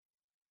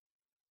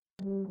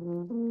Wake up!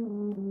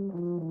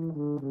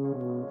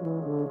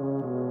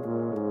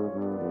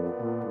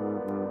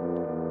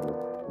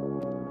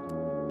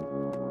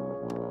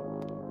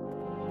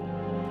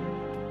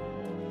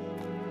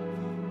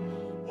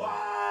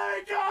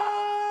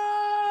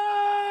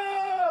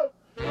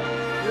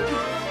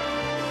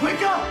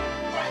 Wake up!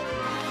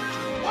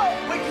 What?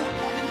 Wake up!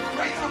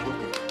 Wake up!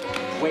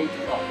 Wake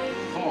up!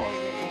 Come on,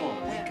 come on,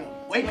 wake up!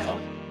 Wake up! Wake up!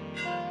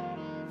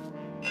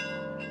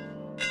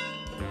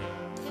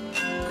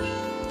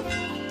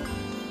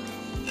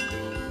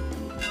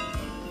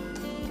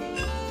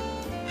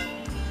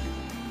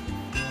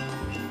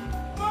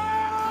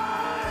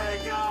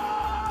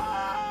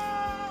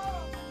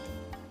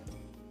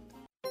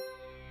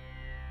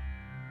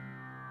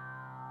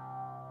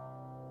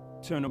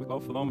 Turn up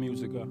off of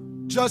music up.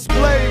 Just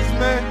Blaze,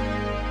 man.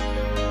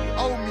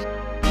 Owe me.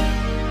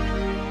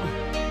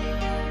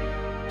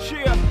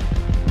 Yeah,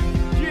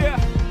 yeah,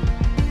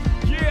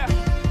 yeah,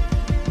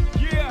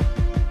 yeah.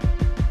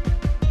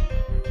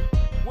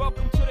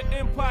 Welcome to the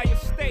Empire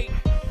State,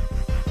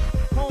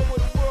 home of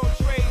the World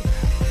Trade,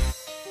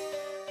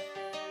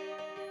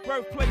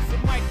 birthplace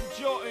of Michael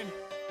Jordan,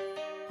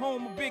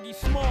 home of Biggie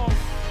Smalls,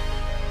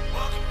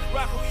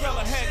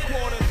 Rockefeller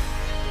headquarters.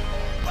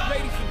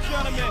 Ladies and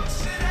gentlemen,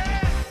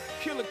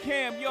 Killer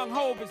Cam, Young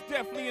Hov is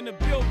definitely in the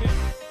building.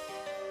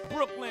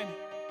 Brooklyn,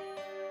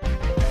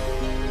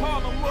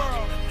 Harlem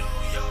World,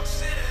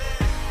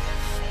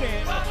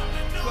 stand up.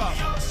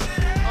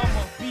 I'm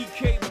a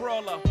BK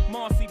brawler,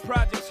 Marcy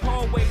Projects,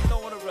 hallway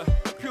orderer,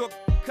 pure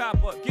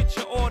copper, get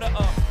your order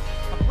up.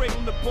 I bring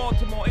them to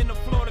Baltimore in the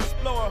Florida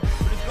Explorer,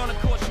 but it's gonna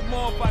cost you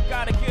more if I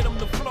gotta get them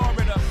to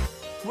Florida.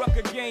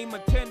 Rucker game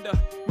attender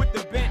with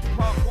the bent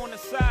park on the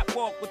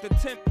sidewalk with the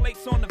tent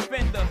plates on the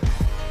fender.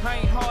 I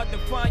ain't hard to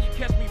find, you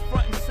catch me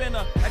front and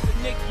center at the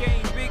Nick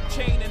game, big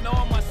chain and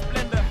all my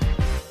splendor.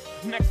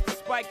 Next to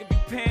Spike if you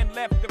pan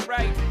left to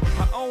right.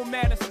 My own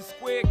Madison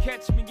Square,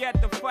 catch me at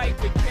the fight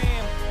with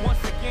Cam.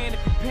 Once again,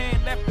 if you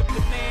pan left of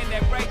the land,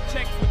 that right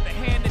checks with the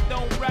hand that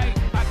don't write.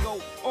 I go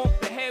off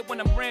the head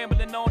when I'm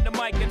rambling on the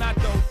mic, and I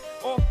go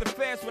off the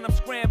fast when I'm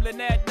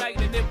scrambling at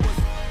night. And it was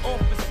off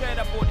the set,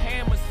 I brought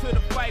hammers to the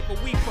fight, but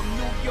we from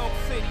New York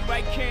City,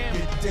 right, Cam?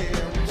 You're damn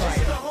right.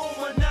 It's the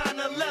home of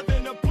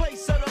 9/11, a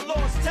place of the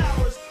lost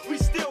towers. We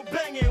still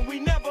banging, we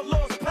never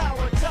lost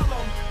power. Tell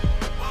them.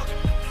 Welcome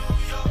to New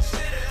York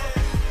City.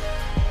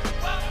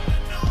 Welcome to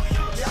New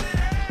York City.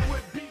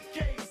 With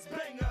BK's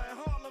banger and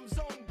Harlem's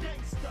own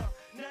gangster.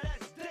 Now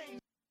that's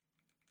dangerous.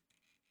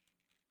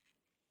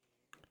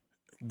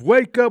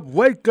 Wake up,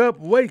 wake up,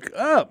 wake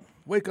up.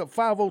 Wake up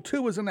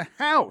 502 is in the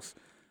house.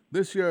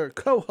 This your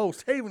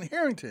co-host, Haven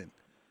Harrington.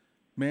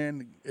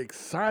 Man,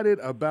 excited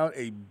about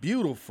a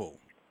beautiful,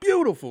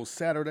 beautiful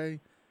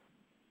Saturday.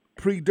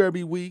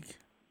 Pre-Derby week.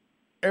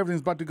 Everything's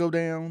about to go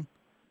down.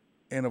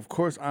 And of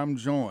course, I'm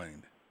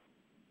joined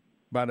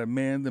by the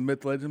man, the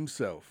myth legend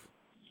himself.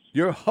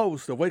 Your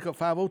host of Wake Up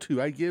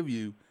 502, I give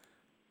you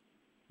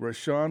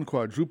Rashawn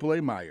Quadruple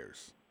A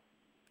Myers.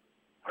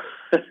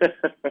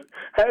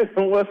 Hey,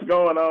 what's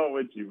going on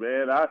with you,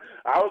 man? I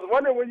was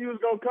wondering when you was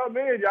gonna come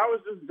in. Y'all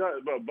was just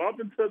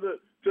bumping to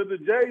the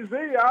Jay-Z.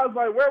 I was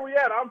like, where we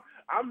at?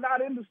 I'm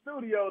not in the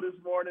studio this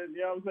morning.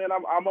 You know what I'm saying?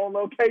 I'm on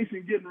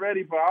location getting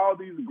ready for all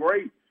these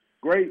great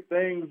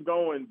things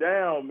going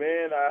down,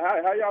 man.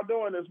 How y'all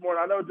doing this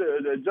morning? I know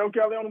Joe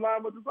Kelly on the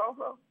line with us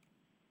also.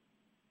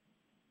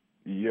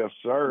 Yes,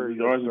 sir.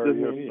 Yes, sir.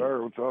 Yes,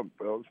 sir. What's up,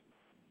 fellas?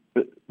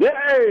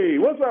 Hey,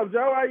 what's up,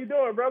 Joe? How you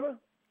doing, brother?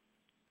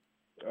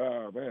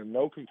 Man,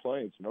 no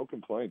complaints. No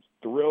complaints.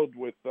 Thrilled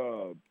with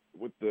the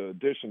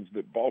additions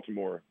that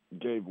Baltimore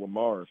gave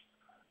Lamar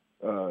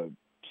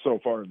so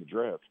far in the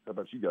draft. How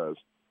about you guys?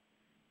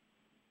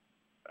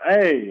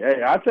 Hey,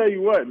 I tell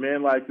you what,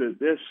 man. Like,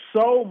 there's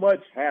so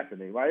much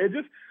happening. Like, it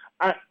just,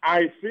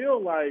 I feel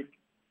like,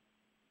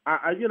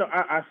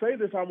 I say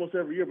this almost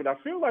every year, but I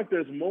feel like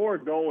there's more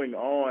going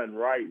on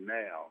right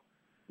now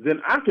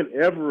than I can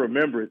ever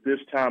remember at this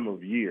time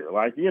of year.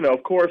 Like,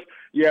 of course,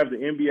 you have the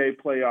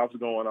NBA playoffs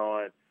going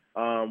on.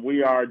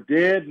 We are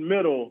dead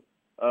middle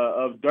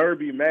of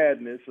Derby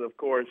madness, of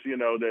course,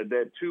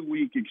 that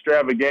 2-week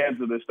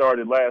extravaganza that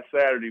started last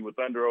Saturday with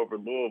Under over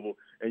Louisville,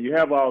 and you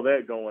have all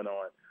that going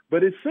on.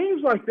 But it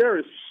seems like there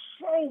is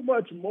so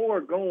much more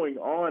going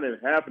on and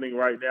happening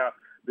right now.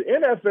 The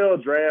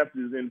NFL draft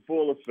is in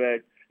full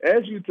effect.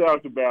 As you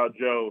talked about,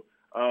 Joe,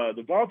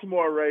 the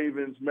Baltimore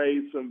Ravens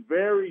made some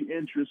very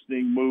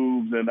interesting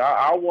moves, and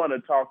I want to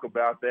talk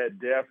about that.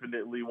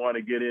 Definitely want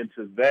to get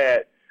into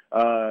that.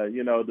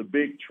 The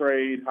big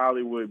trade,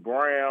 Hollywood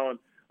Brown.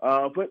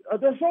 But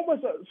there's so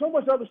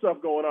much other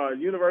stuff going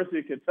on. University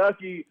of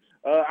Kentucky.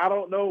 I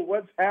don't know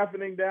what's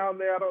happening down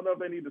there. I don't know if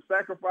they need to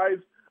sacrifice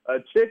a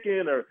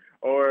chicken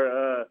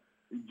or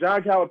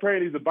John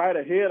Calipari needs to bite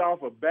a head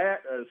off a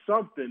bat or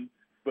something.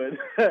 But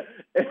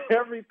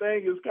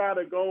everything is kind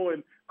of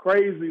going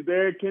crazy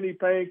there. Kenny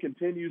Payne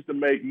continues to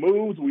make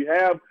moves. We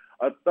have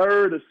a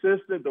third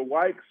assistant, the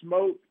White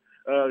Smoke,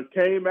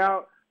 came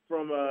out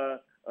from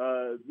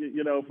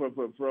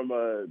from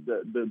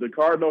the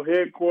Cardinal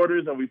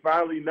headquarters, and we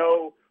finally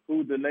know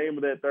who the name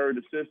of that third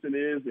assistant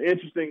is.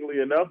 Interestingly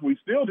enough, we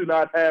still do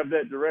not have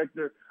that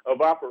director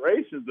of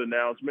operations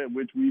announcement,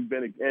 which we've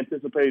been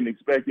anticipating,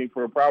 expecting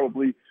for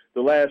probably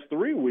the last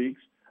 3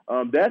 weeks.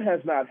 That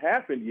has not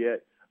happened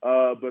yet.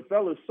 But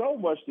fellas, so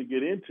much to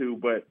get into.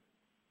 But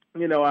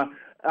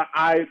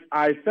I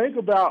think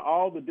about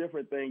all the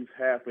different things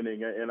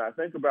happening, and I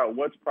think about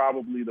what's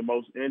probably the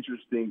most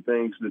interesting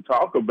things to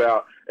talk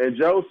about. And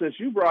Joe, since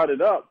you brought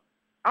it up,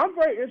 I'm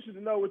very interested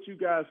to know what you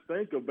guys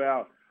think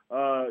about,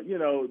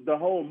 the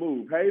whole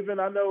move. Haven,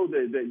 I know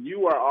that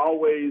you are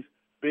always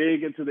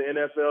big into the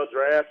NFL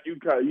draft. You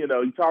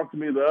talked to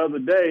me the other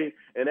day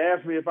and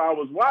asked me if I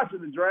was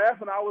watching the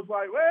draft, and I was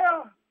like,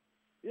 well,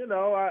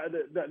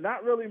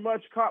 not really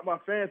much caught my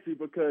fancy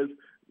because,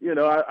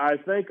 I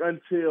think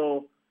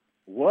until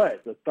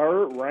the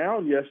third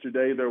round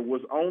yesterday, there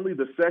was only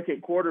the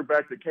second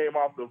quarterback that came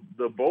off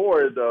the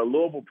board, the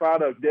Louisville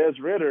product, Des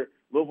Ridder,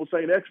 Louisville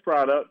St. X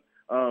product.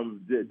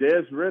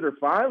 Des Ridder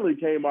finally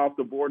came off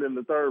the board in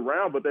the third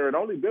round, but there had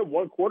only been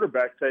one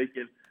quarterback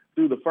taken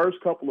through the first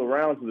couple of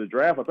rounds of the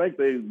draft. I think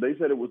they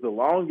said it was the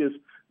longest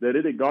that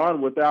it had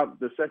gone without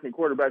the second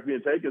quarterback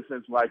being taken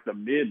since like the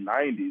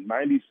mid-'90s,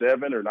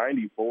 97 or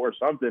 94 or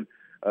something.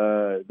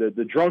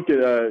 The Drunken,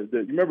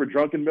 you remember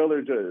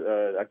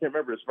Druckenmiller? I can't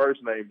remember his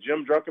first name.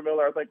 Jim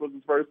Druckenmiller, I think was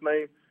his first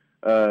name.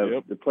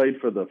 That played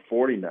for the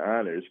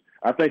 49ers.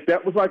 I think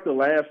that was like the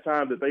last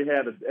time that they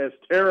had as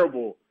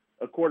terrible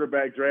a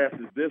quarterback draft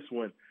as this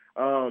one.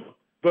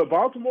 But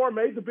Baltimore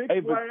made the big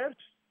splash.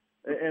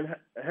 And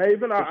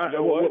Haven,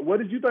 what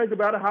did you think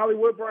about it?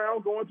 Hollywood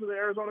Brown going to the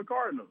Arizona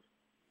Cardinals?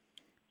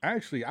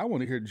 Actually, I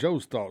want to hear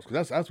Joe's thoughts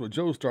because that's what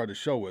Joe started the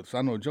show with. So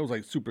I know Joe's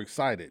like super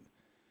excited.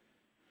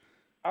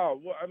 Oh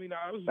well, I mean,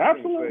 I was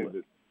just going to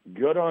say that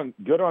good on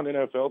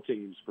NFL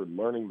teams for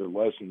learning their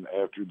lesson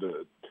after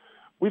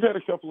we've had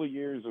a couple of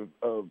years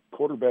of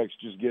quarterbacks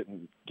just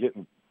getting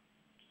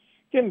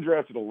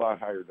drafted a lot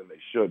higher than they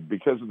should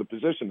because of the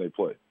position they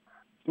play.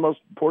 It's the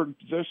most important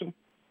position,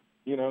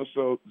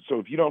 So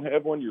if you don't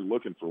have one, you're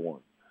looking for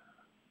one.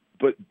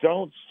 But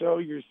don't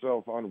sell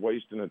yourself on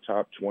wasting a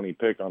top 20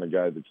 pick on a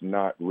guy that's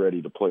not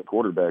ready to play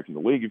quarterback in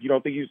the league if you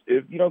don't think he's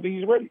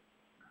ready.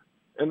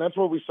 And that's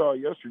what we saw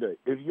yesterday.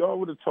 If y'all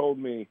would have told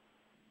me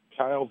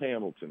Kyle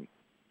Hamilton,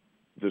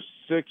 the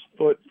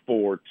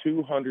 6'4",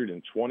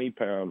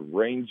 220-pound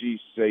rangy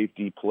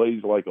safety,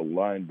 plays like a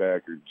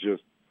linebacker,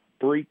 just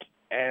freak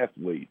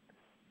athlete,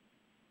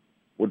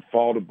 would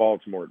fall to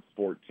Baltimore at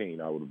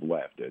 14, I would have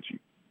laughed at you.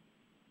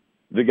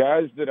 The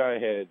guys that I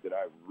had that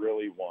I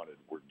really wanted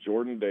were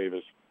Jordan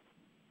Davis,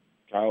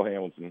 Kyle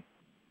Hamilton,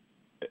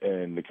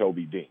 and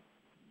Nakobe Dean.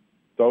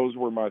 Those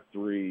were my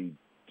three.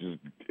 Just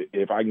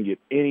if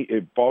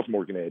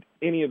Baltimore can add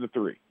any of the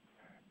three.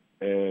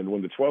 And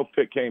when the 12th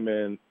pick came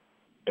in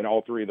and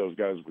all three of those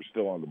guys were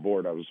still on the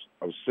board, I was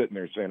sitting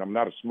there saying, I'm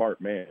not a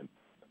smart man,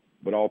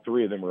 but all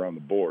three of them are on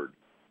the board.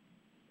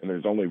 And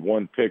there's only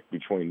one pick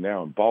between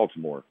now and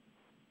Baltimore.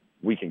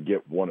 We can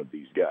get one of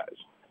these guys.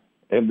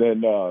 And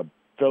then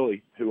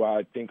Philly, who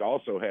I think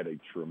also had a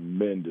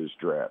tremendous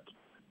draft.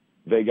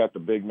 They got the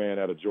big man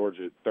out of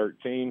Georgia at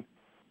 13.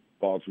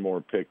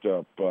 Baltimore picked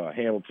up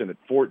Hamilton at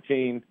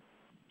 14,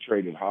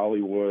 traded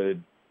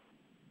Hollywood,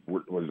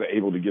 was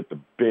able to get the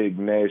big,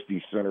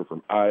 nasty center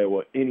from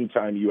Iowa.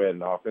 Anytime you had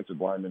an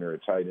offensive lineman or a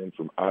tight end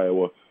from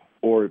Iowa,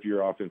 or if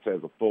your offense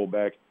has a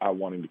fullback, I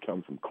want him to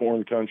come from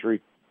corn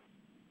country.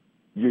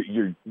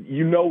 You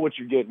know what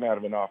you're getting out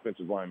of an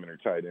offensive lineman or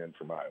tight end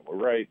from Iowa,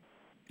 right?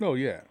 Oh,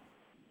 yeah.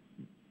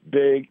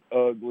 Big,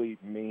 ugly,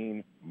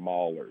 mean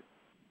mauler.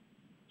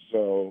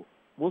 So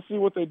we'll see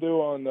what they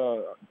do on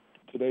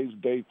today's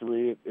day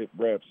 3. It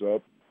wraps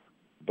up.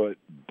 But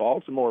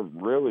Baltimore,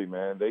 really,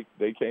 man,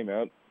 they came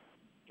out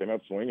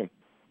swinging.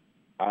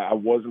 I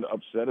wasn't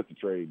upset at the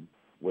trade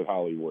with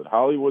Hollywood.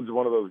 Hollywood's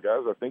one of those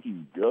guys, I think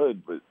he's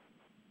good, but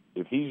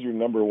if he's your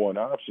number one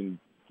option,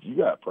 you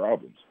got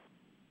problems.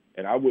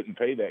 And I wouldn't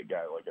pay that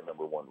guy like a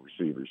number one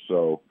receiver.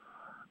 So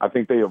I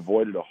think they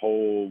avoided a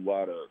whole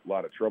lot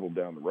of trouble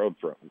down the road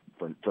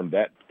from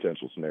that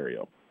potential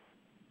scenario.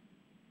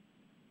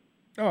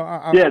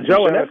 Oh,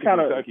 Joe, and that's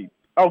kind of Kentucky.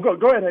 Oh,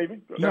 go ahead,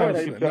 Haven. Shout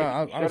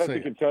out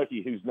to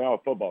Kentucky, who's now a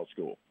football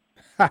school.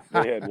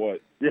 They had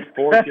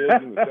 4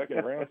 kids in the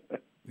second round.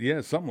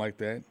 Yeah, something like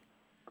that.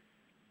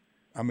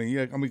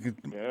 There's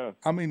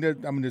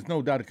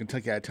no doubt that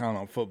Kentucky had talent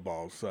on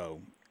football,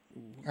 so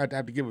I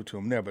have to give it to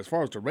them there. But as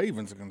far as the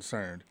Ravens are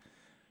concerned,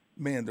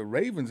 man, the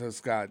Ravens has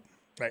got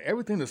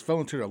everything that's fell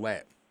into their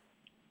lap.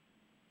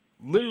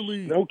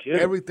 Literally, no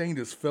kidding. Everything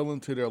just fell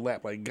into their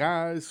lap. Like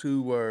guys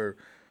who were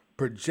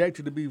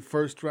projected to be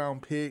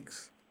first-round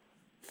picks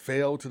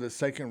fell to the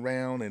second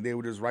round, and they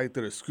were just right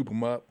there to scoop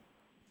them up.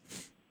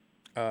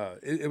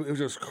 It was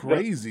just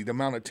crazy the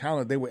amount of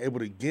talent they were able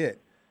to get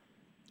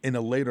in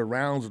the later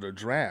rounds of the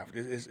draft.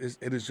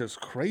 It is just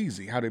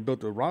crazy how they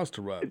built the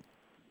roster up.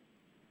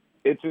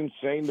 It's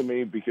insane to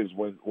me because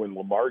when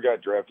Lamar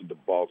got drafted to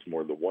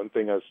Baltimore, the one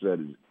thing I said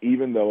is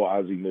even though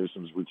Ozzie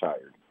Newsome's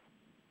retired,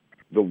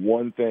 the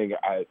one thing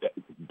I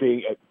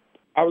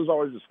was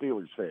always a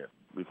Steelers fan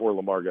before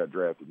Lamar got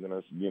drafted. And then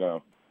I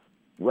said,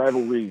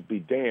 rivalries be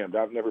damned.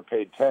 I've never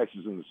paid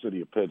taxes in the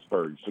city of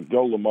Pittsburgh, so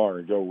go Lamar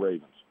and go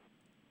Ravens.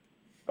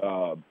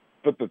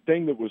 But the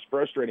thing that was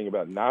frustrating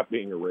about not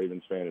being a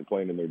Ravens fan and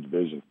playing in their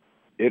division,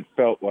 it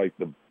felt like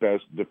the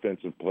best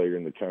defensive player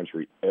in the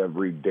country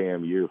every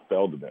damn year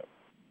fell to them.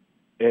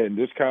 And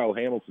this Kyle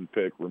Hamilton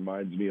pick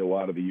reminds me a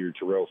lot of the year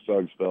Terrell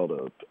Suggs fell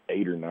to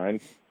 8 or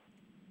 9,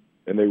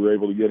 and they were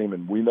able to get him.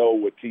 And we know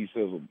what T.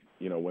 Sizzle,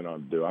 went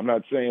on to do. I'm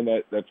not saying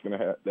that that's going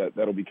to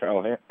that'll be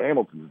Kyle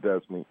Hamilton's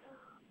destiny,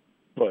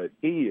 but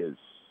he is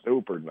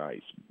super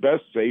nice.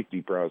 Best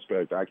safety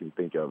prospect I can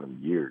think of in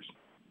years.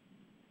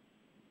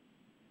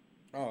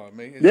 Oh, I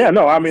mean,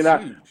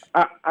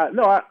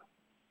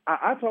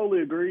 I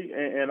totally agree,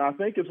 and I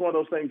think it's one of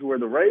those things where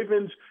the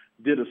Ravens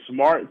did a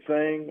smart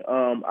thing.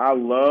 I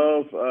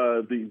love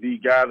the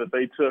guy that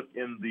they took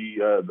in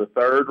the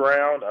third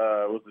round.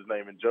 What's his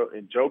name?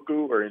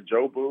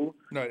 Njoku?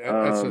 No,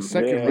 that's the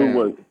second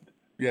round.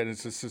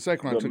 It's the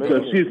second round.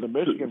 The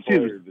Michigan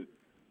player.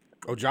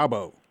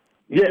 Ojabo.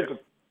 Yes,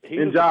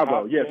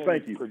 Njabo. Yes,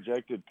 thank you.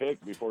 Projected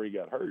pick before he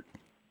got hurt.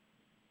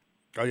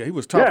 Oh yeah, he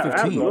was top 15.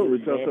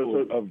 Absolutely.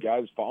 So of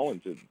guys falling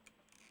to them.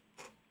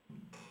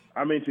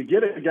 I mean, to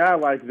get a guy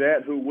like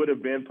that who would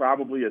have been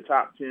probably a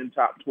top 10,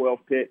 top 12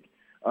 pick,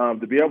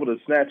 to be able to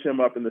snatch him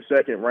up in the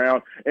second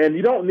round, and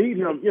you don't need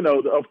him.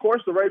 Of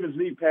course, the Ravens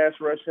need pass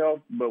rush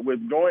help, but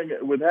with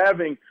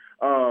having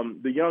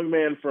the young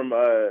man from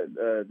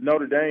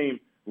Notre Dame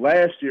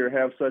last year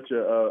have such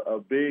a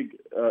big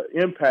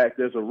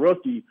impact as a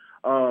rookie,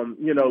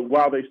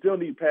 while they still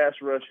need pass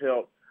rush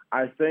help,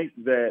 I think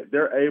that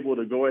they're able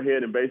to go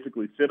ahead and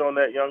basically sit on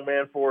that young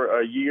man for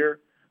a year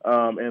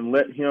and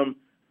let him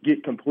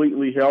get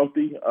completely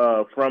healthy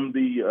from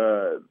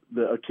the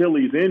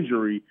Achilles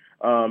injury.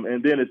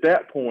 And then at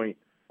that point,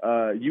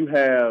 you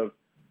have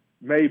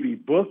maybe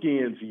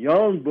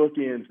young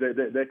bookends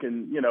that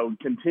can,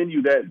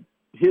 continue that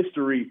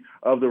history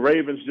of the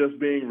Ravens just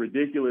being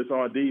ridiculous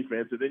on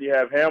defense. And then you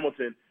have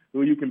Hamilton,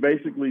 who you can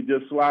basically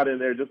just slot in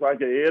there just like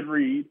an Ed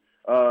Reed,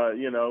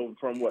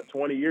 from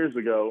 20 years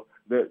ago,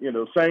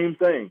 same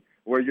thing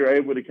where you're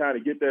able to kind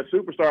of get that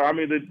superstar. I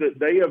mean,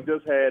 they have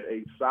just had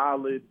a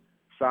solid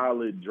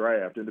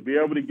draft, and to be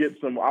able to get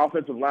some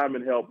offensive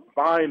lineman help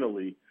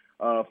finally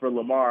for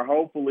Lamar.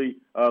 Hopefully,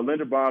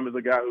 Linderbaum is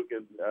a guy who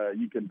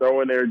you can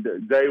throw in there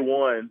day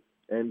one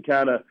and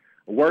kind of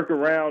work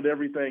around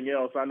everything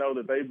else. I know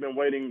that they've been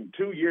waiting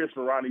 2 years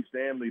for Ronnie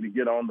Stanley to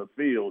get on the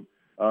field.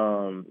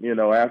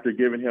 After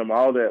giving him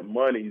all that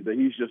money, that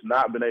he's just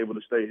not been able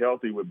to stay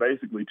healthy with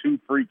basically 2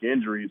 freak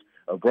injuries,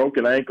 a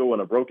broken ankle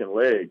and a broken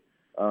leg,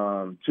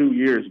 2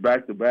 years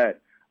back to back.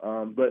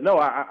 But no,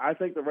 I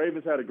think the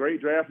Ravens had a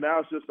great draft. Now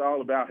it's just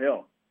all about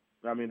health.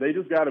 I mean, they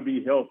just got to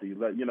be healthy.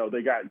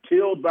 They got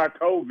killed by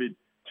COVID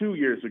 2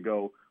 years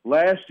ago.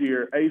 Last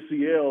year,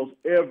 ACLs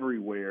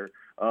everywhere.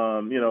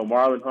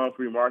 Marlon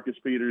Humphrey, Marcus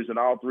Peters, and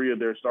all 3 of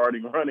their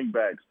starting running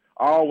backs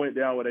all went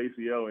down with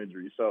ACL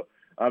injuries. So,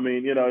 I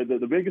mean,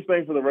 the biggest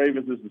thing for the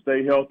Ravens is to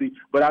stay healthy.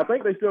 But I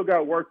think they still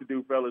got work to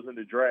do, fellas, in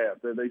the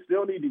draft. They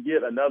still need to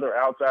get another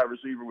outside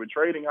receiver. With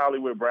trading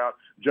Hollywood Brown,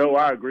 Joe,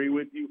 I agree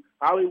with you.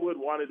 Hollywood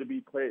wanted to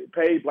be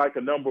paid like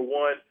a number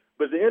one.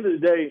 But at the end of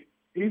the day,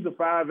 he's a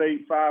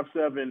 5'8",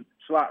 5'7"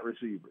 slot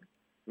receiver.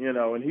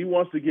 And he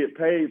wants to get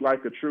paid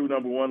like a true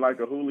number one, like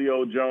a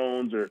Julio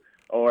Jones or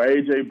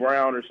A.J.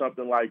 Brown or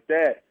something like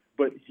that.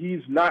 But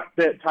he's not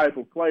that type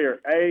of player,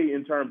 A,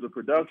 in terms of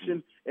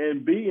production,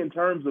 and B, in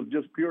terms of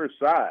just pure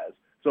size.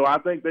 So I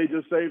think they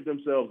just saved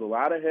themselves a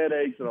lot of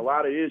headaches and a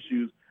lot of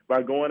issues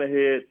by going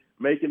ahead,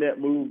 making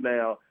that move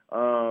now.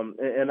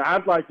 And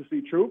I'd like to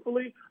see,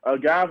 truthfully, a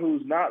guy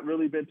who's not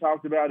really been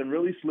talked about and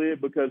really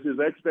slid because his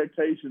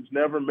expectations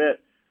never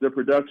met the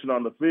production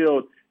on the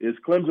field is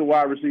Clemson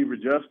wide receiver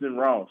Justin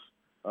Ross.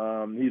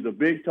 He's a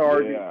big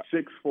target,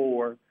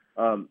 6'4",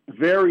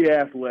 very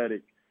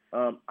athletic.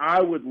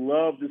 I would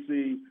love to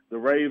see the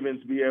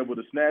Ravens be able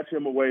to snatch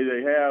him away.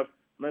 They have,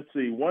 let's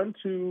see, 1,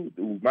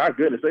 2, my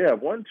goodness, they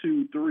have 1,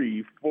 2,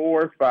 3,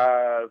 4,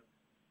 5,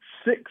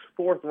 6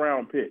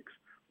 fourth-round picks.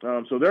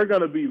 So they're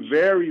going to be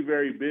very,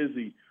 very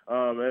busy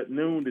at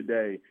noon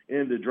today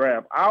in the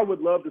draft. I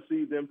would love to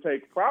see them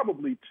take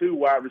probably 2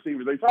 wide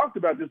receivers. They talked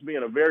about this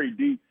being a very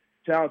deep,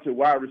 talented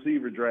wide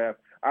receiver draft.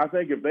 I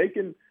think if they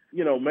can,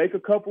 make a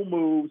couple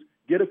moves,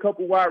 get a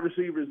couple wide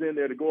receivers in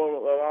there to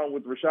go along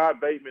with Rashad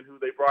Bateman, who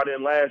they brought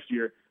in last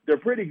year. They're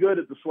pretty good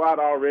at the slot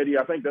already.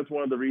 I think that's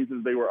one of the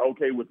reasons they were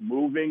okay with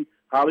moving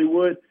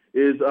Hollywood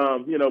is,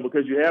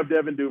 because you have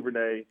Devin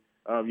Duvernay,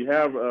 you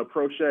have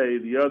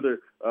Prochet, the other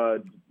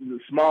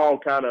small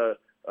kind of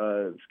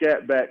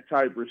scat back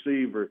type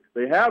receiver.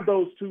 They have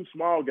those 2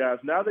 small guys.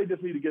 Now they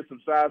just need to get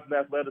some size and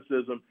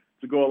athleticism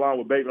to go along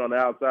with Bateman on the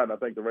outside, and I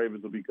think the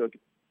Ravens will be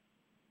cooking.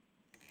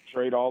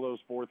 Trade all those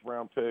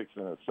 4th-round picks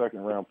and a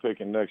 2nd-round pick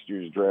in next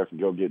year's draft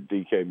and go get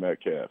DK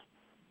Metcalf.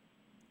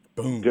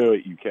 Boom. Do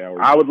it, you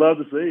coward. I would love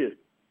to see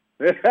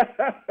it.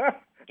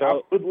 Tell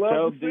I would love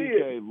tell to see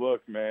DK, it.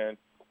 look, man,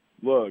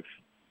 look,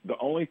 the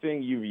only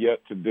thing you've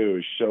yet to do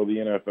is show the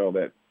NFL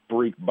that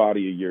freak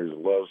body of yours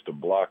loves to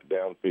block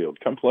downfield.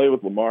 Come play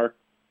with Lamar.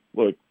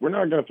 Look, we're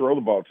not going to throw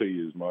the ball to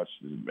you as much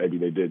as maybe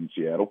they did in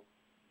Seattle.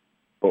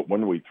 But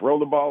when we throw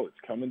the ball, it's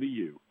coming to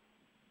you.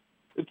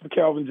 It's the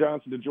Calvin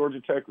Johnson to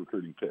Georgia Tech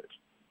recruiting pitch.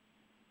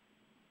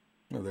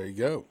 Well, there you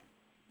go.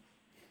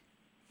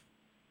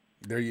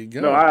 There you go.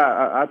 No,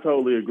 I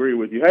totally agree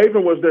with you.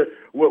 Haven, was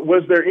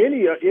there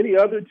any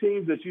other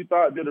teams that you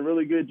thought did a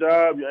really good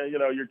job? You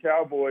know, your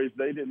Cowboys,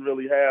 they didn't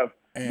really have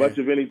much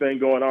of anything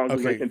going on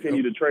because they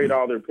continue to trade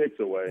all their picks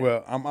away.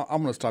 Well, I'm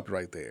going to stop you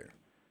right there.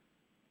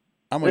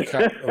 I'm going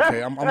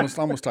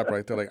to stop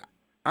right there. Like,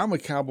 I'm a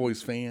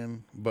Cowboys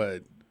fan,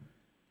 but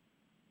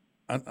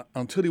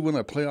until they win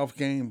a playoff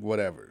game,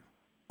 whatever.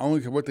 I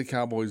don't care what the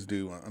Cowboys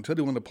do. Until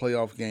they win the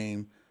playoff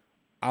game,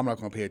 I'm not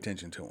going to pay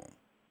attention to them.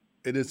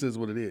 It is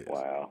what it is.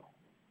 Wow.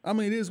 I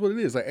mean, it is what it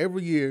is. Like,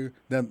 every year,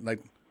 then, like,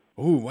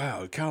 oh,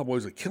 wow, the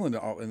Cowboys are killing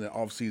it in the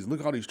offseason.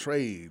 Look at all these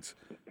trades.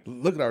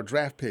 Look at our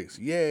draft picks.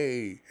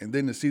 Yay. And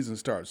then the season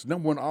starts.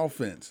 Number one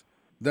offense.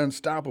 They're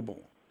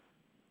unstoppable.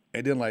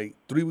 And then, like,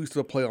 3 weeks to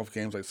the playoff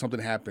games, like, something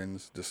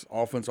happens. This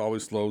offense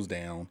always slows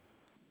down.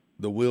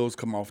 The wheels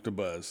come off the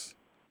bus.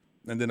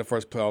 And then the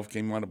first playoff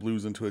game, you wind up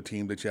losing to a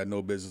team that you had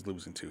no business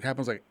losing to. It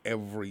happens, like,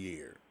 every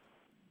year.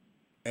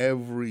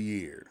 Every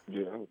year.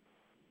 Yeah.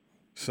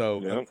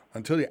 So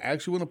until they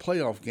actually win a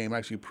playoff game,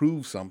 actually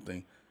prove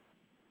something,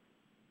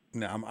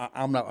 no,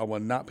 I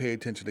will not pay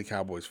attention to the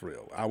Cowboys for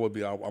real. I'm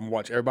gonna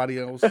watch everybody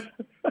else.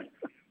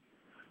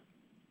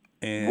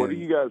 And what do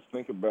you guys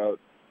think about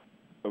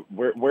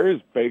where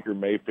is Baker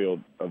Mayfield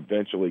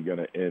eventually going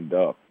to end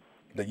up?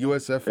 The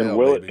USFL, and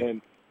will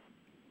baby.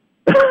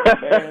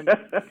 And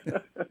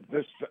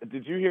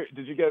did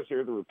you guys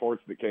hear the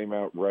reports that came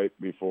out right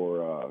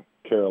before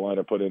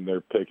Carolina put in their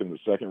pick in the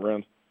second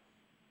round?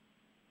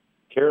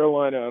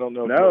 Carolina, I don't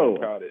know if you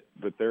caught it,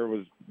 but there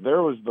was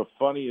the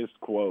funniest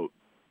quote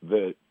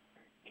that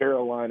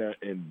Carolina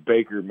and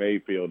Baker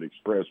Mayfield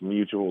expressed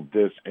mutual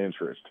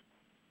disinterest.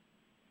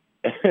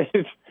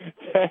 That's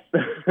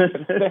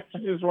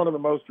just one of the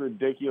most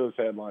ridiculous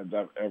headlines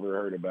I've ever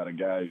heard about a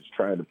guy who's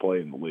trying to play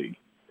in the league.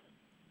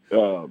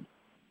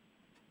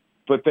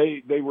 But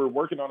they were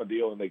working on a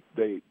deal, and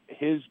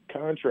his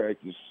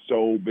contract is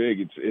so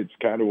big. It's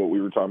kind of what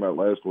we were talking about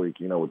last week,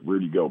 with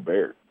Rudy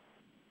Gobert.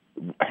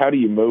 How do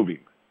you move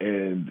him?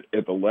 And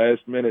at the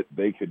last minute,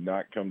 they could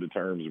not come to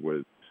terms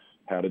with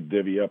how to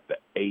divvy up the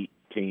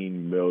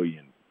 $18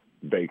 million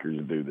Baker's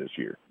due this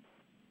year.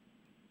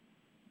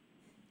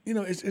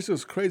 It's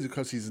just crazy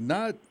because he's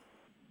not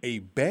a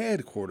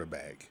bad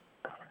quarterback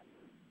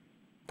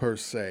per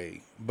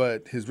se,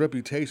 but his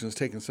reputation has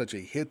taken such a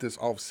hit this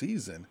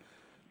offseason.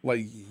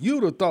 Like, you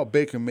would have thought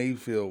Baker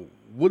Mayfield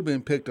would have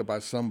been picked up by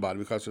somebody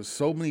because there's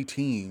so many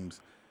teams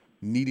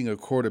needing a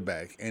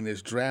quarterback, and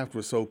his draft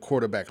was so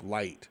quarterback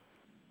light.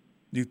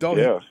 You thought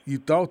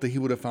that he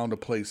would have found a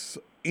place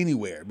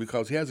anywhere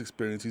because he has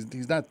experience.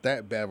 He's not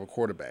that bad of a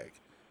quarterback.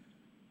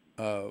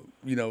 He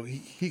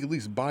could at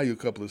least buy you a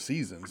couple of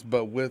seasons,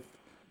 but with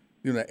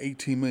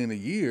 $18 million a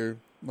year,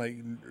 like,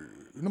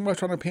 nobody's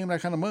trying to pay him that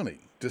kind of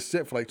money to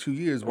sit for like 2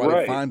 years while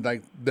they find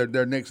like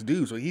their next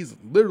dude. So he's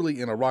literally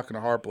in a rock and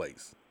a hard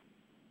place.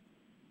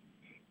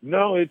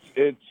 No, it's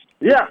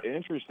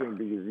interesting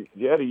because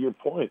to your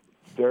point,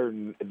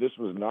 this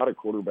was not a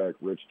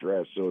quarterback-rich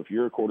draft. So if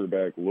you're a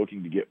quarterback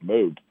looking to get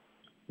moved,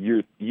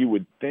 you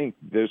would think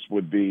this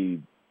would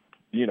be,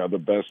 the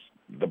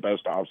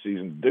best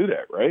offseason to do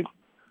that, right?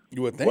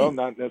 You would think. Well,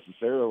 not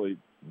necessarily,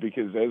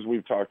 because as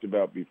we've talked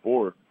about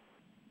before,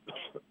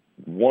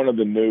 one of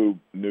the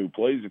new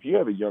plays, if you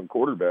have a young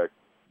quarterback,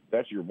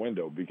 that's your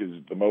window because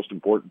the most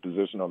important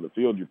position on the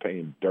field, you're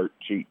paying dirt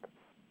cheap.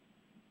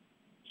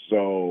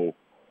 So,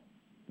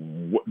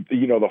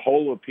 the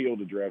whole appeal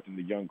to drafting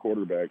the young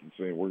quarterback and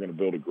saying we're going to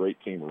build a great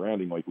team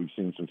around him, like we've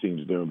seen some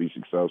teams do and be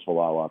successful,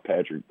 a la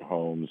Patrick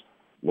Mahomes,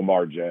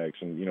 Lamar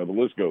Jackson, the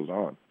list goes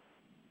on.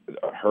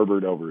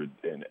 Herbert over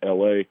in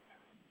L.A.,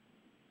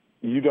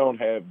 you don't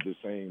have the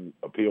same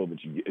appeal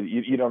that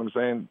you know what I'm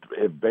saying?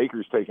 If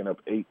Baker's taking up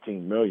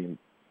 $18 million,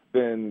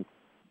 then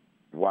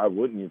why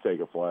wouldn't you take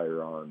a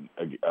flyer on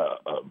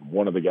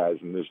one of the guys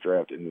in this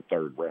draft in the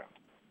third round?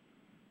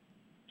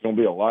 It's going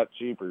to be a lot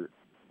cheaper,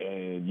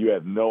 and you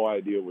have no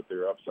idea what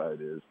their upside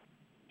is.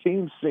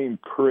 Teams seem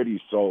pretty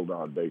sold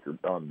on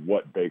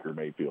what Baker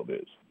Mayfield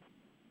is.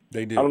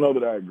 They do. I don't know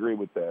that I agree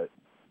with that,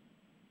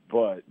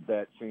 but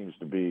that seems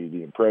to be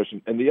the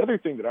impression. And the other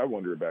thing that I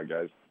wonder about,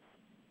 guys,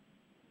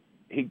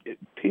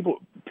 people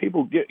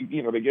get,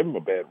 they give him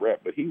a bad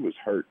rep, but he was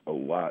hurt a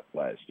lot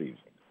last season.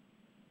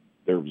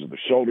 There was the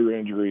shoulder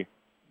injury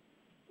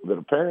that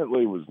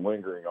apparently was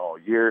lingering all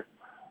year.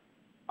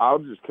 I'll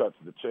just cut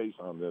to the chase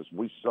on this.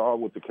 We saw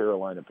what the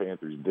Carolina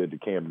Panthers did to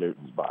Cam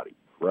Newton's body,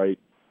 right?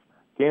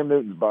 Cam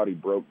Newton's body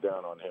broke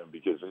down on him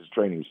because his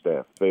training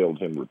staff failed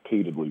him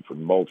repeatedly for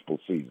multiple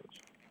seasons.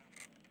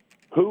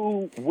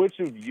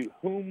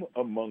 Whom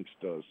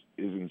amongst us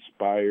is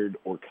inspired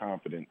or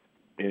confident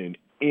in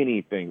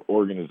anything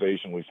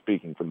organizationally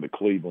speaking from the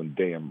Cleveland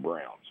damn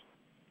Browns?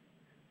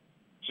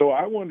 So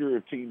I wonder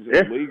if teams in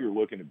the league are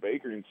looking at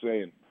Baker and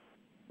saying,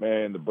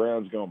 man, the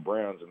Browns going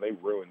Browns, and they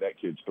ruined that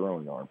kid's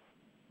throwing arm.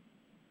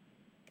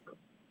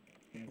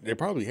 They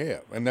probably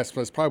have, and that's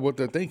probably what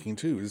they're thinking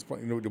too. Is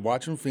they're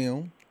watching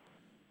film,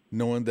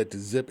 knowing that the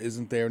zip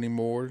isn't there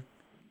anymore.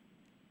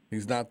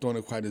 He's not throwing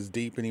it quite as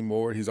deep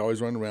anymore. He's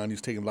always running around.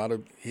 He's taking a lot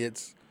of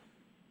hits.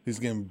 He's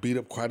getting beat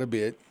up quite a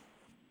bit,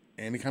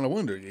 and you kind of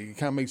wonder. It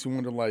kind of makes you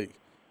wonder, like,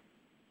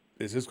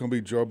 is this going to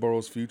be Joe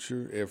Burrow's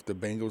future if the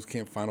Bengals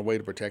can't find a way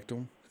to protect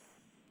him?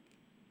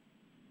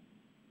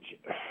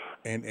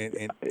 And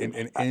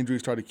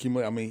injuries start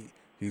accumulating. I mean,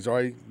 he's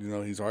already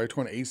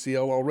torn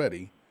ACL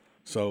already,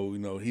 so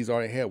he's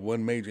already had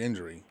one major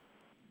injury.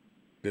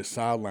 This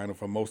sideline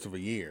for most of a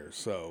year,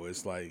 so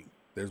it's like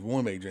there's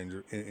one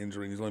major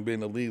injury. He's only been in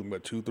the league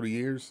what 2-3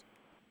 years.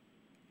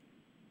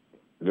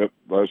 Yep,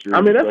 last year.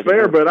 I mean, that's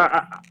fair, but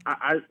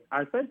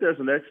I think there's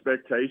an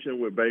expectation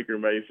with Baker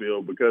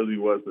Mayfield because he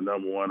was the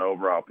number 1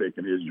 overall pick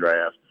in his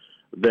draft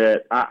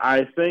that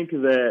I think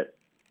that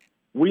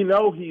we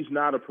know he's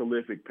not a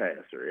prolific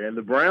passer, and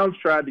the Browns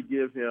tried to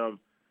give him,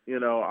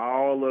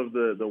 all of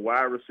the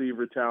wide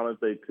receiver talent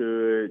they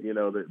could.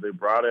 They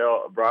brought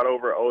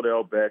over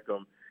Odell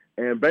Beckham,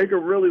 and Baker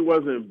really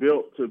wasn't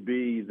built to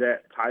be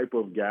that type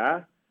of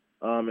guy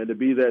and to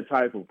be that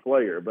type of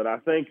player. But I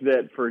think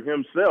that for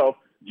himself,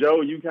 Joe,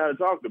 you kind of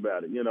talked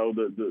about it.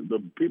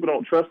 The people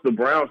don't trust the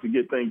Browns to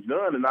get things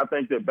done, and I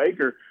think that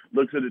Baker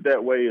looks at it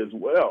that way as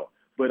well.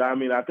 But, I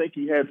mean, I think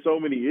he had so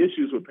many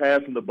issues with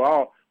passing the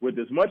ball. With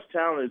as much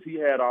talent as he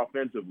had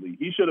offensively,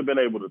 he should have been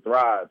able to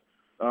thrive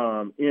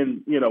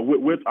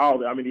with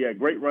all – I mean, he had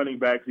great running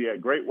backs. He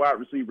had great wide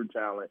receiver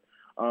talent.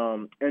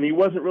 And he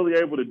wasn't really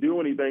able to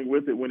do anything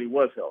with it when he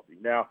was healthy.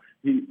 Now,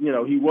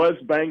 he was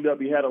banged up.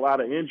 He had a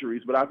lot of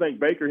injuries. But I think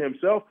Baker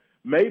himself –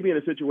 maybe in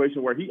a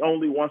situation where he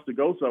only wants to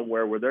go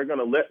somewhere where they're going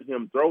to let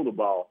him throw the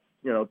ball,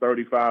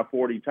 35,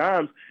 40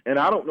 times. And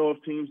I don't know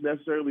if teams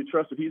necessarily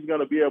trust that he's going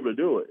to be able to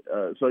do it.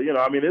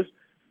 I mean,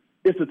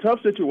 it's a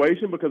tough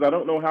situation because I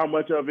don't know how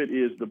much of it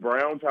is the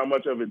Browns, how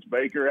much of it's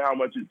Baker, how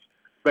much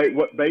it's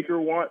what Baker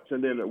wants,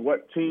 and then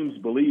what teams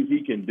believe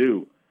he can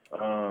do.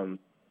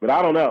 But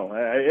I don't know.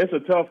 It's a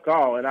tough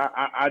call, and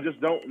I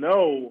just don't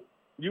know.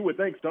 You would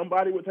think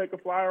somebody would take a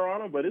flyer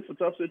on him, but it's a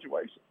tough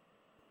situation.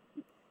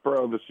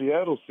 Bro, the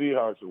Seattle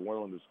Seahawks are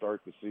willing to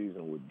start the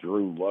season with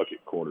Drew Luck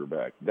at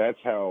quarterback. That's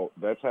how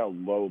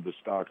low the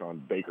stock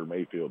on Baker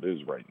Mayfield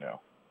is right now.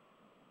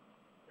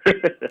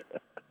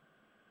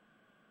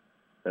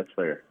 That's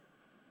fair.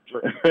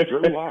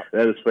 Drew Luck.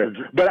 That is fair.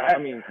 But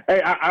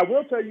I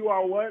will tell you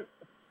all what.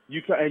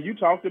 You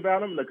talked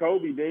about him,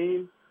 Nakobe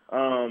Dean,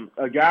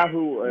 a guy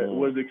who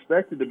was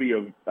expected to be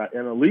an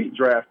elite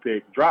draft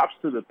pick, drops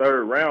to the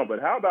 3rd round. But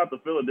how about the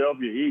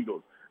Philadelphia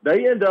Eagles?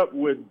 They end up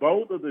with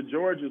both of the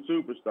Georgia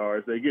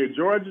superstars. They get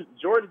Jordan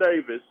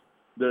Davis,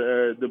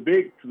 the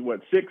big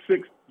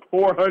 6'6",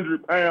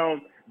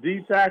 400-pound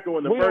D tackle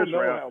in the first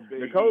round.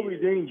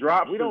 Nakobe Dean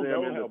drops to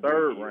them in the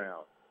 3rd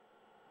round.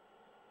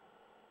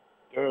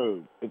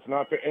 Dude, it's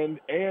not fair.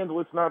 And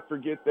let's not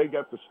forget they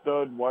got the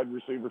stud wide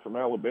receiver from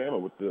Alabama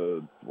with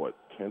the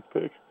 10th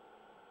pick,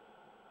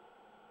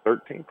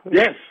 13th pick.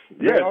 Yes.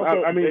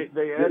 Also,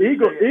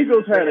 the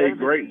Eagles had a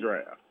great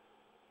draft.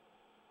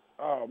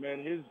 Oh,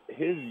 man,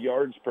 his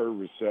yards per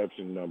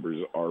reception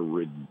numbers are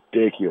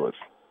ridiculous.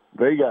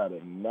 They got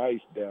a nice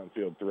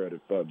downfield threat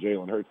if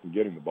Jalen Hurts can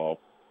get him the ball.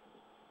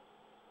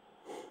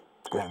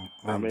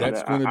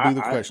 That's going to be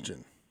the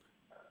question.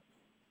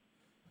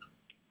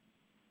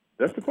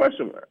 That's the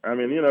question. I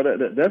mean,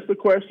 that's the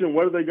question.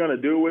 What are they going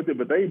to do with it?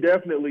 But they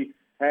definitely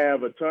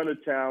have a ton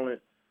of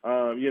talent.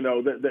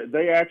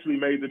 They actually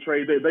made the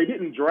trade. They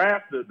didn't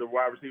draft the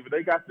wide receiver.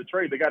 They got the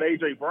trade. They got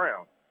A.J.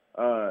 Brown.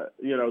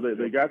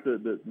 They got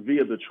the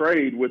via the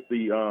trade with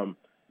the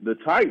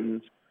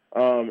Titans,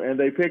 and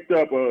they picked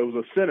up it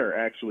was a center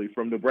actually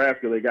from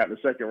Nebraska. They got in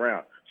the 2nd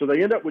round, so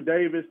they end up with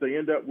Davis. They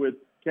end up with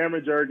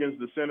Cameron Jurgens,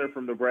 the center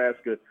from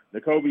Nebraska,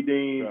 Nakobe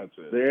Dean.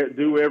 They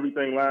do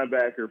everything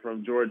linebacker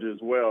from Georgia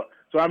as well.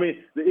 So I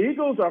mean, the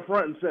Eagles are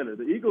front and center.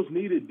 The Eagles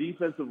needed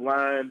defensive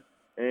line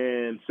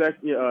and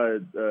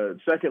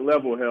second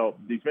level help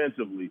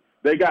defensively.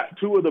 They got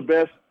 2 of the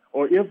best,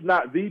 or if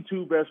not the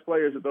 2 best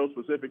players at those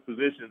specific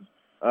positions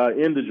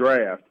in the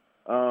draft.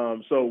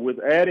 So with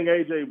adding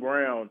A.J.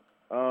 Brown,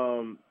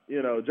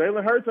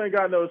 Jalen Hurts ain't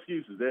got no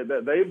excuses.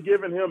 They've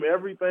given him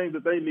everything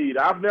that they need.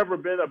 I've never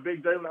been a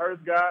big Jalen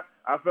Hurts guy.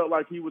 I felt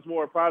like he was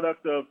more a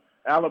product of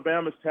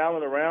Alabama's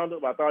talent around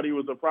him. I thought he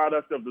was a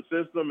product of the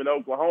system in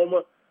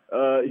Oklahoma.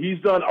 He's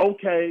done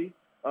okay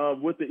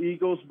with the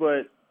Eagles,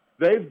 but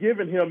they've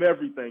given him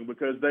everything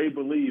because they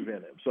believe in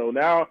him. So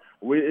now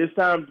it's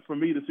time for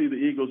me to see the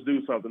Eagles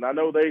do something. I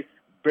know they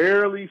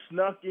barely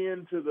snuck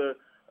into the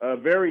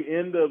very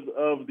end of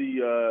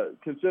the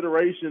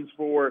considerations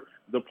for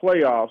the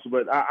playoffs,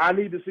 but I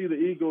need to see the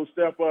Eagles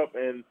step up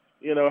and,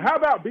 how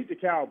about beat the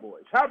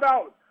Cowboys? How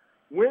about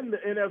win the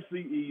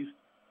NFC East,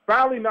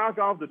 finally knock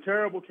off the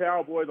terrible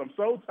Cowboys? I'm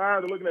so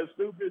tired of looking at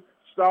stupid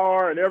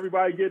Star and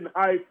everybody getting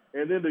hyped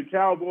and then the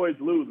Cowboys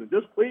losing.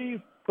 Just please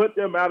put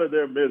them out of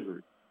their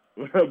misery.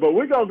 But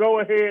we're going to go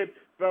ahead,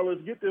 fellas,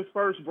 get this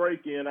first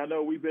break in. I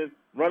know we've been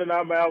running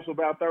our mouths for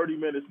about 30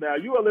 minutes now.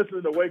 You are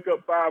listening to Wake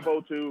Up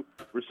 502.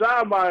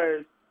 Rashawn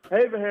Myers,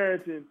 Haven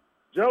Harrington,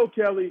 Joe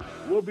Kelly.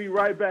 We'll be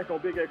right back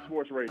on Big X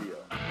Sports Radio.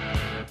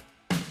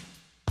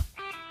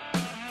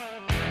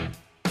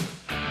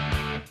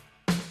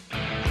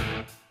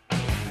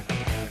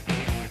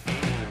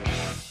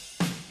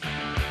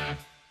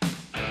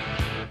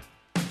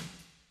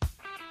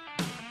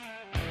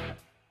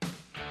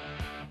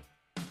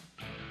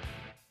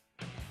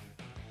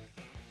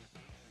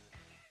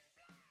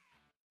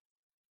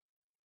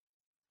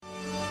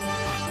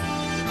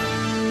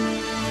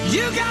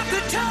 You got the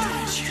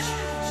touch.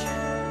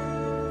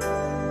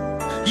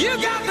 You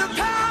got the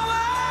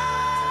power.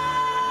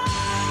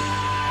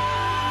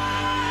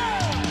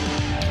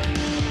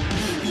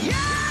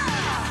 Yeah.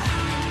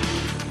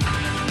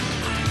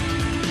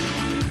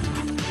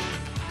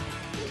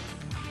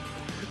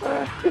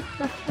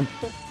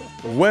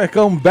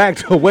 Welcome back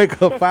to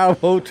Wake Up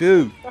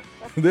 502.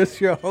 This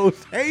is your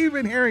host,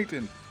 Haven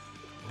Harrington,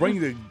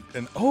 bringing you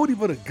an oldie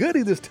but a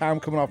goodie this time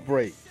coming off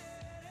break.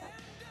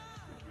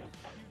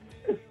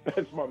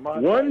 That's my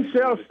mind. One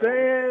shall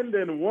stand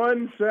and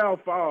one shall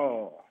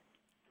fall.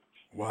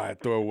 Why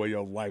throw away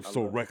your life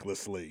so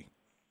recklessly?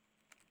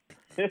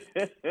 Man,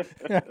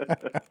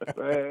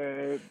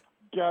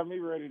 got me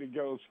ready to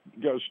go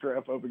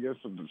strap up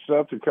against some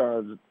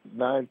Decepticons at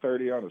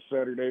 9:30 on a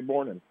Saturday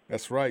morning.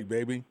 That's right,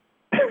 baby.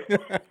 Wow,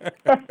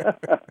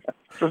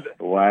 For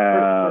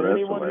that's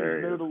anyone who's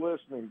hilarious. new to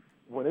listening,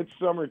 when it's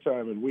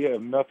summertime and we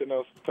have nothing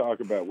else to talk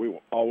about, we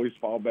will always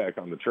fall back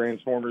on the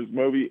Transformers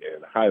movie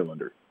and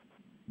Highlander.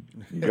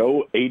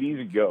 Go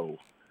 80s, go.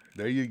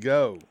 There you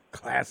go.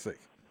 Classic.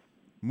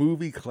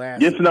 Movie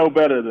classic. Gets no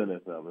better than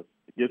this, fellas.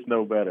 Gets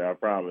no better, I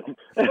promise.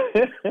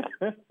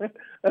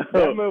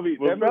 That movie,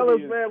 Well, that fellas,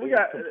 movie man, is we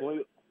got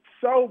complete.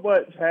 so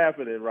much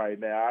happening right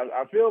now.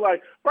 I feel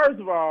like, first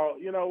of all,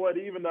 you know what?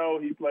 Even though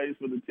he plays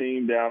for the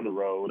team down the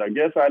road, I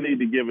guess I need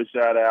to give a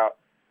shout out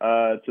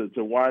to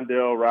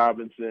Wandale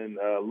Robinson,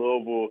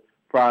 Louisville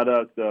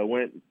product.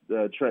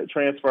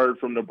 Transferred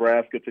from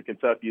Nebraska to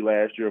Kentucky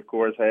last year. Of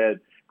course, had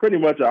pretty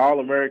much an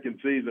All-American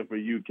season for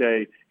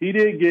UK. He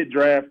did get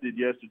drafted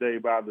yesterday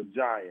by the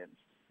Giants,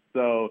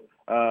 so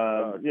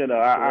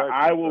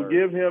I will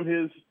give him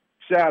his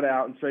shout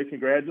out and say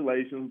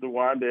congratulations to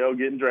Wandale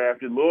getting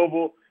drafted.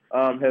 Louisville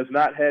has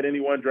not had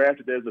anyone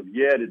drafted as of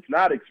yet. It's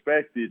not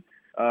expected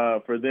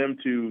for them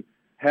to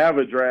have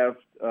a draft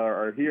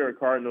or hear a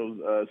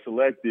Cardinals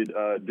selected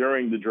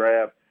during the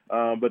draft,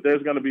 but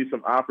there's going to be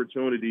some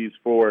opportunities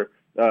for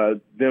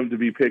them to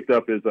be picked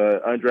up as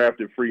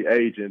undrafted free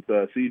agents.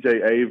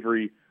 C.J.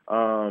 Avery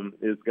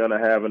is going to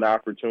have an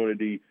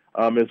opportunity,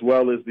 as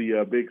well as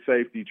the big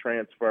safety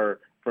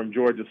transfer from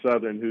Georgia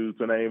Southern, whose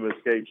name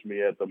escapes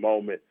me at the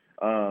moment.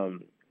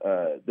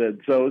 There's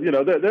going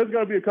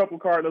to be a couple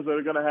Cardinals that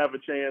are going to have a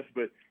chance,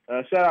 but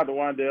shout out to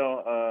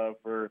Wandale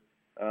for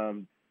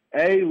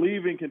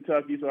leaving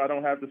Kentucky, so I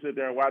don't have to sit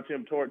there and watch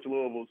him torch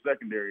Louisville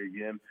secondary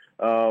again.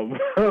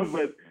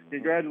 But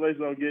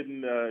congratulations on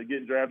getting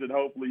drafted.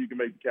 Hopefully, you can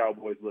make the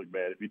Cowboys look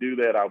bad. If you do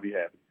that, I'll be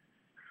happy.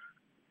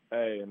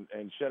 Hey,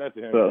 and shout out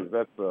to him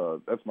because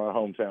that's my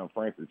hometown,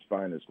 Frankfurt's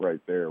finest, right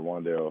there,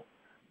 Wandale.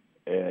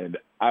 And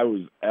I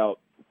was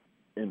out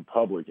in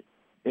public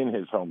in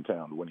his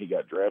hometown when he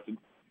got drafted.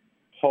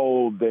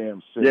 Whole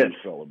damn city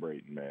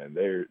celebrating, man.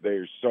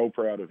 They're so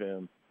proud of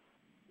him.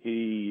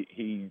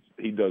 He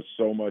does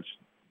so much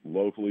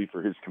locally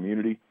for his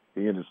community.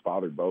 He and his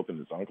father both, and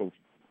his uncles.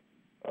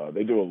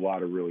 They do a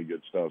lot of really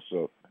good stuff.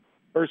 So,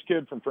 first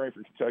kid from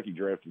Frankfort, Kentucky,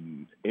 drafted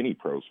in any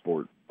pro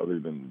sport other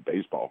than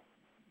baseball,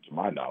 to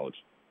my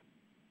knowledge.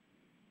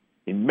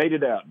 He made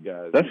it out,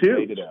 guys. That's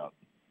huge. Made it out.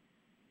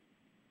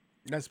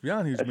 That's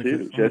beyond huge. That's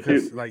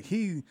because huge. like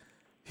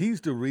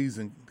he's the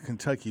reason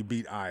Kentucky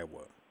beat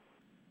Iowa,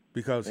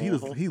 because he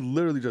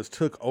literally just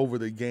took over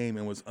the game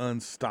and was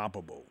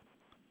unstoppable.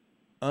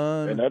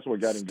 And that's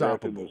what got him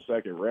drafted in the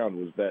second round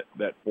was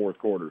that fourth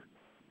quarter.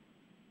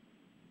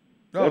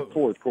 That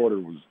fourth quarter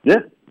was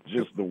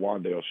just the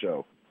Wandale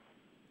show.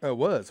 It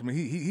was. I mean,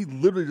 he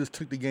literally just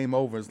took the game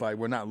over. It's like,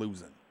 we're not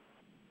losing.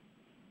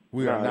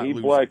 We are not losing.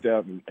 He blacked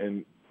out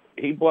and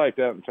he blacked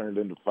out and turned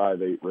into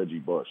 5'8" Reggie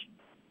Bush.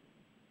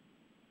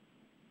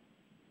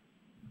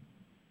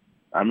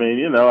 I mean,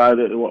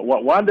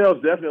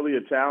 Wandale's definitely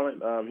a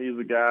talent. He's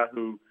a guy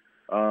who,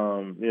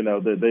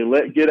 they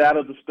let get out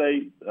of the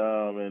state.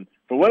 And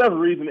for whatever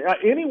reason,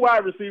 any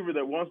wide receiver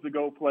that wants to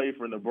go play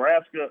for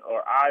Nebraska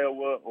or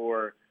Iowa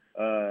or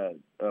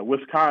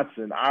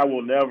Wisconsin, I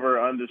will never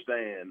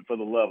understand for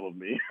the love of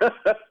me.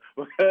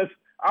 Because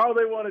all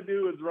they want to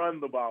do is run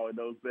the ball in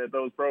those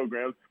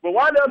programs. But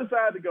Wandale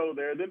decided to go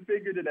there, then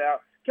figured it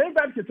out. Came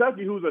back to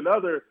Kentucky, who's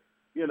another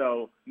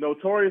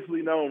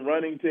notoriously known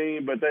running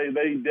team, but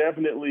they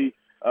definitely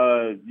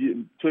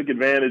took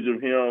advantage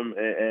of him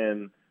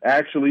and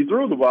actually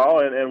threw the ball,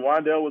 and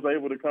Wandale was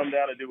able to come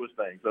down and do his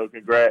thing. So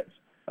congrats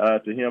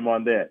to him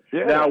on that.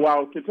 Yeah. Now,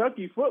 while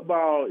Kentucky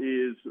football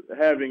is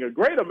having a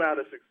great amount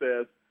of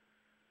success,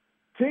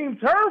 Team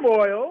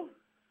Turmoil,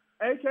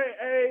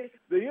 a.k.a.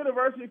 the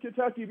University of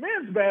Kentucky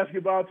men's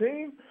basketball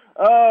team.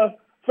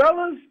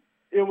 Fellas,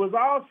 it was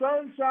all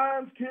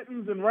sunshines,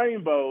 kittens, and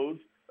rainbows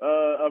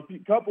a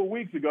couple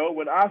weeks ago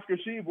when Oscar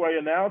Tshiebwe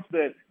announced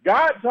that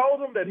God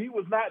told him that he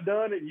was not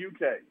done at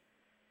UK.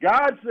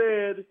 God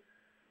said,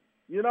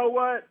 you know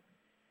what,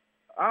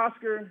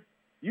 Oscar,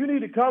 you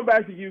need to come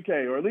back to UK,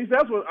 or at least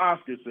that's what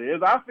Oscar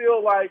says. I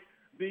feel like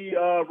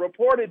the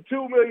reported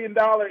 $2 million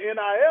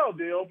NIL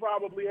deal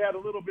probably had a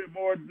little bit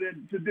more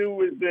to do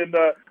with than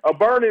a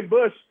burning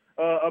bush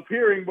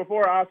appearing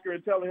before Oscar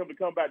and telling him to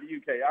come back to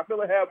UK. I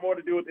feel it had more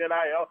to do with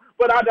NIL,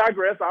 but I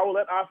digress. I will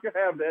let Oscar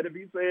have that. If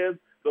he says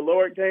the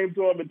Lord came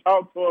to him and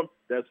talked to him,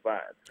 that's fine.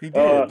 He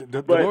did.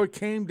 The Lord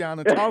came down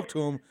and talked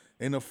to him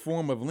in the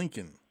form of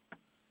Lincoln.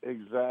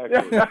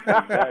 Exactly,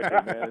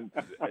 man.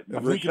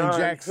 Of Lincoln and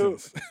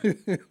Jackson's.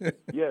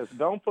 Yes,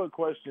 don't put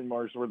question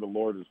marks where the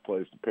Lord has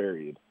placed a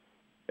period.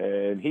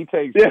 And he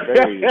takes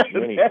various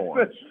many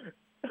points.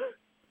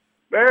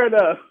 Fair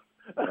enough.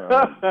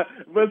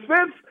 But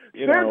since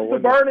the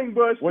burning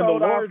bush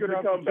told Oscar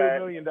to come back,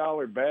 $2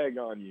 million bag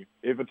on you.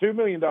 If a $2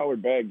 million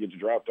bag gets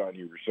dropped on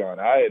you, Rashawn,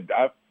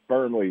 I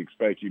firmly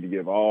expect you to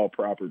give all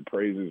proper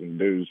praises and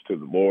dues to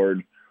the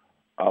Lord,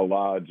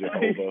 Allah,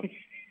 Jehovah.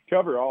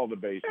 Cover all the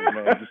bases,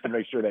 man, just to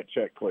make sure that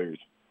check clears.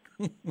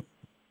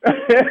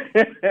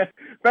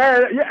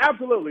 Fair, yeah,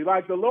 absolutely.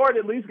 Like the Lord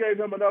at least gave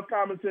him enough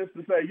common sense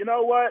to say, you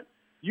know what?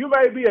 You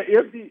may be an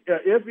iffy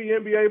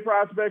NBA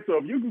prospect, so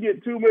if you can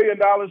get $2 million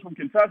from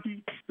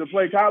Kentucky to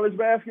play college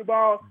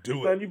basketball,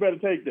 son, you better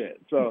take that.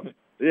 So,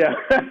 yeah,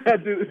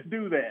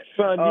 do that.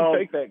 Son, you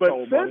take that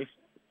cold money.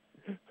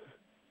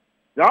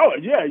 Oh,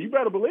 yeah, you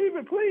better believe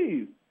it,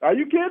 please. Are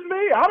you kidding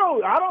me? I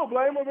don't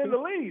blame him in the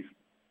least.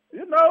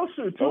 You know,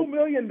 shoot, $2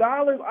 million.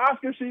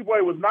 Oscar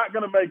Tshiebwe was not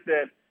going to make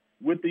that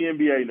with the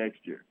NBA next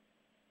year.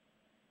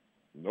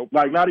 Nope.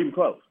 Like, not even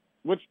close.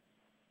 Which,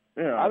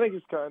 yeah, I think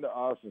it's kind of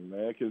awesome,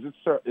 man, because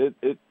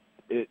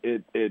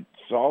it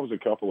solves a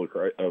couple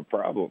of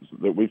problems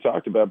that we've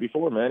talked about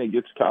before, man. It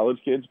gets college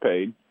kids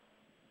paid.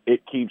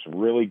 It keeps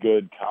really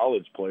good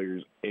college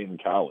players in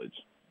college.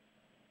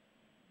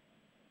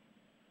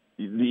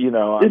 You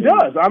know, it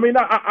does. I mean,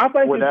 I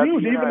think it's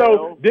huge, even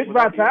though Dick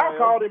Vitale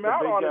called him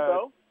out on it,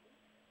 though.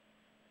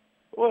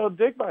 Well,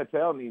 Dick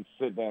Vitale needs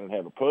to sit down and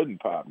have a pudding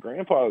pop.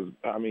 Grandpa's,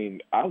 I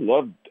mean, I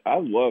love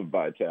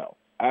Vitale.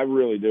 I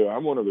really do.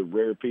 I'm one of the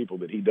rare people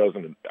that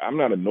I'm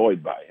not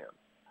annoyed by him.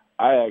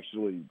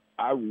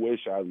 I wish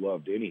I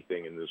loved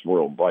anything in this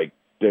world like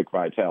Dick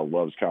Vitale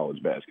loves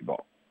college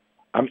basketball.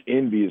 I'm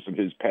envious of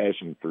his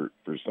passion for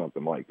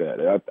something like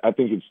that. I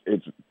think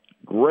it's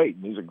great,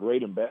 and he's a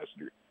great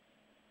ambassador.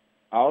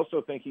 I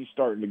also think he's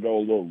starting to go a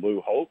little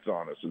Lou Holtz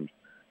on us. And,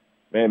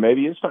 man,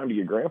 maybe it's time to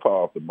get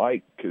Grandpa off the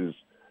mic because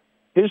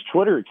his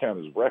Twitter account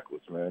is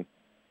reckless, man.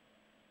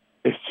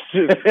 It's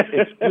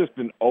just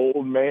an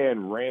old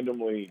man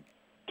randomly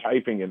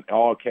typing in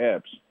all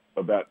caps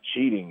about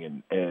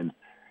cheating. And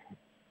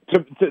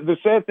the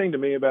sad thing to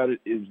me about it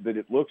is that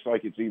it looks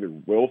like it's either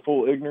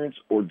willful ignorance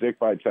or Dick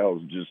Vitale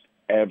is just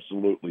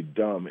absolutely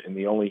dumb and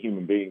the only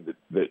human being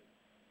that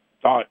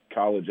thought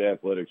college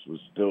athletics was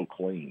still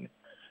clean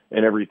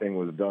and everything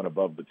was done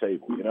above the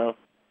table, you know?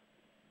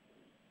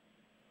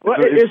 Well,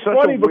 it's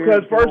funny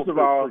because, first of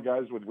all, for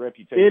guys with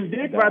reputation, in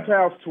Dick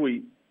Vitale's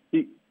tweet,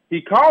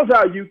 he calls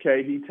out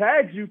UK, he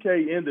tags UK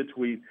in the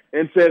tweet,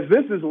 and says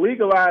this is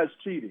legalized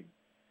cheating.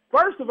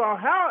 First of all,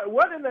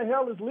 what in the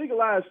hell is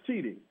legalized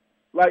cheating?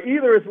 Like,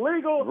 either it's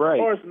legal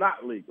or it's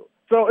not legal.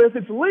 So if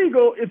it's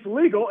legal,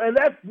 and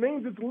that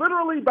means it's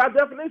literally, by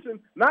definition,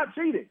 not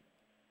cheating.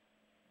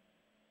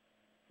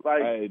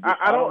 Like,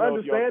 I don't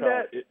understand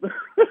that.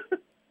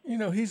 You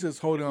know, he's just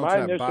holding on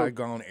to that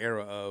bygone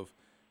era of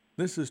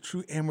this is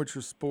true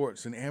amateur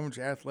sports and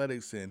amateur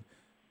athletics, and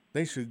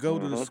they should go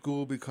to the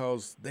school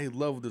because they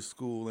love the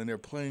school and they're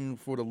playing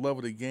for the love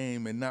of the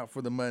game and not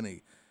for the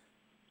money.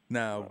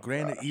 Now,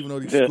 granted, even though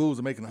these schools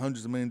are making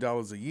hundreds of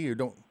 $millions a year,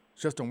 don't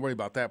worry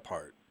about that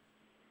part.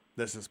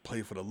 Let's just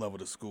play for the love of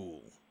the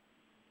school.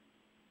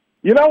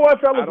 You know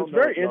what, fellas? It's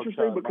very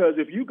interesting because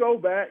if you go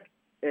back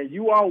and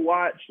you all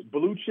watch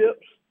Blue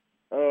Chips,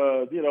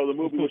 the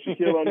movie with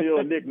Shaquille O'Neal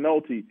and Nick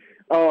Nolte,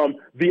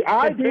 the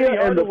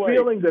idea and the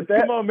feeling that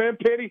Come on, man,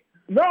 Penny.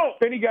 No.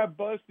 Penny got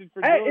busted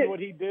for doing what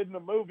he did in the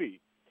movie.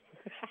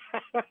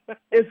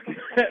 It's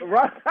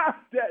right.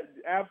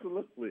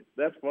 Absolutely.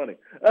 That's funny.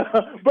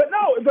 But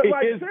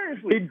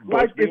seriously,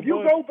 if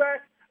you go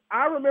back,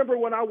 I remember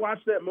when I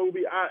watched that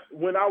movie,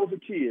 when I was a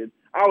kid,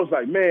 I was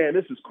like, man,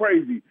 this is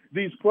crazy.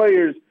 These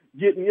players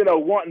getting,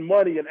 wanting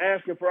money and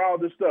asking for all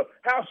this stuff.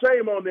 How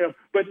shame on them.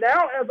 But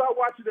now as I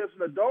watch it as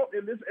an adult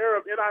in this era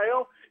of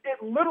NIL,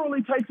 it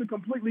literally takes a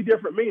completely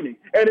different meaning.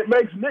 And it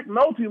makes Nick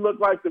Nolte look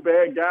like the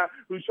bad guy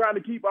who's trying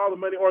to keep all the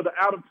money, or the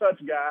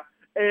out-of-touch guy,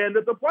 and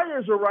that the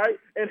players are right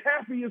and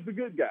Happy is the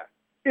good guy.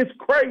 It's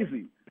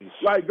crazy.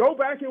 Like, go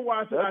back and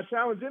watch it. I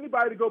challenge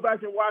anybody to go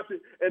back and watch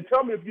it and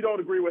tell me if you don't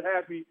agree with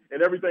Happy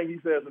and everything he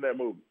says in that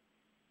movie.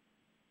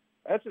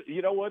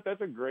 You know what?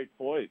 That's a great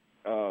point.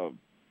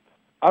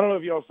 I don't know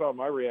if y'all saw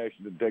my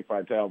reaction to Dick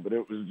Vitale, but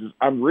it was just,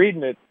 I'm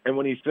reading it, and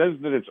when he says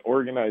that it's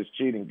organized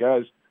cheating,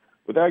 guys,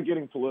 without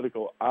getting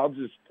political,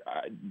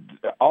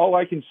 all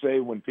I can say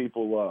when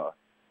people,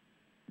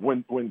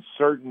 when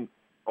certain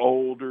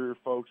older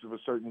folks of a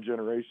certain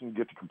generation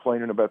get to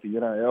complaining about the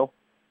NIL,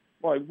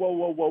 like,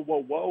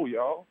 whoa,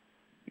 y'all.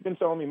 You've been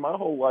telling me my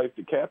whole life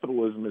that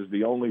capitalism is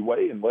the only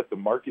way and let the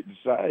market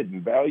decide,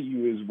 and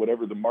value is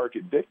whatever the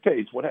market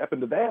dictates. What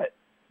happened to that?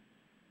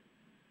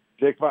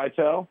 Dick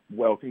Vitale,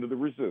 welcome to the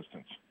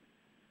resistance.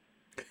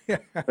 I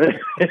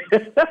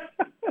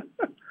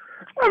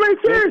mean,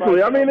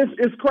 seriously. I mean,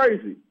 it's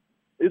crazy.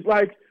 It's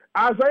like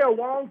Isaiah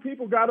Wong.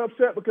 People got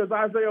upset because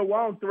Isaiah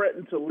Wong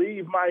threatened to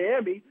leave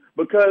Miami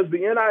because the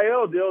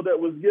NIL deal that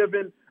was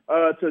given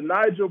to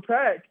Nigel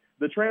Pack,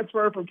 the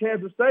transfer from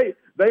Kansas State,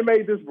 they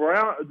made this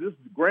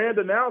grand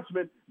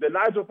announcement that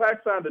Nigel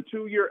Pack signed a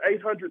 2-year,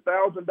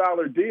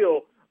 $800,000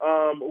 deal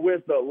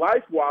with the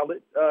Life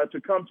Wallet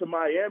to come to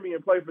Miami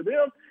and play for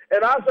them.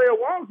 And Isaiah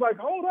Wong's like,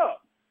 hold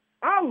up.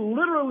 I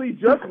literally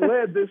just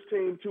led this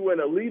team to an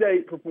Elite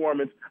Eight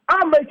performance.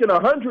 I'm making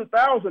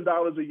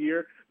 $100,000 a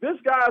year. This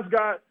guy's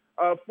got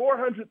a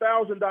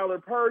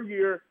 $400,000 per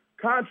year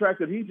contract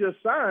that he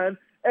just signed,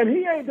 and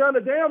he ain't done a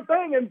damn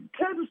thing. And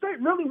Kansas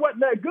State really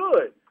wasn't that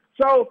good.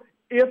 So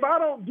if I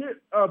don't get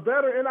a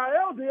better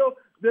NIL deal,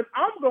 then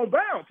I'm going to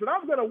bounce and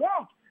I'm going to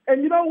walk.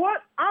 And you know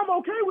what? I'm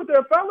okay with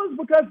that, fellas,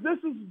 because this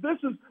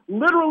is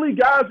literally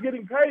guys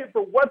getting paid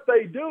for what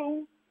they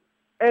do,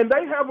 and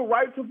they have a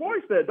right to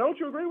voice that. Don't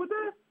you agree with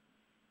that?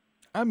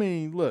 I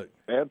mean, look.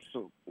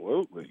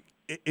 Absolutely.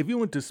 If you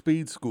went to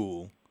speed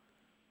school,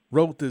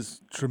 wrote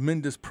this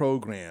tremendous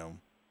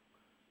program,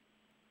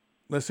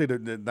 let's say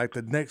like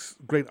the next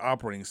great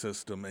operating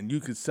system, and you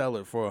could sell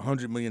it for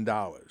 $100 million,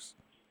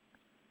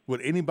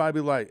 would anybody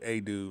be like, hey,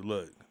 dude,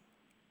 look,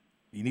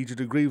 you need your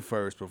degree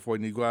first before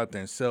you go out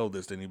there and sell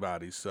this to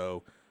anybody.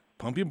 So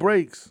pump your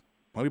brakes.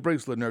 Pump your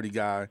brakes, little nerdy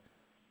guy.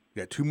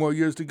 You got 2 more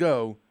years to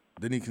go.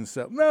 Then he can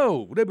sell.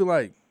 No, they'd be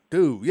like,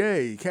 dude,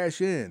 yay,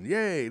 cash in.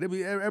 Yay.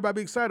 Everybody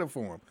be excited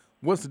for him.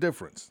 What's the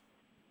difference?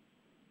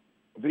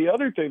 The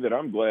other thing that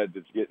I'm glad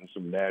that's getting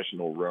some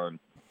national run,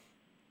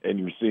 and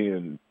you're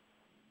seeing,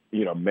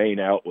 main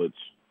outlets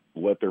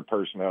let their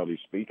personality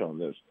speak on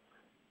this.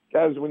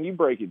 Guys, when you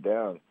break it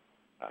down,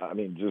 I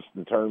mean, just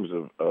in terms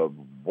of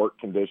work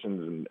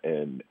conditions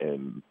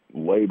and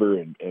labor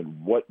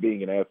and what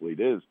being an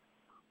athlete is,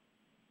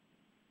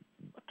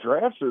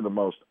 drafts are the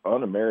most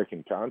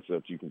un-American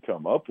concept you can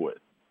come up with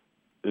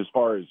as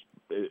far as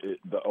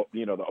the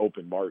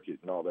open market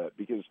and all that.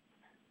 Because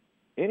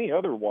any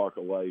other walk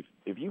of life,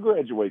 if you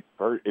graduate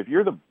first, if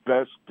you're the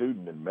best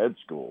student in med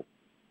school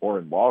or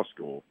in law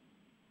school,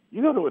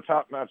 you go to a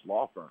top-notch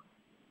law firm.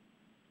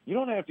 You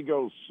don't have to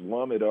go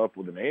slum it up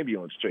with an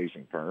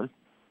ambulance-chasing firm.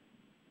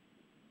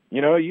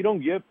 You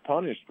don't get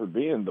punished for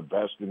being the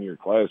best in your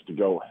class to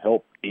go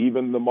help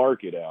even the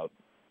market out.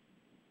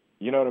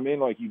 You know what I mean?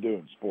 Like you do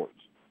in sports.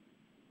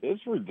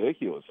 It's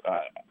ridiculous.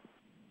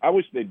 I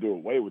wish they'd do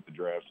away with the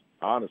drafts,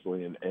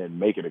 honestly, and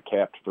make it a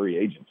capped free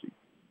agency.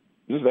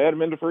 Just add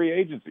them into free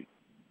agency.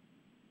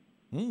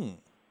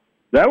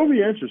 That would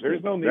be interesting.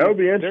 There's no need. That would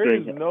be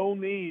interesting. There is no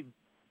need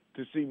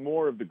to see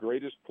more of the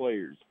greatest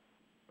players.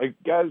 Like,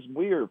 guys,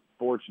 we are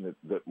fortunate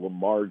that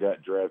Lamar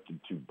got drafted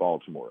to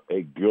Baltimore,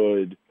 a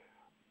good,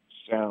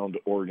 sound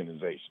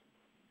organization.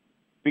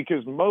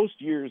 Because most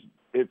years,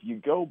 if you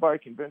go by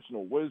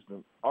conventional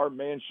wisdom, our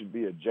man should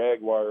be a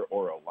Jaguar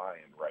or a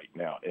Lion right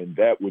now, and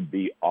that would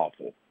be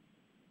awful.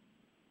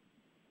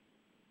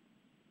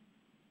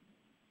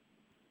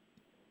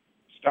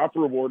 Stop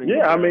rewarding.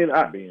 Yeah, I mean,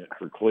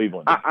 for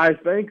Cleveland. I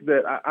think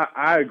that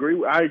I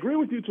agree. I agree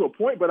with you to a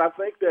point, but I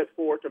think that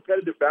for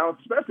competitive balance,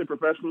 especially in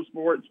professional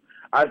sports,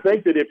 I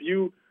think that if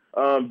you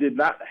did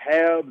not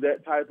have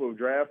that type of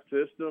draft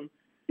system,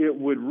 it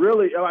would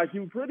really, like,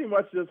 you pretty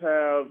much just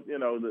have,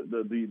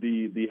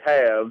 the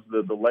haves,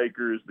 the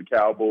Lakers, the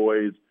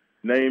Cowboys,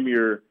 name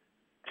your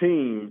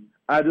team.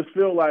 I just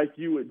feel like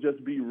you would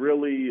just be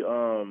really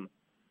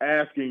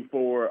asking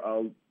for,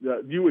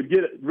 you would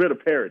get rid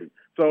of parity.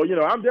 So,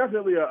 I'm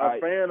definitely a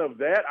fan of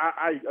that.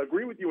 I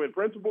agree with you in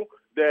principle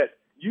that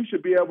you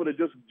should be able to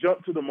just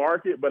jump to the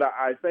market, but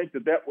I think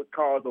that would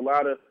cause a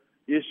lot of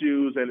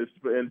issues, and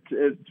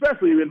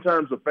especially in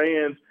terms of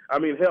fans. I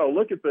mean, hell,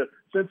 look at the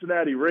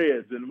Cincinnati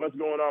Reds and what's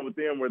going on with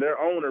them, where their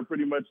owner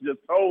pretty much just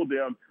told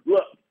them,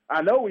 look,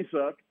 I know we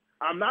suck.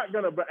 I'm not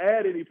going to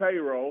add any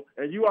payroll,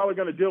 and you all are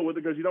going to deal with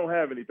it because you don't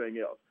have anything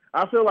else.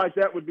 I feel like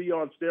that would be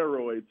on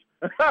steroids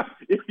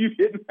if you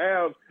didn't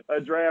have a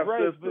draft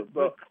system.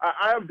 So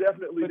I am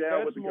definitely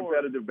down with the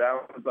competitive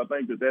balance. I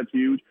think that that's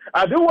huge.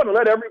 I do want to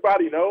let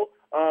everybody know,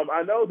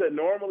 I know that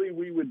normally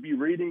we would be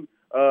reading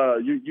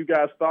you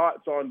guys'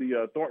 thoughts on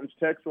the Thornton's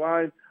text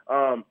line.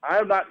 I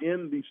am not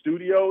in the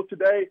studio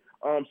today,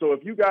 so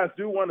if you guys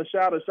do want to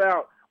shout us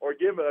out or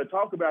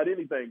talk about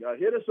anything,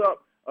 hit us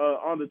up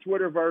on the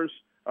Twitterverse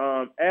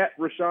at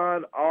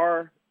Rashawn,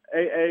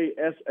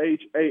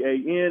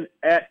 RAASHAAN,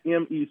 at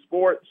ME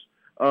Sports.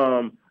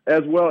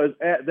 as well as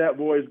at That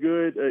Boy's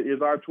Good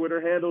is our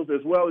Twitter handles,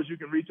 as well as you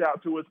can reach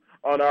out to us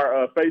on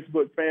our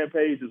Facebook fan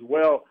page as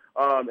well,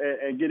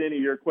 and get any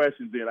of your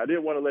questions in. I did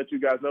want to let you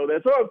guys know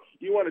that. So if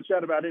you want to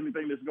chat about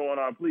anything that's going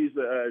on, please,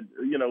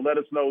 let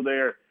us know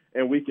there,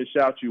 and we can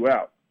shout you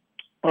out.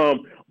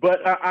 But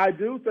I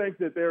do think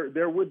that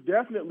there would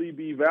definitely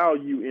be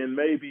value in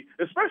maybe,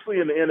 especially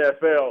in the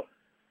NFL,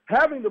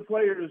 having the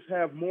players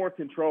have more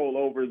control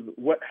over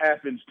what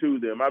happens to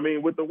them. I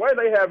mean, with the way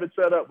they have it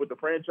set up with the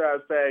franchise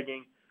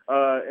tagging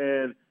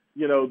and,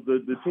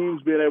 the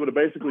teams being able to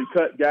basically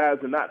cut guys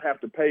and not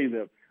have to pay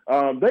them,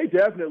 they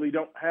definitely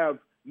don't have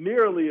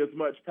nearly as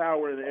much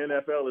power in the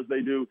NFL as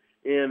they do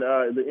in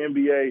the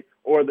NBA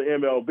or the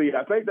MLB.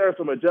 I think there are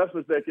some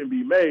adjustments that can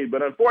be made,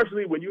 but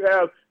unfortunately, when you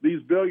have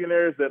these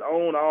billionaires that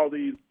own all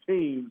these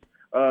teams,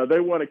 they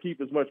want to keep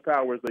as much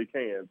power as they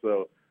can.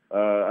 So,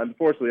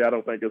 unfortunately, I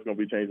don't think it's going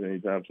to be changing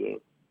anytime soon.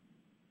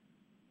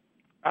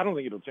 I don't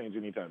think it'll change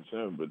anytime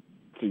soon, but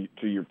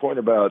to your point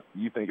about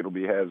you think it'll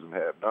be haves and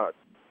have-nots,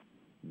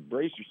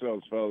 brace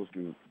yourselves, fellas,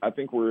 because I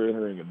think we're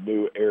entering a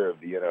new era of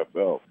the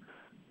NFL.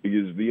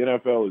 Because the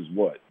NFL is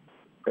what?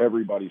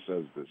 Everybody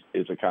says this.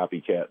 It's a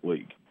copycat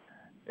league.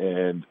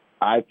 And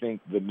I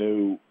think the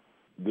new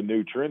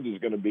trend is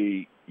going to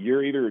be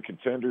you're either a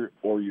contender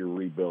or you're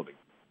rebuilding,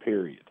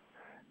 period.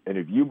 And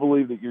if you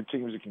believe that your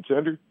team is a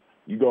contender,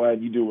 you go out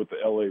and you do what the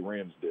LA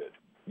Rams did.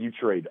 You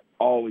trade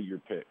all of your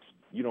picks.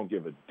 You don't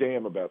give a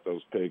damn about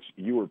those picks.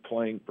 You are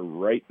playing for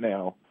right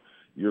now.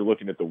 You're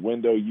looking at the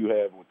window you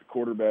have with the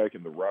quarterback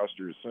and the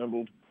roster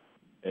assembled,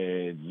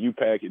 and you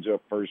package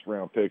up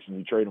first-round picks and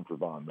you trade them for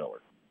Von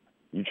Miller.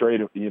 You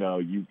trade them,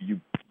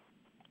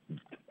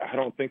 I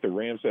don't think the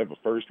Rams have a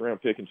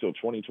first-round pick until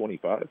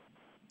 2025.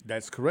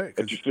 That's correct.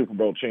 That's your Super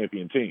Bowl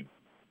champion team.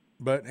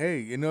 But,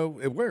 hey,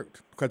 it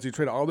worked because they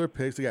traded all their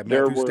picks. They got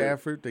Matthew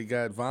Stafford. They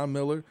got Von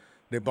Miller.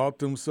 They bought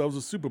themselves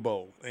a Super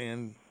Bowl,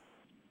 and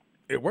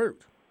it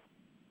worked.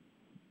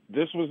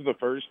 This was the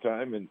first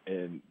time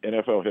in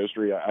NFL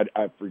history,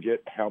 I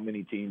forget how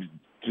many teams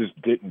just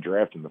didn't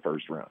draft in the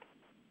first round.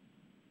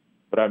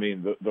 But, I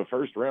mean, the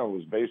first round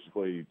was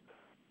basically,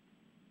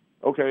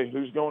 okay,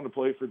 who's going to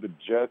play for the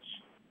Jets,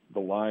 the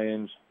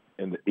Lions,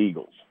 and the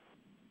Eagles?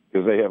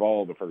 Because they have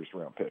all the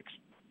first-round picks.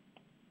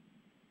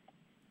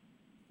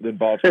 Then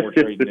Baltimore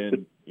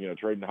trading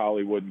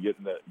Hollywood and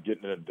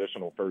getting an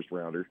additional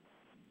first-rounder.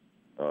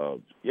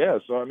 So,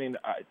 I mean,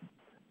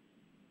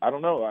 I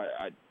don't know.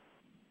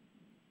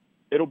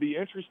 It'll be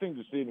interesting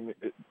to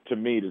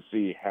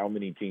see how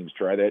many teams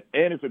try that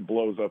and if it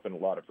blows up in a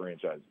lot of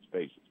franchises'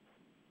 faces.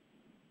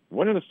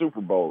 Winning a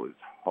Super Bowl is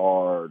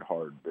hard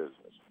business.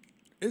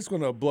 It's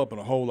going to blow up in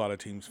a whole lot of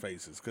teams'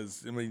 faces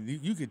because, I mean,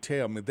 you could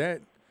tell me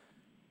that,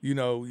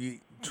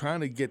 trying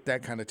to get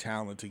that kind of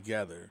talent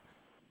together,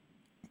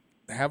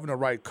 having the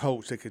right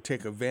coach that could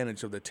take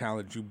advantage of the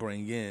talent you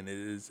bring in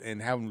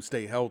and have them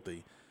stay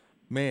healthy.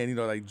 Man,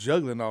 like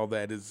juggling all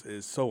that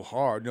is so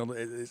hard.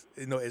 It's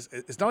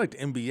not like the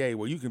NBA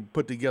where you can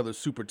put together a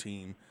super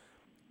team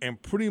and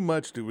pretty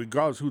much,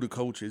 regardless who the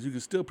coach is, you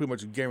can still pretty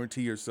much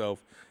guarantee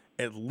yourself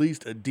at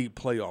least a deep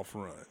playoff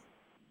run.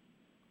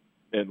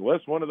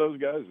 Unless one of those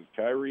guys is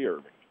Kyrie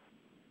Irving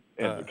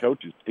and the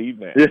coach is Steve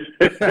Nash.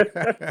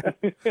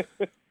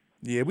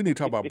 Yeah, we need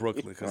to talk about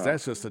Brooklyn because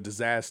that's just a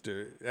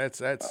disaster.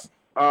 That's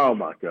oh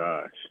my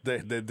gosh,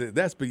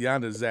 that's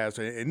beyond a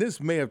disaster, and this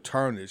may have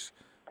tarnished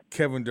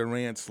Kevin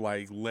Durant's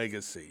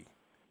legacy,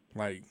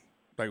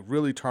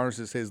 really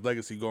tarnishes his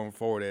legacy going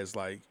forward as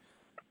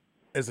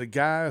a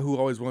guy who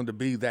always wanted to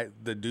be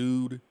the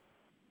dude,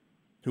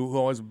 who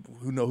always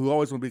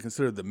wanted to be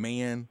considered the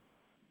man.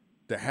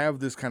 To have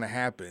this kind of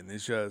happen,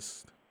 it's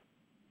just.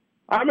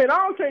 I mean,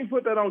 I can't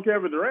put that on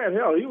Kevin Durant.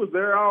 Hell, he was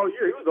there all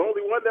year. He was the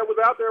only one that was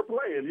out there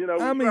playing.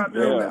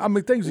 I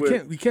mean, things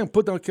you can't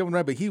put that on Kevin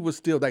Durant, but he was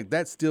still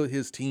that's still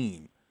his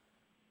team.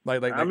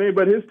 But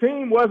his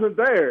team wasn't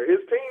there.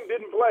 His team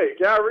didn't play.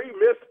 Kyrie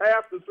missed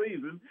half the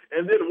season,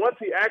 and then once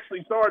he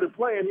actually started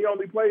playing, he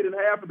only played in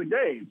half of the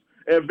games.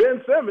 And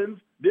Ben Simmons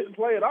didn't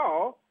play at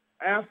all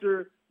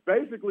after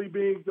basically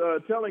being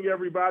telling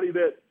everybody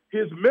that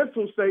his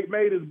mental state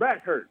made his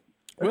back hurt.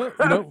 Well,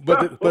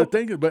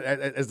 but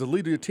as the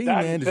leader of your team,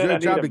 man, it's your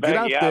job to get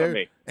out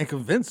there and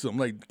convince them.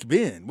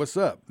 Ben, what's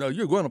up? No,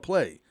 you're going to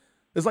play.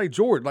 It's like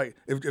Jordan.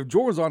 If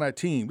Jordan's on that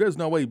team, there's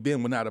no way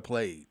Ben would not have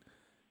played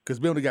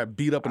because Ben would have got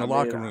beat up in the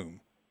locker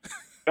room.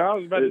 I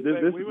was about to say,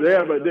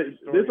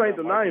 this ain't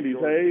the '90s,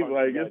 hey.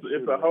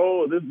 It's a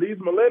whole. These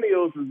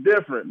millennials is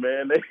different,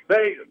 man.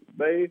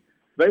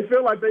 They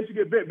feel like they should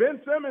get bit.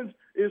 Ben Simmons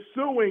is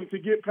suing to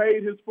get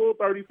paid his full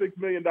 $36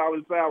 million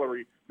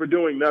salary for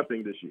doing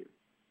nothing this year.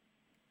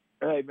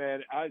 Hey,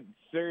 man, I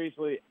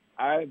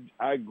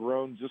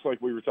groaned just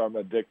like we were talking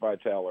about Dick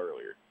Vitale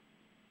earlier.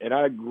 And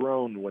I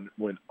groaned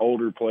when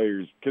older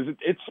players – because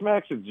it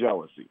smacks of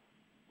jealousy,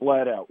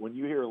 flat out, when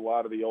you hear a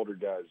lot of the older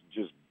guys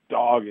just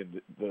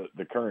dogging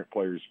the current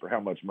players for how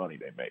much money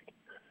they make.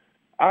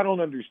 I don't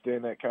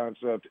understand that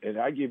concept, and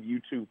I give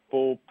you two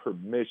full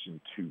permission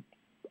to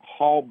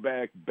haul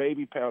back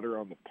baby powder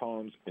on the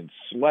palms and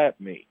slap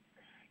me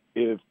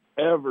if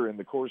ever in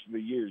the course of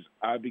the years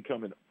I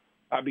become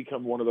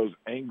one of those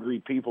angry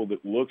people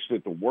that looks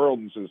at the world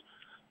and says,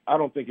 I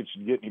don't think it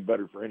should get any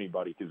better for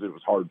anybody because it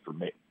was hard for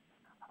me.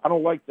 I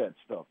don't like that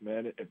stuff,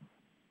 man.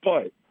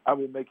 But I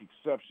will make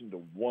exception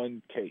to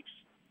one case,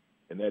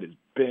 and that is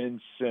Ben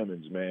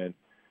Simmons, man.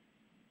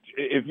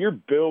 If you're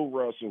Bill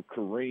Russell,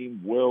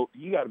 Kareem, Wilt,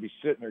 you got to be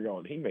sitting there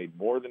going, he made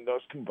more than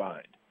us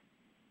combined.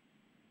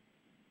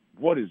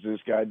 What is this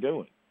guy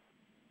doing?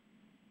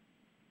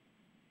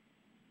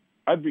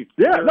 I'd be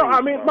no, I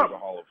mean, a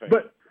Hall of Fame.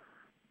 But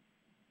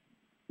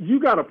you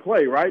got to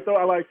play, right?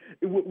 Though,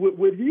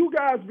 would you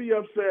guys be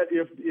upset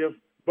if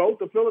both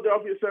the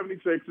Philadelphia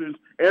 76ers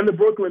and the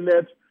Brooklyn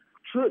Nets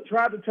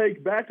tried to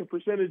take back a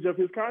percentage of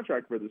his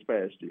contract for this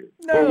past year?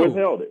 No. Or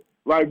withheld it?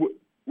 Like,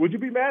 would you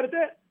be mad at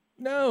that?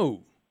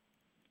 No.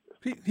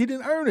 He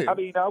didn't earn it. I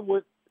mean, I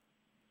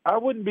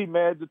wouldn't be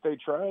mad that they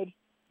tried,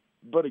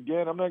 but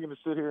again, I'm not going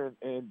to sit here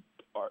and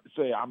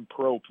say I'm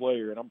pro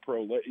player and I'm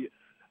pro.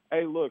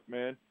 Hey, look,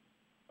 man,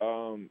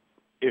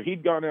 if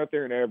he'd gone out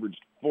there and averaged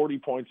 40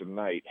 points a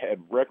night, had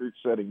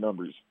record-setting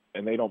numbers,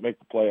 and they don't make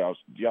the playoffs,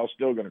 y'all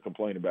still going to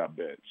complain about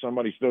that.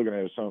 Somebody's still going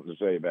to have something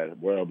to say about it.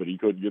 Well, but he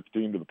couldn't get the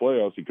team to the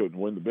playoffs. He couldn't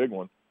win the big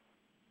one.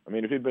 I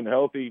mean, if he'd been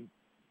healthy,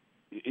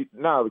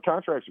 the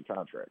contracts are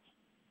contracts.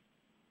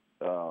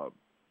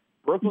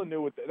 Brooklyn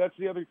knew that's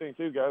the other thing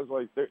too, guys.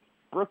 Like,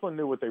 Brooklyn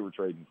knew what they were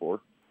trading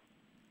for.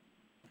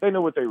 They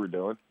knew what they were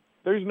doing.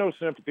 There's no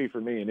sympathy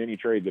for me in any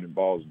trade that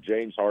involves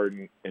James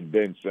Harden and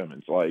Ben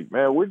Simmons. Like,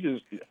 man,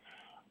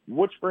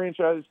 which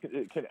franchise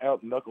can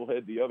out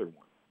knucklehead the other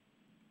one?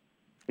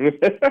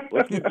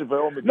 Let's get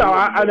JaVale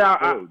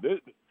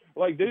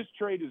McGee. This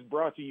trade is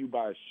brought to you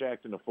by Shaq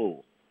and a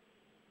Fool.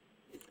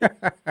 No,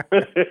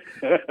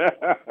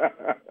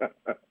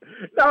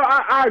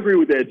 I agree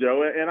with that,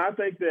 Joe. And I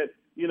think that,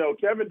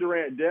 Kevin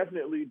Durant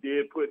definitely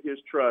did put his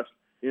trust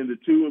in the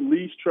two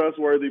least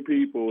trustworthy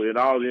people in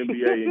all the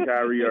NBA, in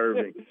Kyrie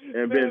Irving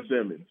and Ben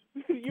Simmons.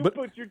 You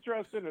put your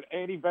trust in an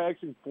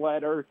anti-vaxxing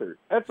flat earther.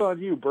 That's on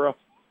you, bro.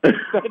 That's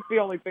the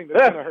only thing that's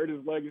going to hurt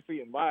his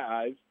legacy in my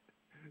eyes.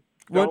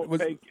 Don't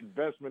take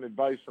investment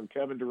advice from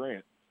Kevin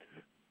Durant.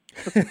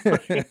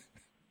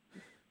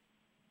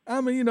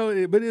 I mean,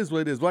 but it is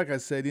what it is. Like I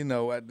said,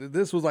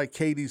 this was like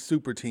KD's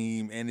super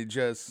team, and it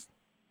just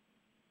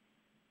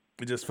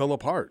fell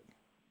apart.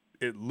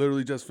 It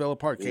literally just fell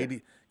apart. Yeah.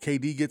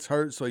 KD gets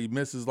hurt, so he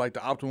misses like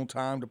the optimal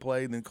time to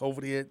play. And then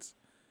COVID hits,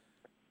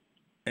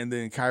 and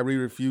then Kyrie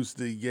refused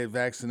to get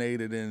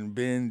vaccinated, and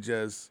Ben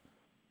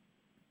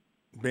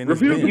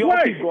refused to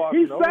play.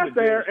 He sat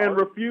there and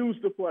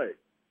refused to play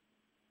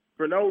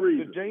for no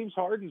reason. The James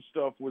Harden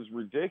stuff was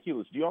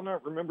ridiculous. Do y'all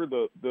not remember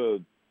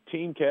the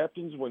team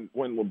captains when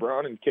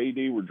LeBron and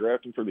KD were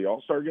drafting for the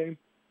All-Star game?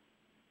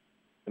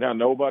 And now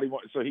nobody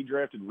wants. So he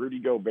drafted Rudy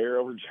Gobert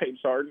over James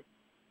Harden.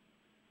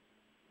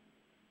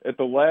 At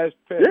the last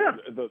pick,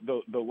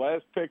 the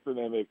last pick for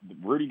them,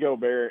 Rudy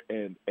Gobert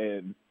and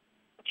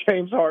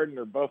James Harden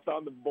are both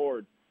on the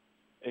board.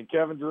 And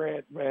Kevin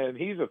Durant, man,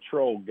 he's a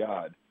troll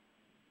god.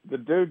 The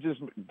dude just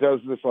does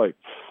this like,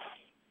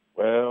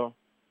 well,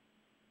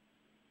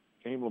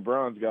 Team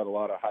LeBron's got a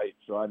lot of height,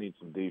 so I need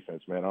some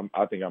defense, man.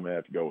 I think I'm going to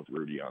have to go with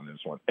Rudy on this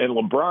one. And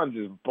LeBron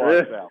just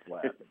busts out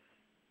laughing.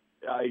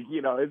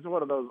 It's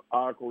one of those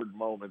awkward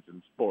moments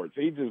in sports.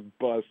 He just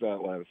busts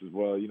out laughing and says,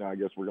 well, I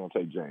guess we're going to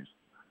take James.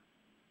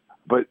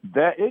 But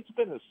it's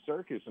been a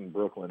circus in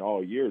Brooklyn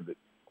all year that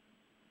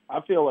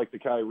I feel like the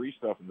Kyrie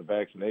stuff and the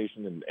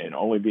vaccination and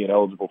only being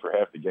eligible for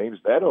half the games,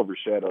 that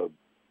overshadowed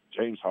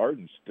James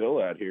Harden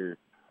still out here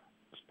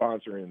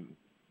sponsoring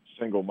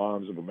single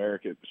moms of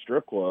America at the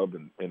strip club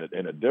and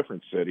in a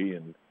different city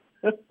and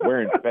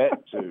wearing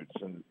fat suits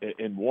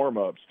and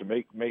warm-ups to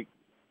make the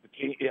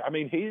team. I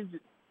mean,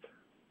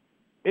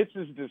 it's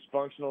as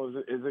dysfunctional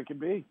as it can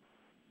be.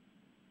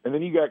 And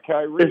then you got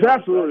Kyrie. It's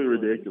absolutely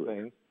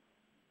ridiculous.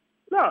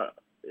 No,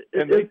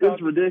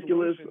 it's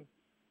ridiculous.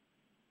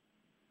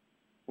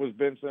 Was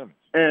Ben Simmons.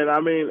 And I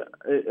mean,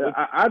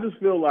 I just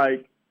feel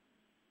like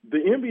the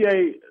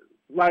NBA,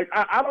 like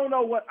I don't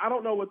know what I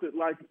know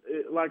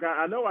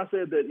I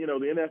said that the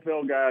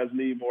NFL guys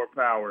need more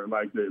power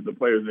like the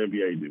players in the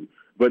NBA do,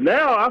 but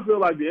now I feel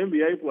like the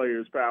NBA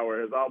players' power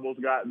has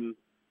almost gotten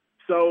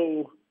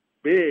so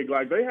big,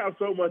 like they have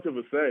so much of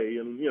a say,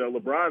 and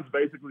LeBron's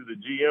basically the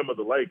GM of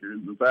the Lakers,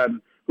 deciding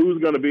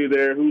who's going to be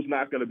there, who's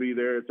not going to be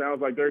there. It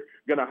sounds like they're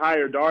going to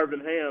hire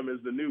Darvin Ham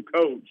as the new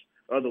coach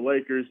of the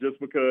Lakers just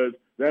because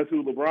that's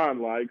who LeBron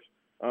likes.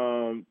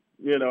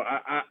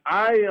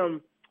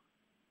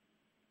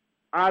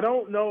 I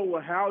don't know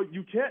how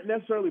you can't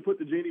necessarily put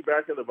the genie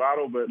back in the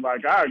bottle, but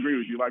like I agree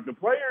with you. Like the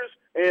players'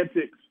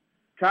 antics,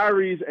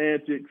 Kyrie's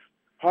antics,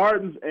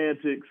 Harden's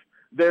antics,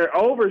 they're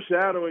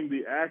overshadowing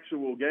the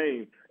actual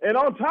game. And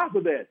on top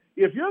of that,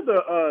 if you're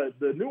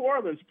the New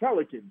Orleans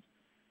Pelicans,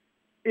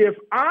 if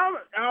I'm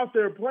out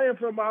there playing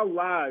for my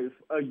life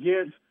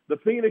against the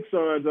Phoenix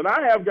Suns, and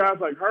I have guys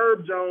like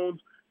Herb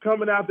Jones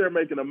coming out there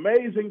making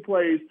amazing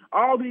plays,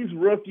 all these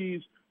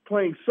rookies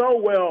playing so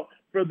well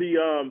for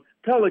the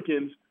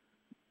Pelicans,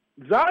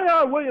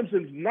 Zion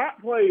Williamson's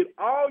not played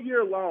all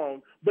year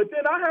long, but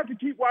then I have to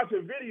keep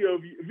watching video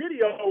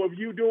of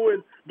you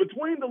doing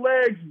between the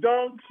legs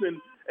dunks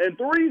and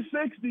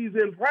 360s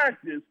in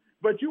practice,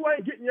 but you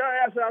ain't getting your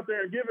ass out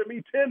there and giving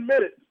me 10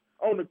 minutes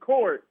on the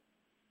court.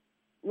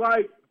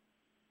 Like,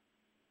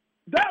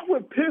 that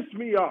would piss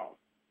me off.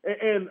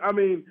 And I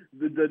mean,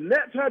 the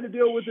Nets had to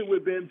deal with it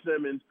with Ben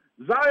Simmons.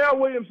 Zion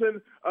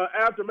Williamson,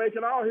 after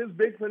making all his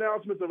big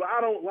pronouncements of, I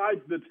don't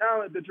like the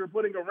talent that you're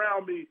putting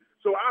around me,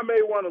 so I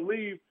may want to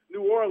leave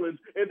New Orleans,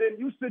 and then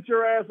you sit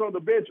your ass on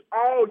the bench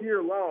all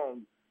year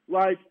long.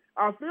 Like,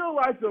 I feel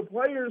like the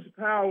players'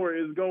 power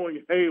is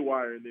going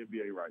haywire in the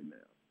NBA right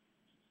now.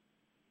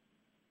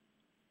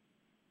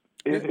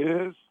 It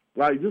is.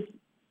 Like, just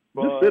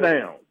sit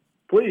down,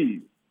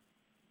 please.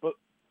 But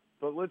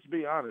let's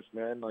be honest,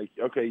 man. Like,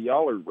 okay,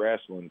 y'all are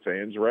wrestling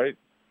fans, right?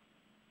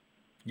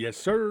 Yes,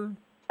 sir.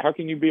 How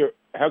can you be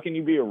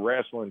a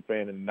wrestling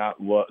fan and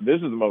not love? This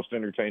is the most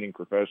entertaining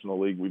professional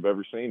league we've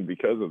ever seen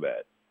because of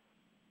that.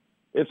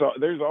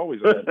 There's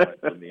always a headline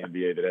from the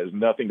NBA that has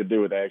nothing to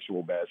do with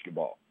actual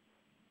basketball.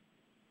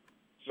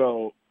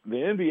 So the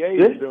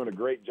NBA is doing a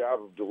great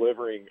job of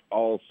delivering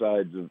all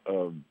sides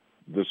of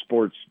the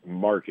sports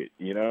market.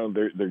 You know,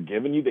 they're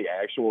giving you the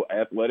actual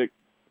athletic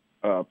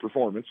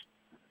performance.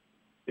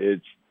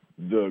 It's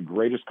the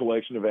greatest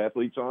collection of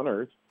athletes on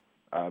earth.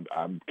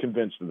 I'm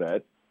convinced of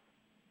that.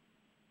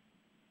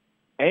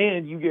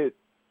 And you get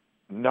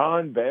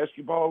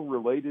non-basketball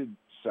related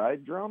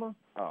side drama.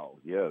 Oh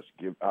yes,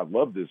 I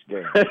love this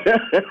game.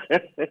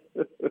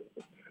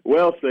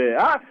 Well said.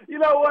 You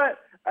know what?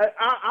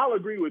 I'll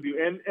agree with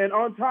you. And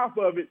on top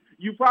of it,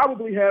 you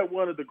probably had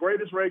one of the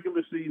greatest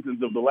regular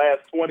seasons of the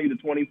last 20 to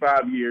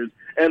 25 years,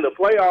 and the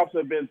playoffs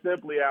have been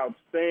simply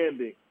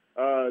outstanding.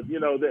 You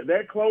know,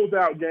 that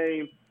closeout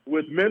game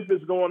with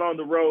Memphis going on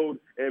the road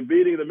and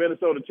beating the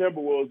Minnesota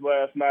Timberwolves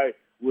last night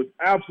was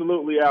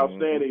absolutely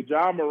outstanding.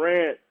 Ja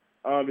Morant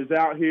is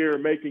out here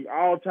making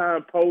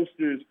all-time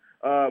posters,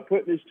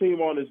 putting his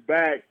team on his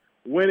back,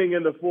 winning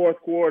in the fourth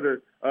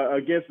quarter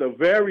against a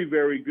very,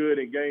 very good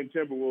and game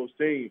Timberwolves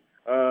team.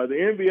 The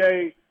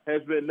NBA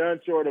has been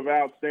none short of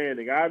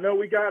outstanding. I know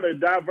we kind of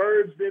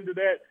diverged into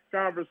that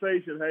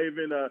conversation,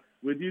 Haven,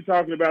 with you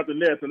talking about the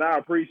Nets, and I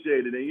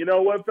appreciate it. And you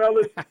know what,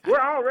 fellas? We're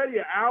already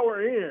an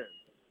hour in.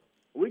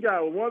 We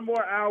got one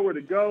more hour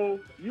to go.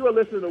 You are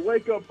listening to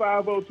Wake Up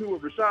 502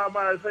 with Rashawn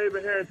Myers,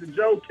 Haven Harrington,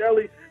 Joe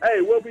Kelly.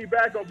 Hey, we'll be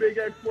back on Big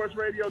X Sports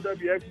Radio,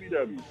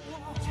 WXVW.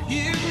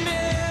 You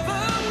never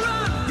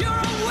run, you're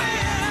a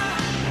winner.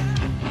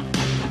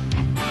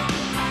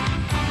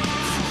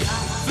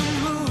 Got the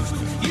moves,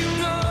 you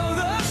know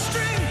the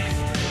strength.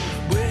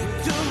 Break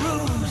the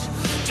rules,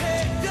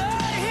 take the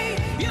heat.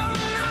 You're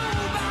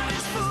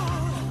nobody's fool.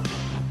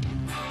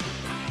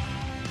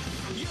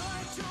 You're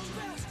at your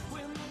best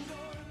when the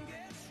going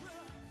gets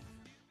rough.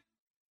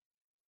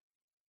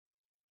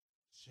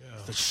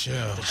 The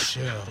shell.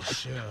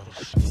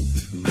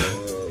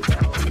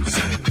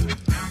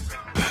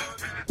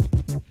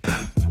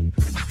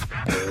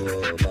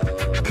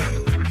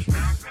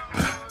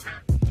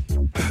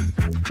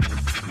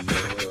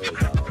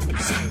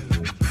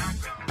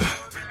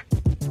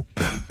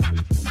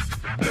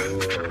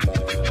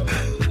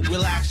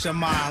 Relax your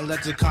mind,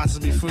 let your conscience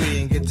be free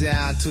and get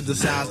down to the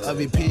sounds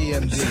of your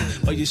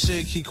PMD. But you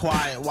should keep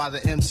quiet while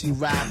the MC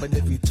rap. But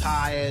if you're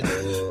tired,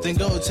 then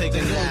go take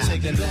a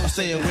nap.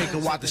 Stay awake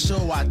and watch the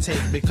show I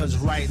take, because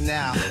right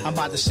now I'm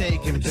about to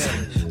shake and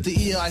bake. The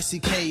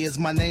EICK is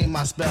my name,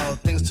 I spell.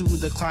 Thanks to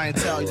the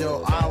clientele,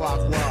 yo, I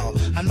rock well.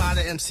 I'm not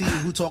an MC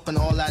who talking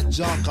all that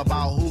junk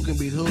about who can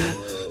beat who.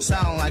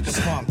 Sound like a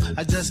punk.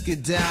 I just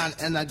get down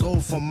and I go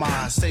for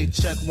mine. Say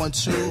check 1,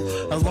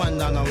 2, and run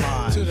down the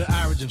line. To the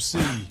average MC,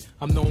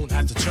 I'm known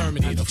as the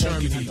Terminator,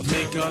 the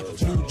maker,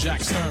 New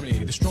Jack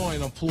Exterminator,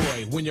 destroying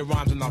employee. When your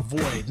rhymes are not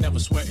void, never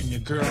sweating your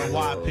girl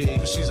YP,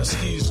 cause she's a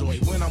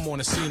schizoid. When I'm on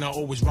the scene, I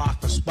always rock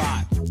the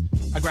spot.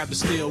 I grab the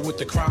steel with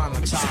the crown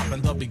on top.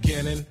 In the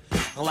beginning,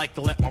 I like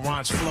to let my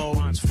rhymes flow.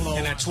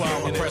 And at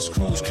 12, I press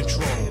cruise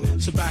control.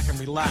 Sit back and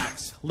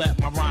relax,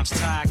 let my rhymes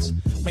tax.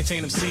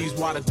 Maintain them C's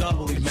while the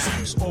doubly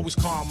max. Always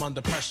calm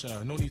under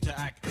pressure, no need to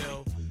act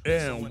ill.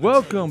 And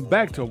welcome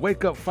back to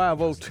Wake Up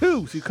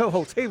 502. It's your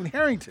co-host Haven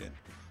Harrington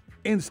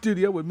in the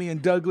studio with me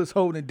and Douglas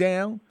holding it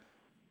down.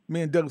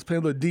 Me and Douglas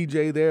playing a little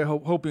DJ there.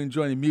 Hope you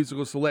enjoy the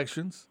musical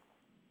selections.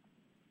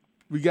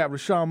 We got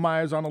Rashawn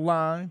Myers on the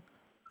line,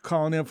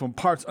 calling in from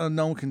parts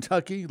unknown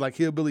Kentucky, like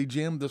Hillbilly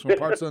Jim. This one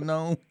parts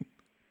unknown.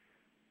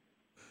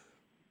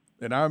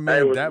 And I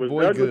remember that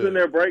boy Douglas good. in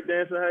there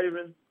breakdancing,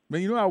 Haven?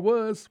 Man, you know I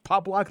was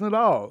pop locking it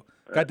all.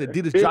 Got the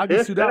Adidas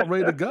jogging suit out,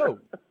 ready to go.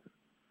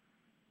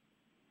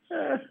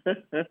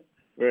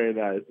 Very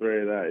nice,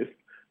 very nice.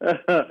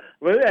 But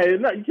yeah,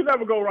 you can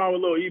never go wrong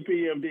with a little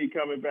EPMD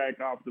coming back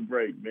off the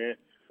break, man.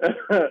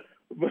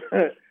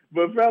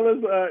 but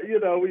fellas, you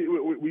know,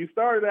 we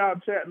started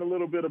out chatting a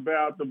little bit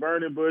about the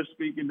burning bush,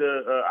 speaking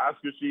to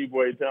Oscar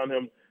Tshiebwe, telling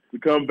him to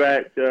come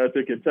back to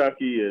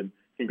Kentucky, and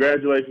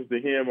congratulations to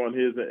him on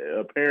his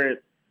apparent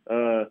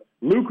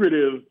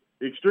lucrative,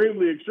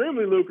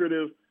 extremely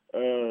lucrative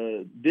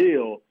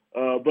deal.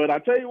 But I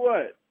tell you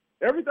what,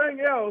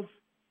 everything else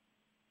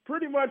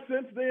pretty much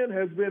since then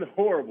has been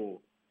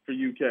horrible for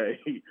UK.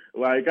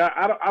 Like,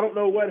 I don't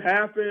know what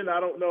happened. I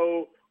don't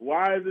know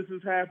why this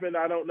has happened.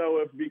 I don't know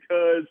if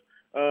because,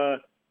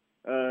 the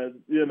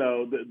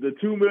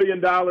 $2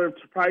 million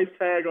price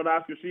tag on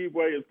Oscar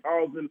Tshiebwe is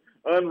causing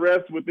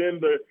unrest within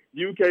the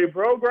UK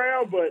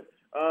program, but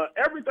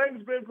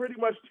everything's been pretty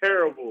much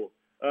terrible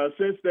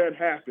since that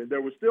happened.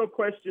 There were still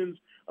questions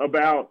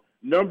about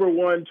number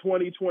one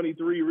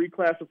 2023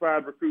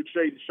 reclassified recruit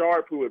Shaedon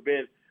Sharpe, who had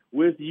been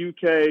with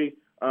UK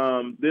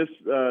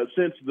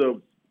since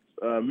the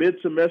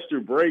mid-semester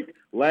break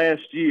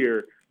last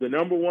year, the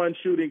number one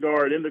shooting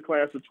guard in the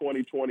class of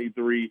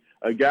 2023,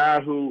 a guy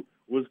who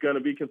was going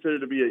to be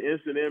considered to be an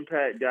instant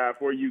impact guy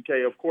for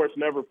UK. Of course,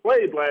 never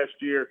played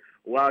last year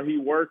while he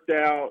worked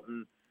out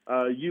and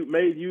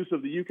made use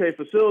of the UK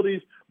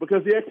facilities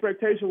because the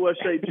expectation was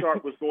Shaedon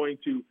Sharpe was going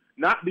to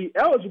not be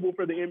eligible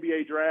for the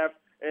NBA draft,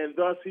 and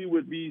thus he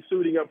would be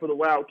suiting up for the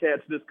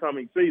Wildcats this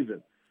coming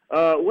season.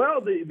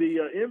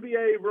 The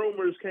NBA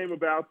rumors came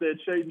about that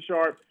Shaedon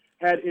Sharpe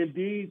had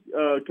indeed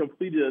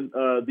completed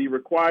the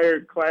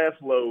required class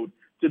load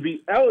to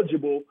be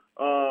eligible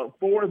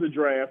for the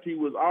draft. He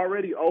was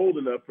already old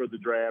enough for the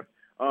draft.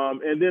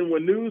 And then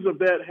when news of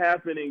that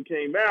happening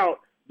came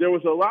out, there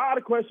was a lot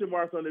of question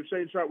marks on if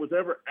Shaedon Sharpe was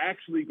ever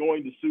actually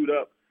going to suit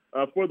up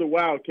for the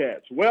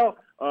Wildcats. Well,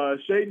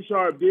 Shaedon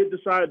Sharpe did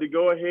decide to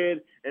go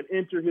ahead and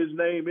enter his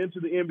name into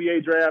the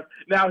NBA draft.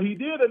 Now, he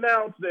did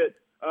announce that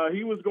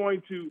he was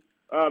going to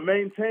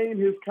maintain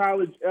his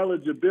college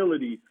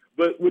eligibility,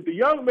 but with the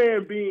young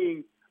man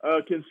being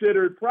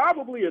considered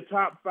probably a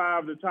top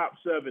 5 to top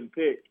 7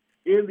 pick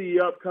in the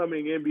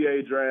upcoming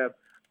NBA draft,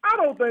 I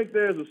don't think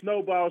there's a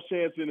snowball's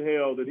chance in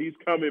hell that he's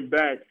coming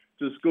back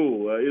to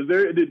school.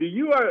 Do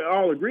you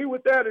all agree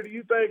with that, or do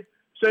you think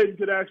Shaedon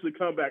could actually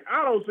come back?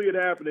 I don't see it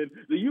happening.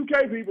 The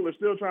UK people are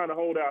still trying to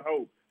hold out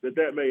hope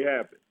that may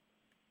happen.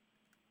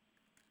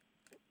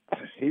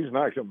 He's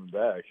not coming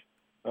back.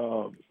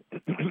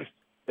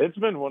 It's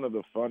been one of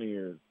the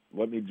funnier.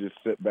 Let me just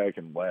sit back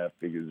and laugh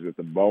because at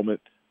the moment,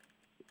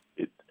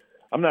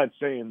 I'm not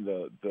saying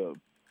the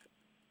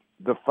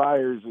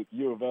fires at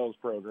U of L's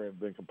program have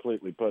been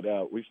completely put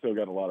out. We've still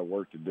got a lot of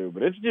work to do,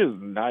 but it's just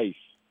nice,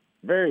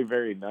 very,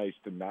 very nice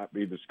to not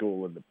be the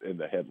school in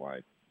the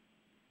headline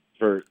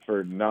for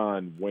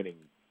non-winning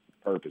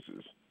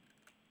purposes.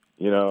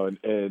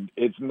 And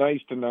it's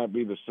nice to not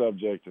be the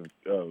subject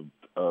of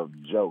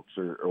jokes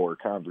or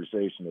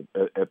conversation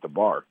at the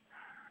bar.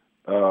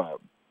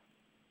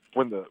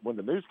 When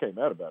the news came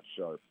out about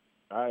Sharpe,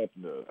 I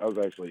was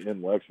actually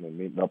in Lexington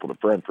meeting up with a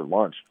friend for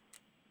lunch,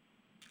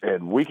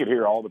 and we could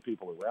hear all the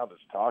people around us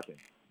talking.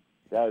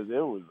 Guys, it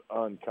was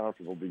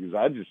uncomfortable because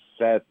I just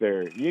sat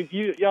there.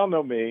 Y'all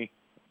know me.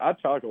 I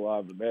talk a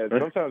lot, but man,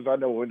 sometimes I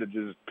know when to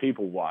just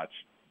people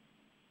watch.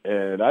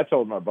 And I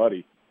told my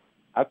buddy,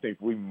 I think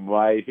we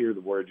might hear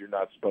the word you're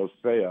not supposed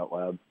to say out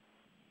loud.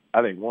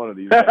 I think one of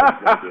these guys is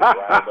going to get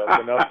riled up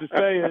enough to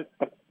say it.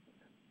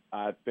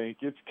 I think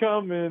it's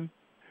coming.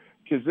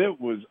 Because it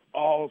was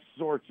all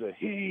sorts of,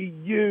 he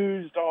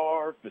used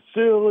our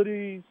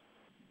facilities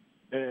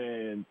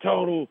and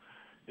total,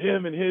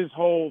 him and his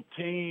whole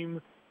team,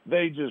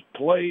 they just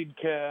played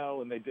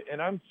Cal. And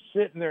I'm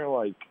sitting there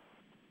like,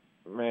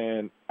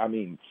 man, I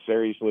mean,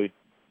 seriously,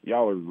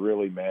 y'all are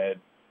really mad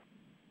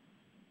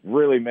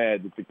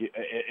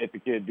at the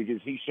kid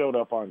because he showed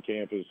up on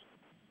campus.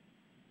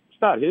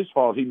 It's not his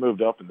fault he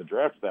moved up in the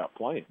draft without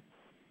playing.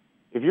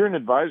 If you're an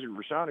advisor,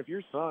 Rashawn, if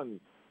your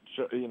son,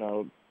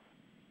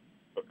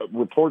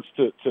 reports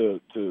to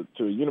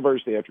a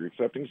university after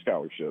accepting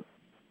scholarship,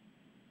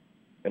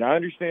 and I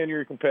understand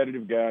you're a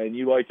competitive guy and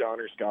you like to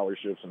honor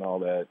scholarships and all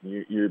that,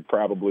 and you're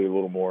probably a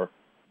little more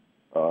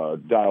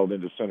dialed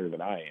into center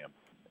than I am.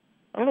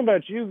 I don't know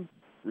about you,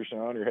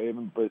 Rashawn or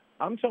Haven, but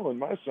I'm telling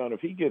my son if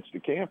he gets to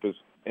campus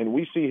and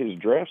we see his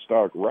draft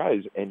stock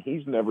rise and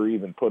he's never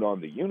even put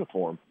on the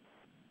uniform,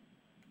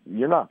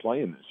 you're not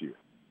playing this year.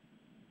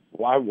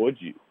 Why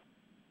would you?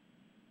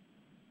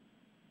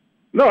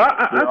 No,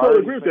 I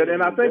totally agree with that,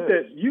 and I think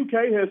that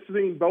UK has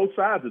seen both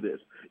sides of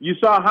this. You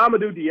saw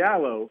Hamidou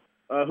Diallo,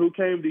 who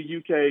came to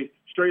UK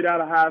straight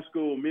out of high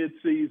school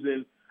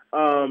mid-season,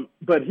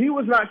 but he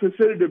was not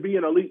considered to be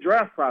an elite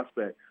draft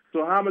prospect. So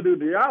Hamidou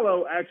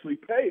Diallo actually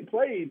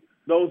played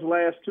those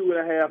last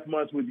 2.5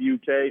 months with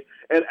UK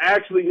and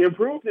actually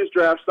improved his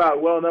draft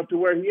stock well enough to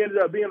where he ended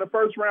up being a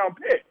first-round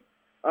pick.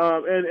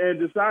 And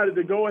decided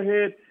to go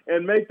ahead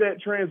and make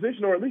that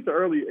transition, or at least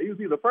he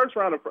was either first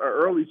round or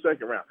early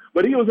second round.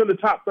 But he was in the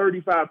top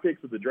 35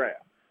 picks of the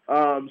draft.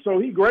 So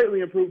he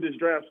greatly improved his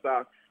draft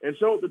stock and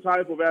showed the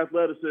type of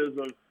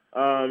athleticism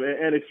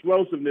and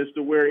explosiveness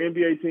to where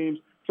NBA teams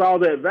saw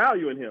that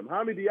value in him.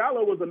 Hamidou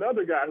Diallo was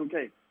another guy who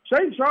came.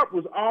 Shaedon Sharpe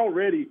was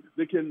already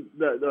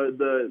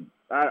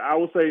I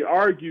will say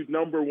argued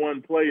number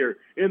one player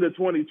in the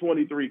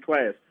 2023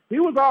 class. He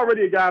was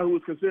already a guy who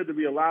was considered to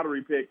be a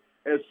lottery pick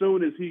as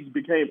soon as he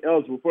became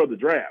eligible for the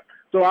draft.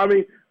 So, I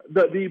mean,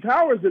 the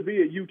powers that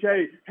be at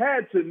UK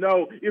had to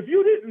know. If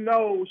you didn't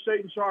know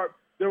Shaedon Sharpe,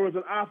 there was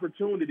an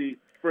opportunity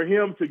for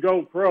him to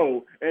go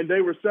pro, and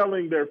they were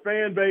selling their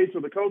fan base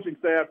or the coaching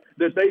staff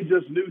that they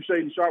just knew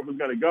Shaedon Sharpe was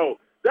going to go.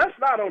 That's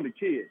not on the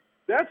kid.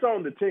 That's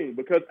on the team.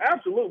 Because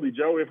absolutely,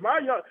 Joe, if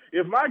my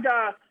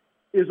guy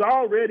is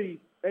already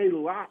a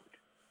locked,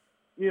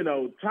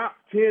 top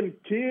 10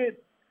 kid,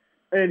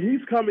 and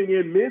he's coming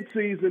in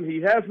mid-season,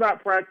 he has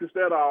not practiced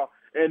at all,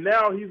 and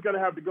now he's going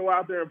to have to go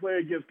out there and play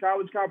against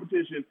college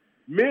competition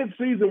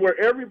mid-season where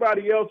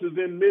everybody else is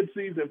in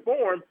mid-season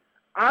form,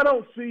 I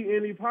don't see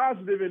any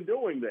positive in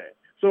doing that.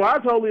 So I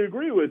totally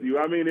agree with you.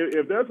 I mean,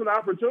 if there's an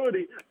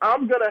opportunity,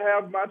 I'm going to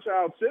have my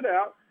child sit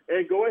out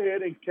and go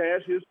ahead and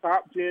cash his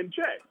top 10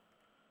 check.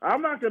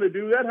 I'm not going to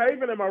do that.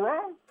 Haven, am I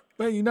wrong?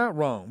 Man, you're not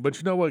wrong. But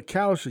you know what?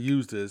 Cal should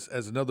use this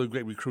as another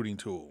great recruiting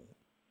tool.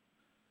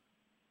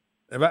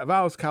 If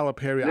I was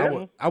Calipari,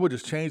 Yeah. I would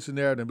just change the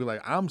narrative and be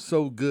like, I'm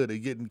so good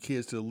at getting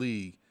kids to the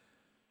league.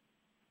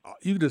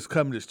 You can just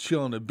come and just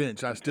chill on the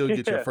bench. I still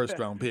get your first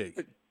round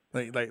pick.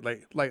 Like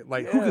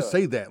who can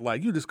say that?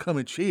 Like, you just come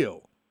and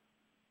chill.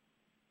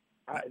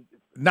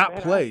 Not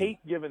play. I hate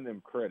giving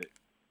them credit.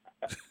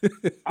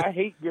 I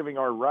hate giving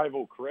our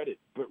rival credit.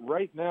 But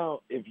right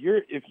now, if you're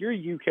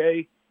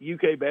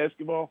UK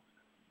basketball,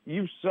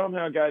 you've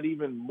somehow got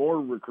even more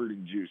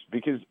recruiting juice.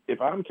 Because if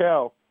I'm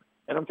Cal,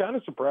 and I'm kind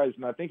of surprised,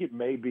 and I think it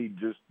may be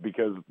just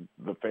because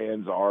the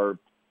fans are,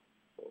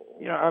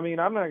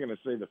 I'm not going to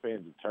say the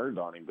fans have turned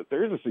on him, but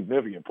there's a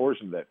significant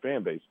portion of that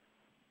fan base.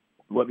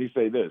 Let me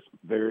say this.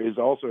 There is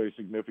also a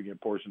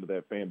significant portion of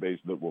that fan base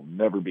that will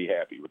never be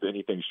happy with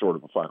anything short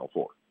of a Final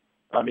Four.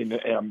 I mean,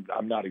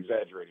 I'm not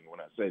exaggerating when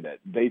I say that.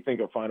 They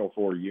think a Final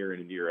Four year in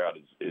and year out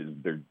is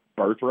their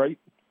birthright,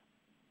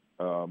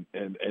 and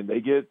they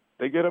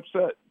get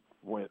upset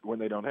when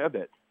they don't have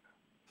that.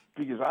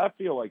 Because I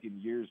feel like in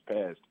years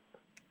past,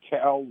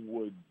 Cal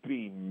would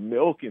be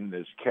milking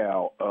this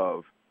cow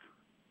of,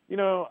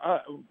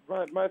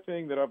 my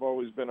thing that I've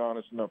always been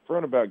honest and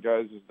upfront about,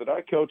 guys, is that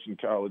I coached in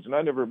college and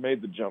I never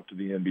made the jump to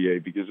the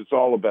NBA because it's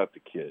all about the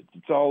kids.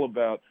 It's all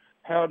about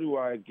how do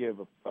I give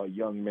a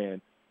young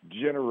man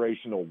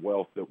generational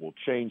wealth that will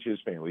change his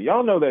family.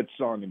 Y'all know that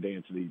song and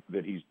dance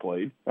that he's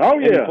played. Oh,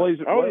 And yeah. he plays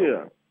it Oh, well.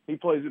 yeah. He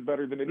plays it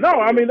better than anybody.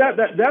 No, I mean, else.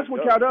 that's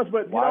what Cal does.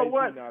 But you Why know is he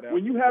what? not out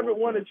When you in haven't the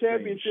won a forefront?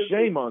 championship,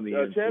 Shame on the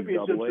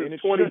championship NCAA, and since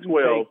it shouldn't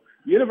 2012, take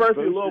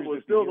University of boosters Louisville is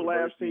at still the the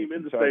last University team of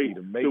in the Kentucky state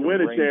to make to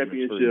win a arrangements for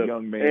a championship.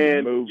 young man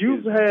And to move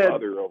you've his had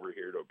mother over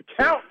here to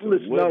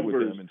countless live with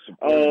numbers him and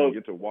support him of, and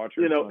get to watch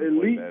her son play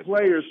elite basketball.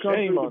 players come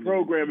Shame through on the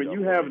program, and you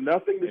NCAA. have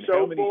nothing to And show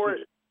how many for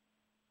it.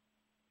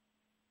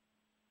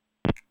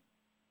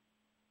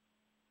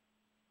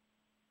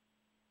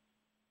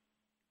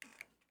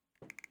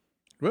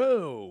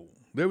 Whoa,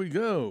 there we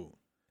go.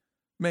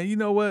 Man, you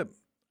know what?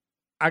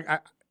 I'm going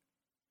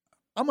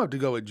to have to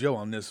go with Joe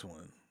on this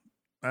one.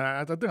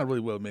 I think I really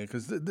will, man,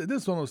 because this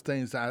is one of those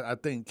things that I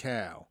think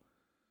Cal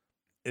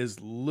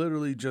is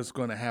literally just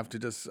going to have to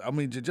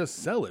just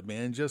sell it,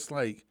 man. Just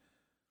like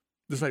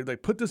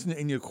put this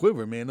in your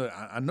quiver, man. Look,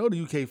 I know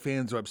the UK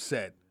fans are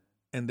upset,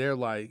 and they're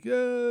like,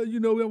 yeah, we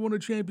haven't won a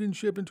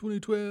championship in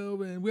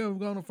 2012, and we haven't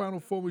gone to Final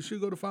Four. We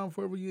should go to Final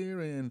Four every year,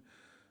 and,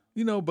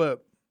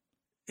 but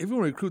if you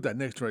want to recruit that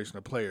next generation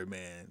of player,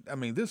 man, I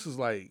mean, this is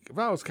like, if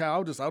I was Cal,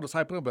 I'll just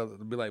hype up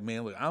and be like,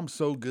 man, look, I'm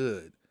so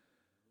good.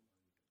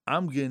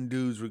 I'm getting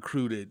dudes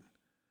recruited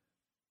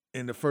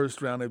in the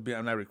first round.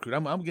 I'm not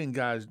recruiting. I'm getting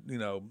guys,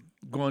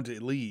 going to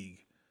the league,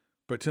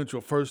 potential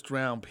first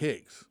round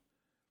picks.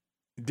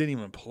 Didn't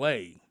even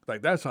play.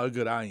 Like, that's how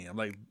good I am.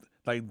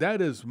 Like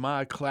that is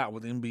my clout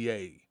with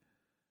NBA.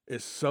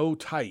 It's so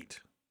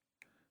tight.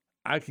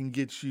 I can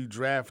get you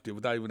drafted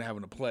without even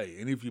having to play.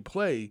 And if you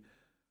play,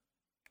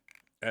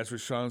 as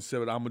Rashawn said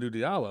with Amadou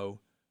Diallo,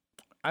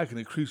 I can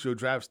increase your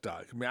draft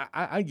stock. I mean,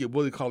 I get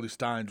Willie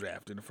Cauley-Stein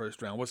drafted in the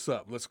first round. What's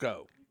up? Let's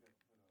go.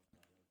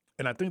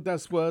 And I think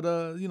that's what,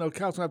 Cal's going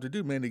to have to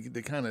do, man.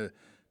 They kind of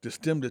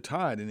just stem the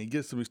tide and he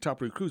gets some of these top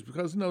recruits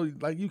because,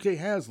 UK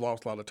has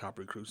lost a lot of top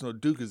recruits.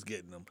 Duke is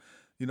getting them.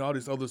 All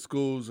these other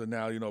schools are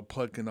now,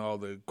 plucking all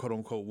the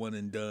quote-unquote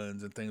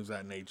one-and-dones and things of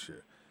that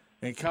nature.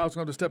 And Cal's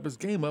going to step his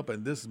game up,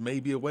 and this may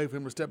be a way for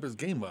him to step his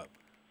game up.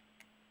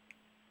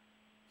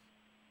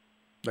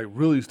 Like,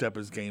 really step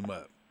his game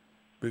up.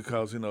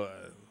 Because,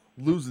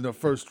 losing the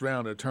first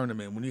round of the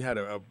tournament when you had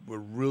a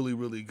really,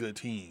 really good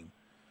team,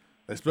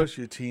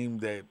 especially a team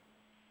that,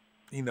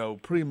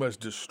 pretty much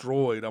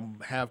destroyed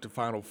half the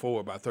Final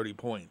Four by 30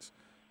 points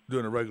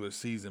during the regular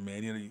season,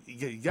 man.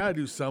 You got to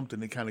do something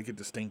to kind of get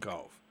the stink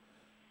off.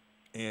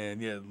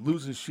 And, yeah,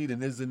 losing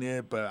Sheedon isn't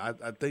it, but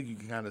I think you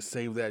can kind of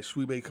save that.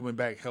 Shwebe coming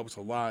back helps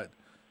a lot.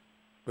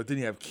 But then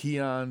you have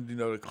Keon,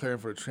 declaring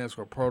for the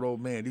transfer portal.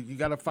 Man, you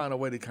got to find a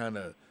way to kind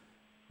of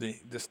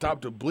to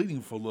stop the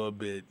bleeding for a little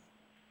bit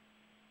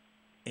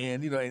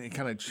and, and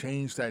kind of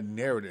change that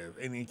narrative.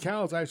 And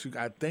Cal's actually,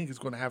 I think, is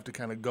going to have to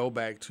kind of go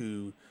back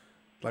to,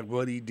 like,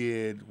 what he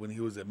did when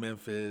he was at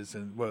Memphis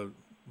and, well,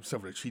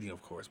 except for the cheating,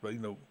 of course. But,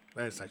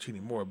 that's not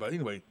cheating more. But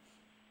anyway,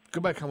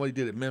 go back on what he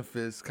did at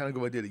Memphis, kind of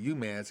go what he did at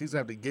UMass. He's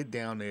going to have to get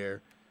down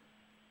there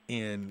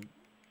and,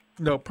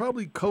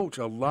 probably coach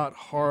a lot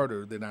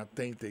harder than I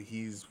think that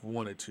he's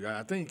wanted to.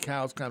 I think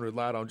Cal's kind of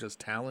relied on just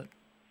talent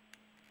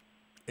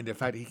and the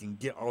fact that he can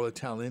get all the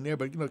talent in there.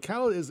 But,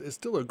 Cal is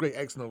still a great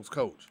X and O's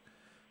coach.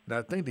 And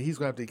I think that he's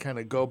going to have to kind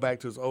of go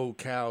back to his old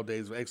Cal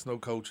days with X and O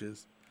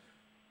coaches,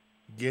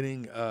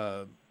 getting,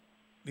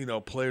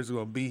 players who are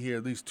going to be here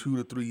at least 2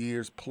 to 3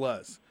 years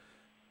plus,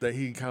 that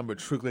he can kind of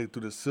matriculate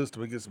through the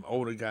system and get some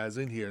older guys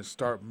in here and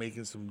start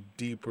making some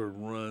deeper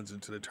runs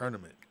into the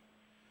tournament.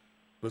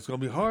 But it's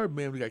going to be hard,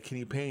 man. We got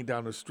Kenny Payne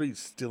down the street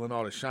stealing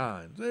all the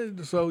shine.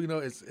 So,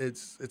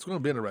 it's going to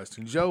be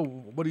interesting. Joe,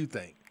 what do you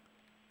think?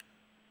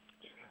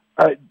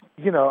 I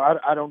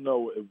don't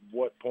know at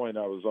what point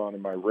I was on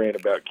in my rant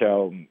about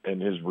Cal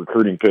and his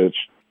recruiting pitch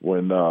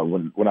when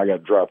I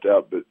got dropped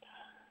out, but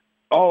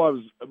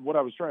what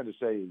I was trying to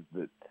say is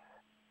that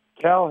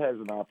Cal has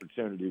an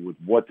opportunity with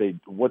what they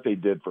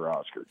did for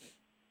Oscar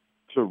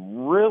to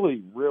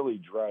really, really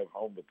drive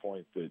home the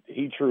point that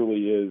he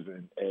truly is,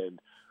 and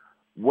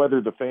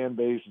whether the fan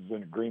base is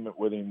in agreement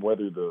with him,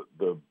 whether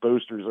the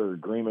boosters are in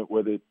agreement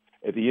with it,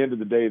 at the end of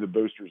the day, the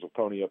boosters will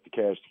pony up the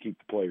cash to keep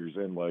the players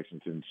in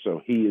Lexington.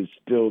 So he is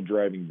still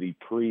driving the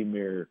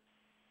premier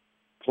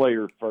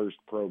player-first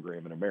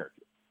program in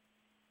America.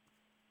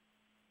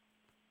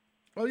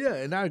 Oh, yeah,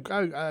 and I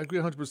agree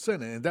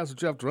 100%, and that's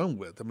what you have to run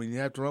with. I mean, you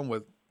have to run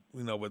with,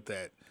 with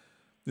that.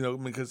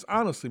 Because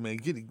honestly, man,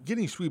 getting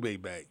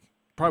Schwebe back,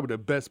 probably the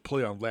best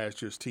player on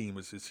last year's team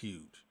is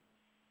huge.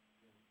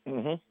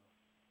 Mm-hmm.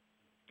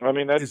 I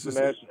mean, that's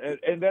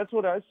and that's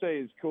what I say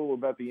is cool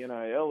about the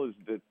NIL is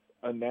that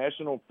a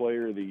national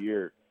player of the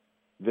year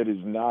that is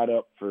not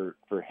up for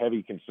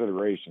heavy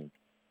consideration.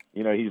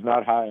 He's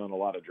not high on a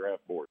lot of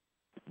draft boards,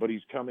 but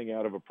he's coming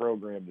out of a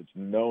program that's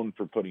known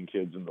for putting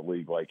kids in the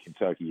league like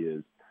Kentucky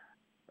is.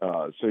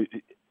 So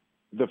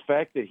the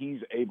fact that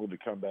he's able to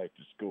come back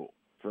to school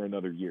for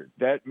another year,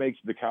 that makes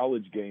the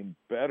college game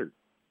better.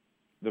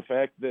 The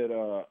fact that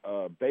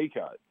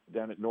Baycott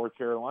down at North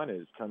Carolina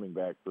is coming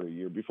back for a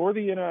year. Before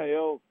the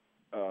NIL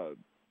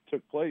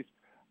took place,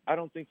 I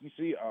don't think you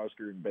see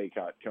Oscar and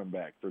Baycott come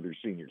back for their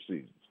senior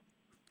seasons.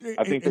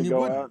 I think they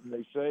go out and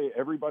they say,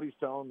 everybody's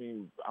telling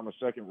me I'm a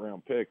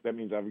second-round pick. That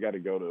means I've got to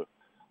go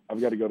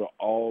to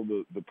all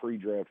the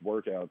pre-draft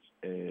workouts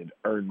and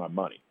earn my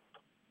money.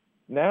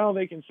 Now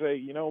they can say,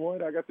 you know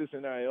what, I got this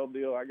NIL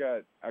deal. I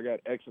got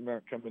X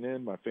amount coming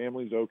in. My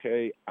family's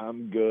okay.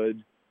 I'm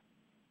good.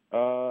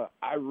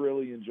 I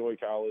really enjoy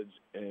college,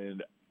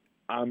 and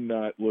I'm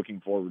not looking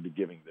forward to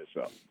giving this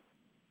up.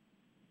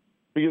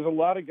 Because a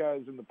lot of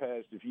guys in the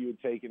past, if you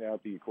had taken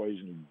out the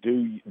equation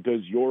of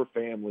does your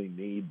family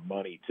need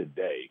money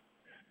today?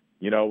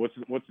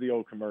 What's the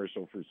old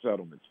commercial for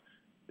settlements?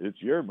 It's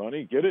your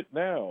money, get it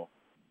now.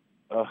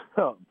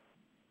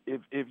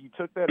 If you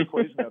took that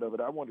equation out of it,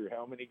 I wonder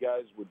how many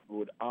guys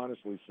would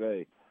honestly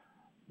say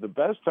the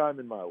best time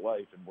in my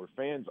life, and where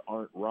fans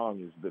aren't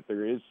wrong, is that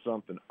there is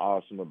something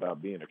awesome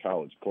about being a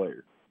college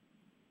player.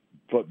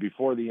 But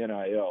before the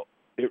NIL,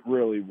 it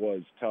really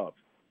was tough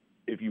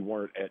if you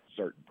weren't at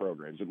certain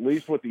programs. At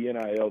least what the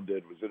NIL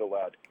did was it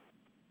allowed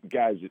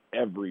guys at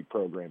every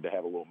program to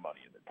have a little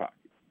money in their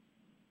pocket.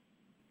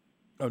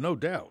 Oh, no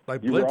doubt.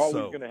 Like you Bledsoe. were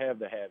always going to have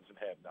the haves and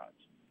have-nots.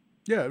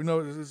 Yeah,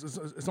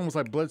 it's almost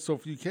like Bledsoe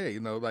for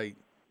UK. Like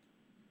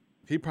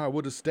he probably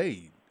would have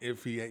stayed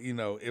if he, he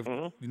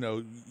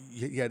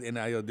had an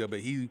NIL deal, but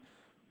he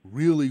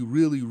really,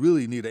 really,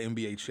 really need an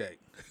NBA check.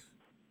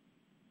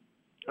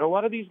 A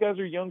lot of these guys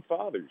are young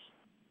fathers.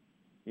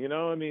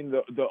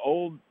 The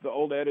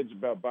old adage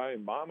about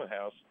buying mom a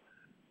house,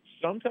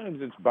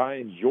 sometimes it's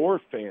buying your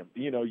family,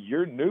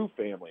 your new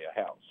family a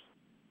house.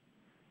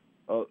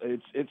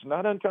 It's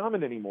not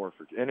uncommon anymore,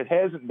 and it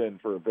hasn't been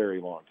for a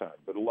very long time.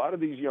 But a lot of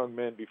these young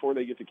men, before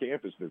they get to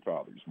campus, they're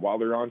fathers. While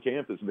they're on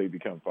campus, they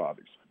become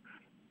fathers.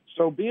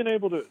 So being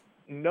able to,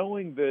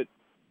 knowing that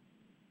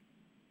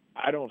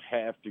I don't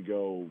have to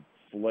go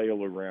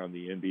flail around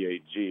the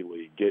NBA G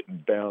League,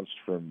 getting bounced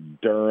from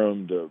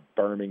Durham to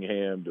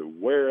Birmingham to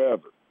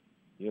wherever,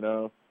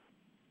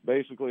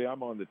 Basically,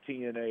 I'm on the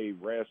TNA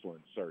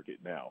wrestling circuit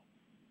now.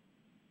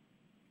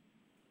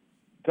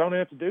 Don't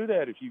have to do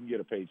that if you can get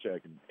a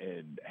paycheck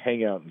and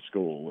hang out in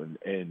school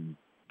and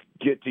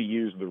get to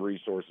use the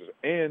resources.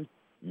 And,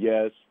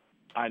 yes,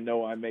 I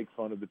know I make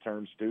fun of the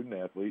term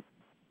student-athlete,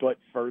 but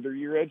further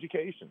your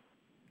education.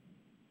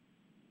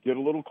 Get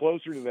a little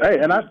closer to that. Hey,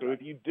 so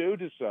if you do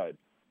decide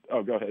 –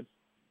 oh, go ahead.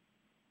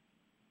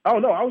 Oh,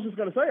 no, I was just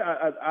going to say,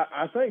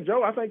 I think,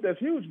 Joe, I think that's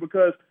huge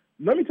because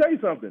let me tell you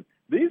something.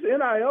 These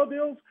NIL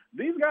deals,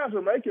 these guys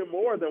are making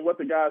more than what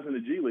the guys in the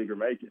G League are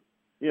making.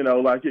 You're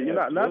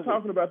not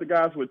talking about the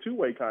guys with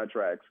two-way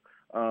contracts,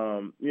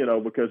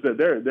 because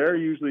they're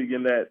usually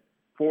in that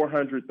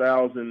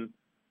 $400,000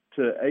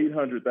 to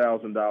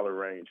 $800,000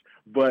 range.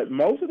 But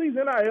most of these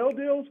NIL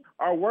deals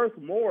are worth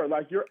more.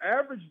 Like your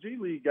average G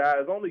League guy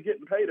is only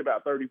getting paid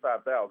about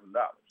 $35,000.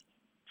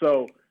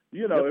 So,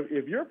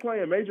 if you're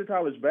playing major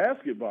college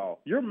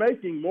basketball, you're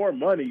making more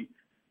money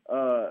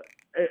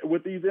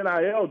with these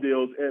NIL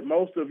deals at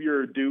most of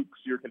your Dukes,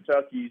 your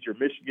Kentuckys, your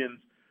Michigans,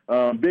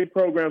 big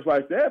programs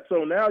like that.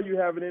 So now you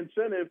have an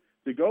incentive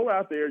to go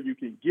out there. You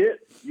can get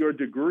your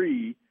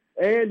degree,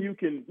 and you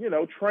can,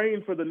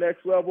 train for the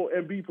next level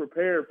and be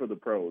prepared for the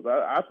pros.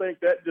 I think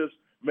that just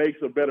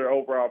makes a better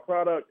overall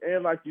product.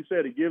 And like you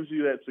said, it gives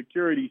you that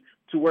security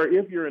to where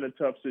if you're in a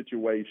tough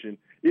situation,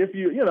 if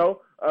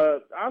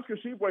Oscar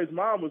Tshiebwe's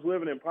mom was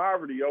living in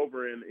poverty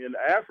over in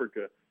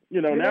Africa.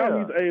 Now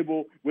he's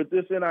able, with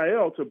this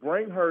NIL, to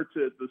bring her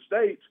to the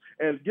States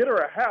and get her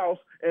a house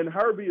and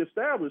her be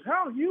established.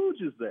 How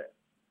huge is that?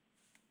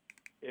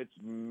 It's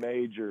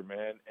major,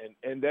 man.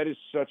 And that is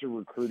such a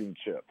recruiting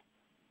chip.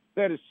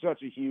 That is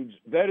such a huge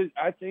 –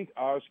 I think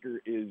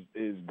Oscar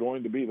is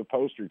going to be the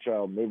poster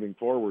child moving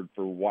forward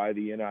for why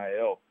the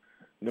NIL,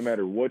 no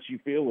matter what you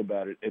feel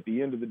about it, at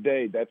the end of the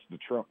day, that's the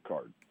trump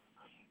card.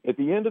 At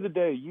the end of the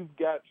day, you've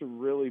got to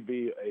really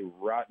be a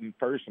rotten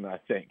person, I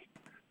think,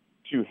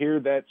 to hear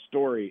that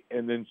story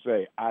and then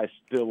say, I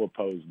still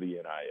oppose the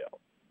NIL.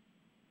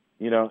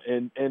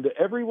 And to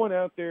everyone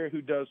out there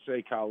who does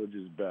say college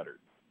is better,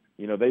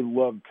 they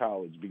love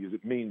college because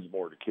it means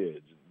more to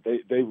kids.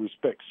 They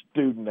respect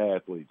student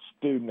athletes.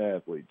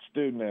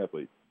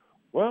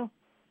 Well,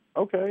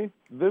 okay,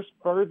 this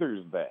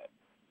furthers that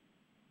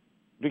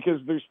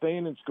because they're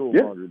staying in school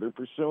longer. They're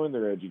pursuing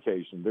their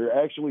education. They're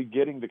actually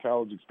getting the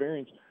college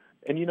experience.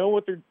 And you know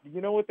what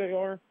they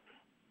are?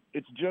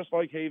 It's just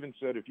like Haven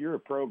said, if you're a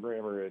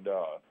programmer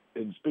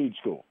in speed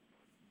school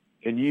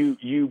and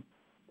you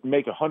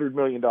make $100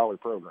 million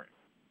program,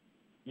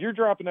 you're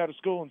dropping out of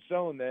school and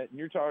selling that,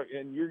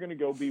 and you're going to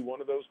go be one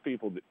of those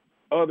people that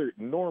other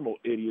normal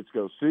idiots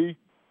go, see,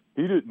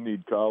 he didn't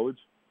need college.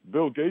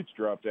 Bill Gates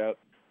dropped out.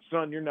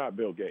 Son, you're not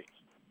Bill Gates.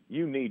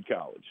 You need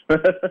college.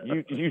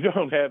 You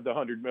don't have the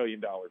 $100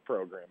 million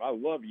program. I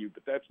love you,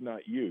 but that's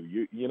not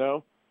you. You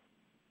know?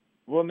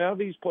 Well, now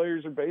these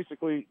players are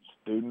basically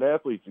student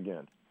athletes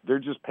again. They're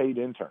just paid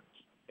interns,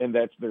 and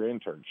that's their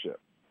internship.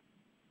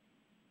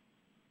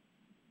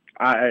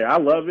 I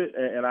love it,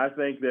 and I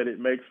think that it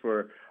makes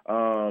for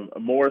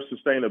more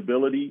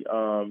sustainability.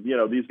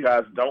 These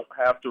guys don't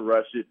have to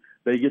rush it.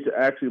 They get to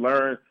actually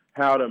learn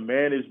how to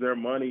manage their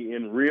money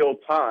in real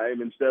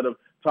time instead of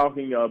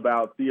talking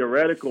about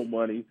theoretical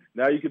money.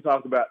 Now you can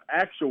talk about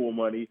actual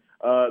money.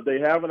 They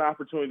have an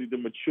opportunity to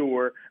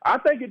mature. I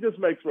think it just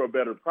makes for a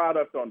better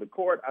product on the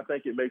court. I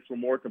think it makes for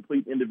more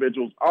complete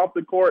individuals off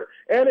the court.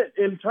 And it,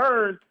 in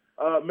turn,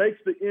 makes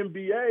the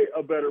NBA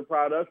a better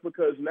product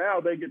because now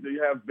they get to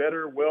have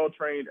better,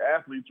 well-trained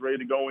athletes ready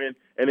to go in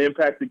and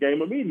impact the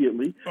game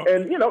immediately.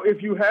 And,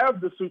 if you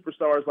have the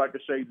superstars like a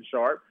Shaedon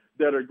Sharpe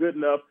that are good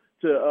enough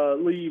to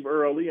leave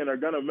early and are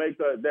going to make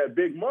that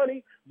big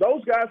money,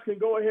 those guys can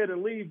go ahead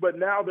and leave. But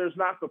now there's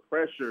not the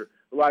pressure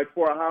like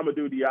for a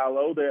Hamidou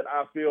Diallo that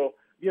I feel,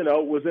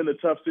 was in a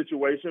tough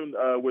situation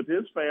with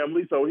his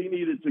family. So he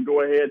needed to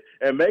go ahead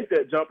and make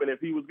that jump. And if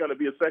he was going to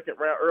be a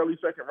early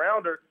second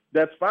rounder,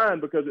 that's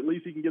fine because at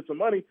least he can get some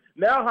money.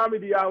 Now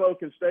Hamidou Diallo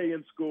can stay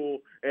in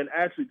school and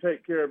actually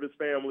take care of his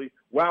family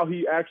while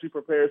he actually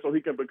prepares so he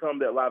can become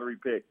that lottery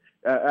pick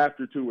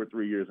after 2 or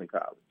 3 years in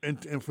college.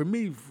 And for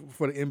me,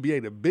 for the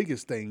NBA, the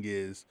biggest thing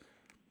is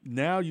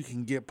now you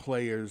can get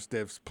players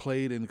that's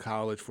played in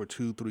college for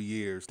 2-3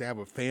 years. They have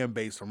a fan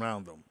base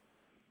around them.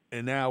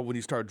 And now when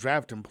you start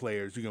drafting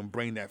players, you can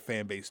bring that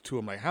fan base to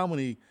them. Like how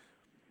many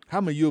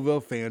U of L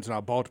fans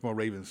are Baltimore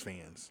Ravens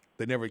fans?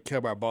 They never cared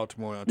about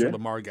Baltimore until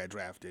Lamar got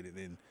drafted.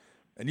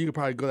 And you could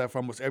probably go that for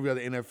almost every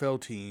other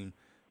NFL team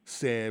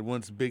said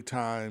once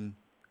big-time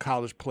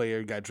college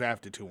player got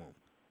drafted to them.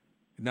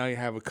 Now you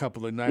have a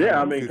couple of nights.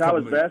 Yeah,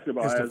 college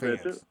basketball has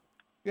that too.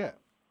 Yeah.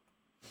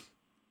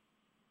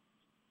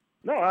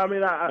 No, I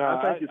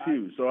think it's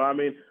huge. So,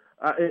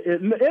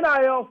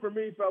 NIL for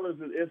me, fellas,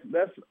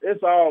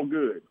 it's all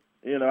good.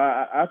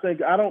 I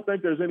don't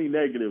think there's any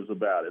negatives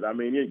about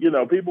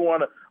it. People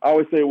want to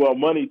always say, well,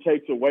 money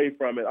takes away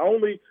from it.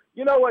 Only,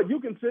 you know what?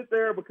 You can sit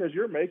there because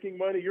you're making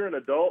money. You're an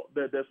adult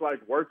that's like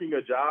working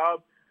a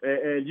job.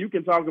 And you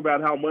can talk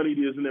about how money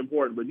isn't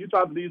important, but you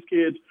talk to these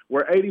kids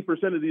where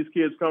 80% of these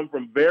kids come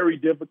from very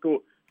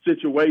difficult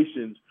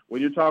situations.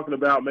 When you're talking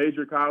about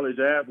major college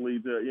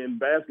athletes in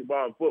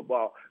basketball and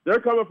football, they're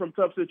coming from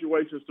tough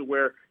situations to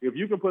where if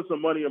you can put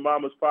some money in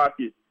mama's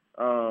pocket,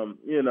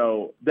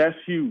 that's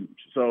huge.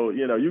 So,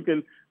 you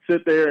can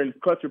sit there and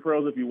clutch your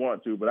pearls if you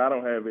want to, but I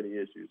don't have any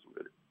issues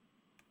with it.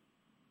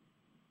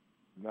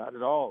 Not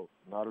at all.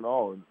 Not at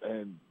all.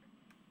 And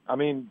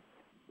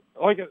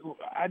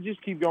I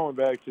just keep going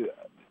back to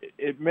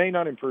it may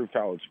not improve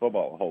college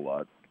football a whole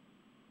lot,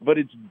 but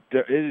it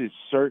is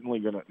certainly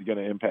going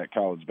to impact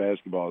college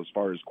basketball as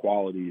far as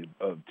quality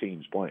of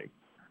teams playing,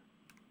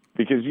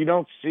 because you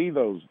don't see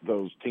those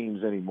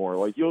teams anymore.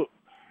 Like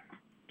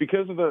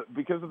because of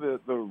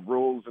the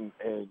rules and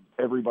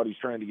everybody's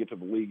trying to get to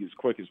the league as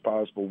quick as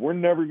possible. We're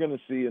never going to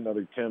see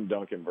another Tim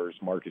Duncan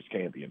versus Marcus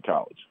Camby in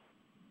college,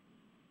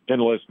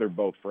 unless they're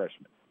both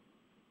freshmen.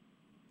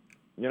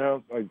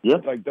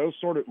 Like those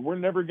sort of. We're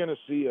never going to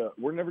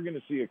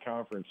see a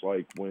conference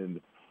like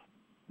when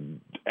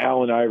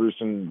Allen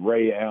Iverson,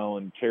 Ray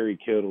Allen, Terry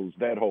Kittles,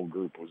 that whole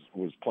group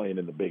was playing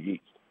in the Big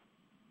East.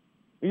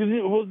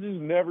 We'll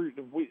just never,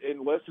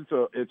 unless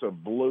it's a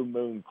blue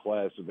moon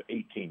class of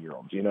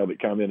 18-year-olds, that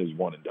come in as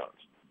one and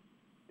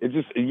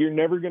dones. You're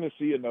never going to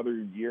see another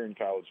year in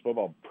college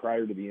football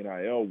prior to the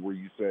NIL where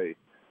you say,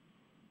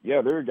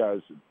 yeah, there are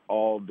guys at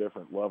all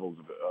different levels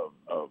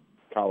of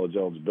college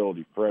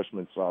eligibility,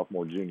 freshmen,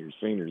 sophomore, juniors,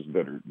 seniors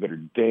that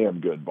are damn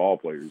good ball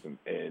players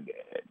and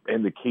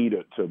the key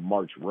to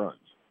March runs.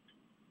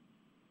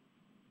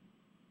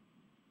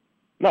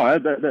 No,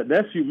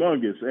 that's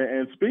humongous.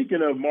 And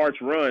speaking of March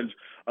runs,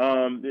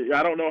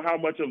 I don't know how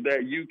much of that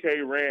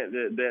UK rant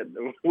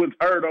that was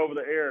heard over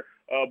the air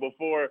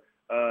before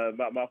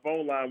my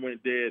phone line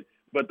went dead.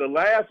 But the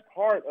last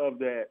part of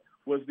that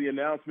was the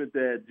announcement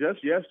that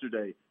just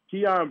yesterday,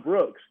 Keon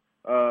Brooks,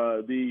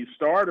 the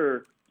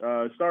starter,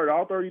 started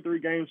all 33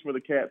 games for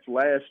the Cats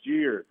last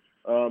year,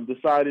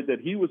 decided that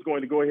he was going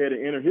to go ahead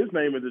and enter his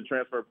name into the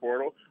transfer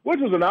portal, which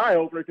was an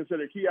eye-opener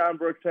considering Keon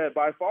Brooks had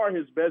by far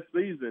his best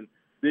season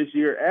this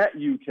year at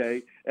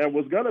UK and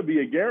was going to be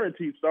a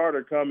guaranteed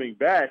starter coming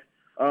back,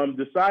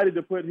 decided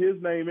to put his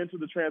name into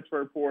the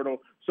transfer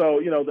portal. So,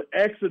 the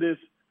exodus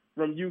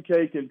from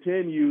UK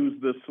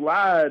continues, the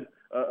slide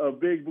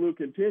of Big Blue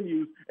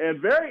continues, and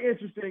very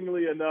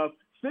interestingly enough,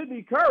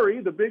 Sidney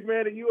Curry, the big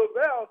man at U of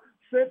L,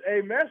 sent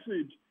a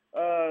message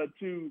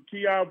to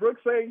Keon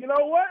Brooks saying, you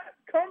know what,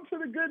 come to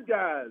the good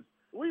guys.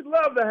 We'd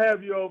love to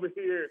have you over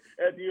here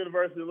at the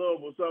University of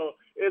Louisville. So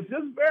it's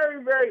just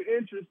very, very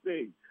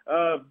interesting.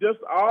 Just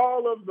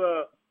all of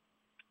the,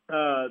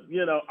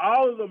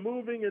 all of the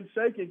moving and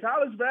shaking.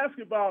 College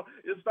basketball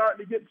is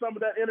starting to get some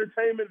of that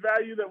entertainment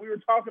value that we were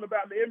talking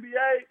about in the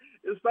NBA.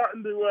 It's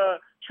starting to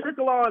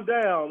trickle on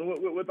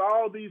down with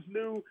all these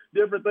new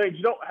different things.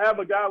 You don't have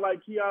a guy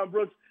like Keon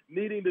Brooks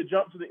needing to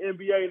jump to the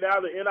NBA.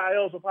 Now the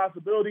NIL is a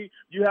possibility.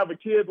 You have a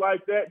kid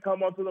like that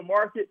come onto the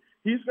market.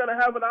 He's going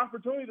to have an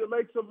opportunity to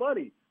make some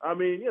money. I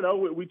mean,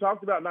 we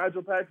talked about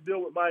Nigel Pack's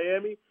deal with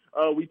Miami.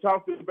 We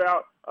talked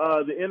about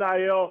the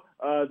NIL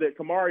that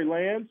Kamari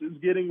Lands is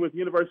getting with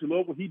University of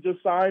Louisville. He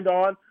just signed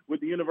on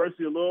with the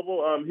University of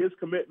Louisville, his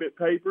commitment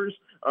papers.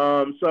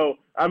 So,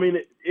 I mean,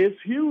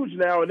 it's huge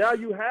now. And now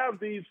you have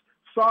these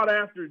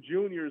sought-after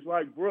juniors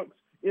like Brooks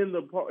in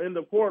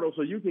the portal,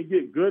 so you can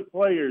get good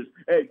players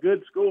at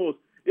good schools.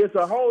 It's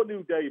a whole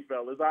new day,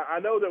 fellas. I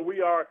know that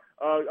we are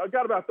I've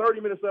got about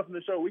 30 minutes left in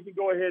the show. We can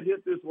go ahead and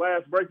hit this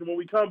last break, and when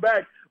we come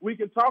back, we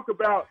can talk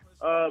about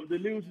the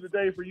news of the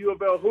day for U of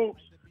L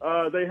Hoops.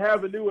 They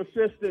have a new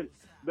assistant.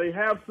 They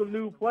have some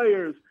new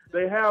players.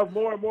 They have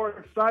more and more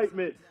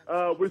excitement.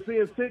 We're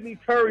seeing Sidney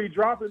Curry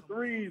dropping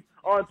threes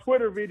on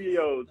Twitter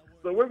videos.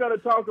 So we're going to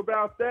talk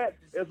about that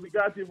as we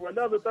got you for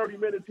another 30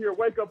 minutes here.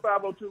 Wake Up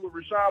 502 with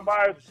Rashawn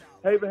Myers,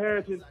 Haven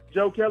Harrington,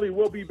 Joe Kelly.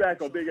 We'll be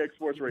back on Big X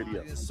Sports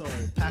Radio.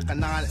 Pack a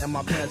 9 in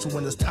my pants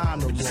when it's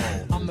time to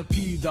roll. I'm the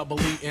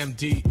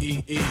PEEMDEE.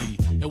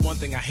 And one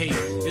thing I hate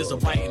is a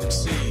biting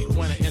MC.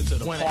 When I enter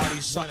the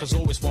party, suckers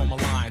always form a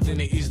line. Then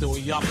they ease their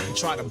way up and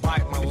try to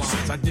bite my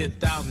lines. I did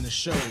thousands of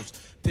shows,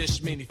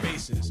 dish many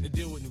faces, and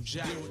deal with New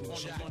Jack.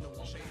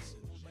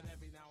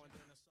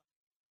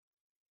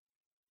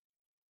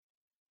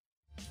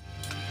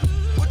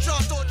 Y'all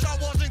thought y'all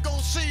wasn't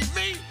gonna see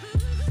me?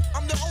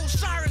 I'm the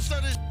Osiris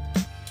of this.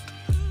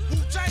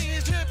 Wu-Tang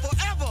is here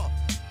forever.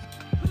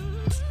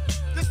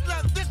 This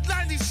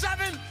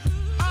 97,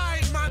 I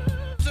ain't my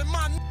and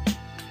my.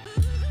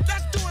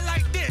 Let's do it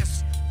like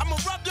this. I'ma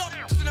rub your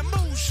in the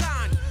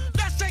moonshine.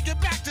 Let's take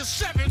it back to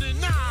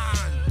 79.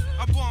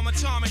 I bomb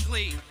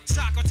atomically.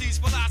 Socrates'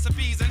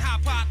 philosophies and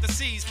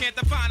hypotheses. Can't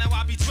define how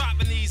I be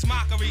dropping these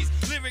mockeries.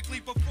 Lyrically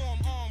perform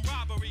armed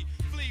robbery.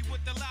 Flee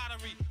with the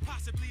lottery.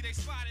 Possibly they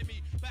spotted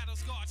me. Battle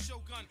scarred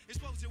shogun.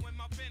 Explosion when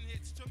my pen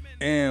hits.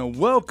 And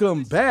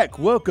welcome back.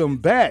 Welcome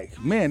back.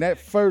 Man, that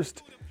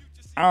first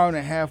hour and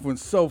a half went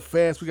so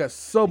fast. We got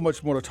so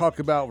much more to talk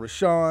about.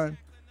 Rashawn.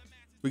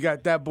 We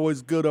got that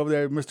boy's good over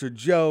there, Mr.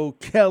 Joe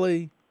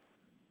Kelly.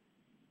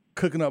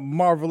 Cooking up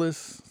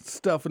marvelous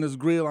stuff in his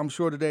grill, I'm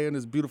sure, today on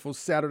this beautiful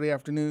Saturday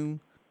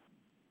afternoon.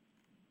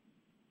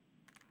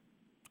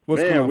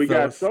 What's going on, we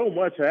fellas? got so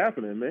much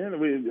happening, man.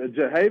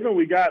 Haven,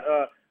 we got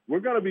we're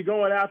going to be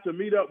going out to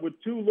meet up with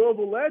two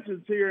Louisville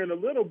legends here in a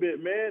little bit,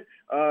 man.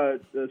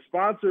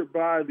 Sponsored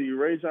by the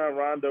Rajon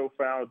Rondo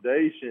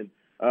Foundation.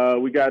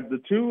 We got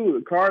the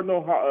two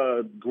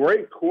Cardinal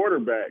great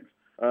quarterbacks,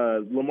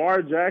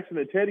 Lamar Jackson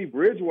and Teddy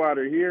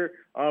Bridgewater, here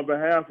on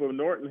behalf of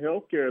Norton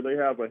Healthcare. They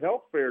have a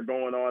health fair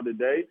going on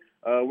today.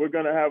 We're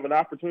going to have an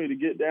opportunity to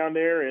get down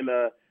there and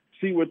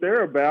see what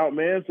they're about,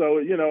 man.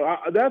 So,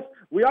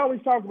 we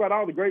always talk about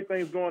all the great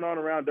things going on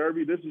around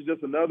Derby. This is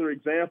just another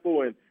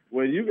example. And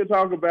when you can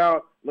talk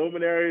about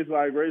luminaries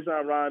like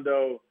Rajon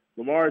Rondo,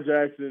 Lamar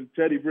Jackson,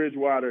 Teddy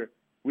Bridgewater,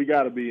 we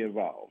got to be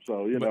involved.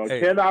 So,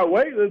 cannot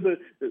wait. There's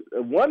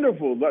a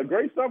wonderful,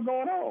 great stuff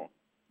going on.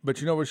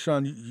 But you know what,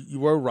 Sean, you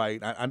were right.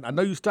 I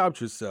know you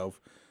stopped yourself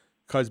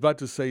because I was about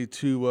to say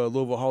two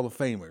Louisville Hall of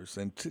Famers.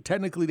 And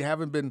technically they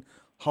haven't been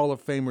Hall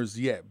of Famers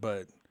yet,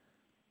 but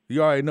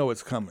you already know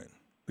it's coming.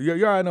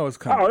 You already know it's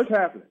coming. Oh, it's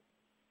happening.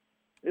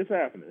 It's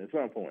happening at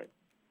some point.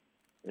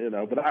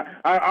 But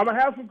I'm gonna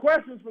have some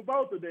questions for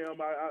both of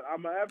them.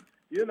 I'm gonna have,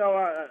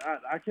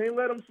 I can't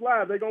let them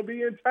slide. They're gonna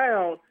be in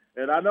town,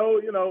 and I know,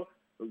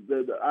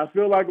 I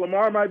feel like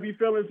Lamar might be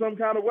feeling some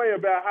kind of way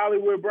about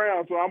Hollywood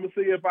Brown. So I'm gonna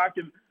see if I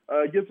can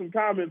get some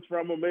comments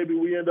from him. Maybe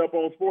we end up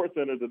on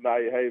SportsCenter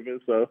tonight, Haven.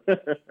 So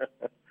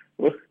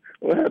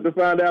we'll have to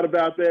find out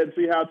about that and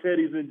see how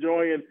Teddy's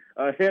enjoying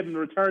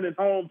returning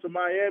home to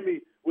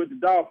Miami with the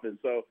Dolphins.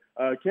 So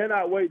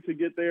cannot wait to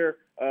get there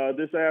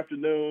this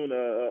afternoon.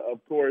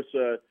 Of course,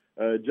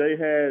 Jay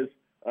has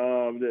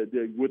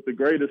with the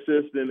great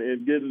assist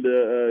and getting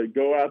to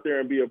go out there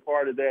and be a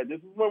part of that. This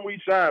is when we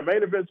shine.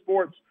 Main Event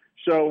Sports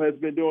Show has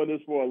been doing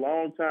this for a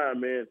long time,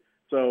 man.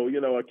 So,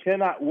 I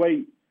cannot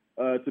wait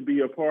to be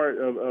a part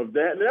of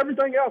that and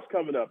everything else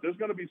coming up. There's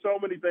going to be so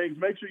many things.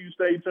 Make sure you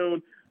stay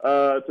tuned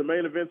to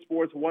Main Event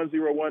Sports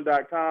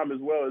 101.com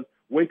as well as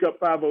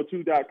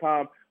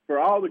WakeUp502.com for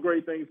all the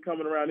great things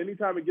coming around.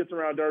 Anytime it gets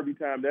around Derby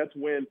time, that's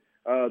when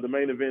the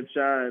main event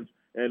shines.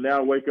 And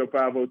now Wake Up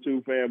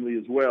 502 family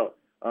as well.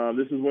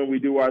 This is when we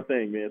do our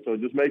thing, man. So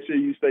just make sure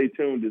you stay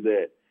tuned to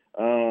that.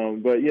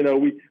 But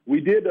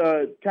we did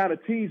kind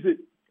of tease it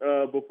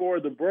before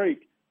the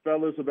break,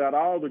 fellas, about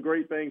all the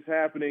great things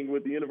happening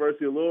with the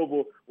University of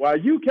Louisville, while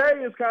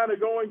UK is kind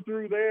of going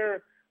through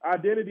their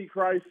identity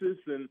crisis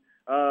and,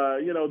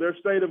 their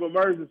state of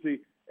emergency.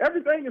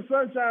 Everything is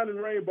sunshine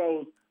and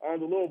rainbows on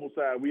the Louisville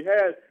side. We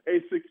had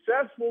a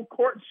successful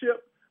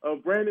courtship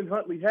of Brandon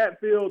Huntley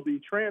Hatfield, the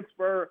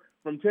transfer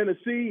from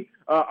Tennessee.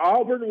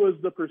 Auburn was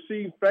the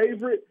perceived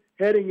favorite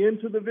heading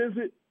into the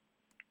visit,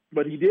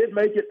 but he did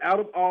make it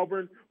out of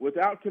Auburn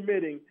without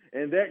committing,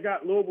 and that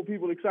got Louisville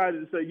people excited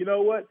to say, you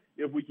know what,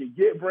 if we can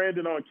get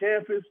Brandon on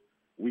campus,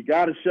 we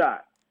got a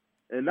shot.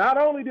 And not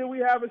only did we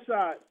have a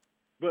shot,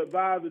 but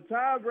by the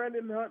time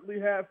Brandon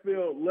Huntley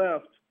Hatfield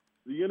left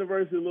the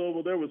University of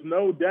Louisville, there was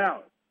no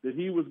doubt that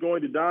he was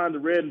going to don the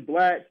red and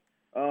black.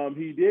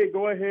 He did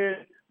go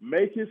ahead,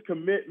 make his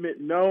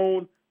commitment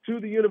known to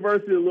the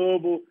University of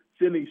Louisville,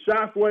 sending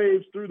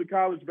shockwaves through the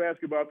college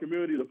basketball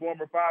community. The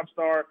former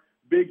five-star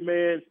big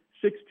man,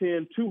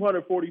 6'10",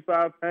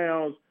 245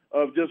 pounds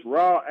of just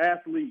raw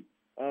athlete,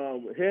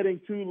 heading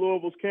to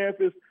Louisville's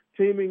campus,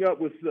 teaming up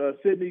with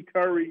Sidney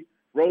Curry,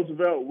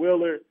 Roosevelt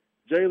Willard,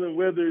 Jalen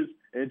Withers,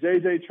 and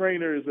J.J.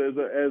 Trainers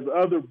as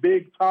other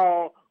big,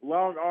 tall,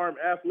 long-arm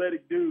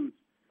athletic dudes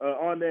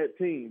on that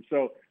team.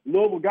 So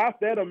Louisville got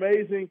that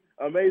amazing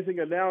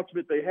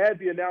announcement. They had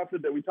the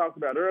announcement that we talked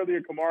about earlier,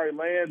 Kamari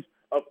Lands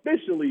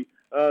officially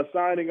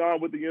signing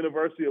on with the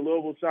University of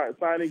Louisville,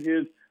 signing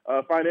his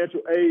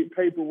financial aid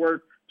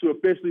paperwork to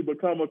officially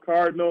become a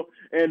Cardinal.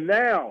 And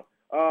now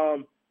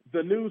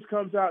the news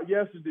comes out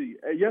yesterday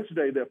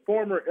that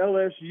former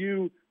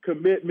LSU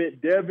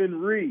commitment Devin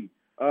Ree,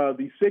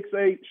 the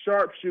 6'8"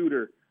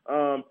 sharpshooter,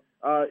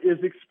 is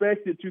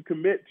expected to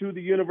commit to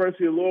the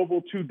University of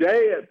Louisville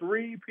today at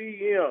 3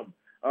 p.m.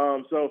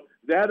 So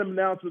that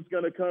announcement's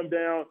going to come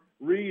down.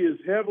 Ree is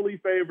heavily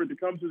favored to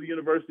come to the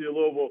University of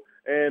Louisville,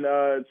 and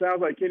it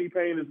sounds like Kenny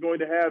Payne is going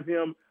to have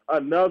him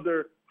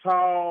another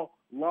tall,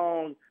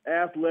 long,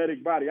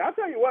 athletic body. I'll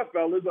tell you what,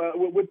 fellas,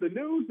 with the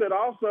news that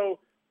also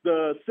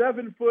the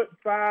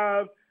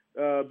 7'5"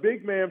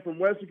 big man from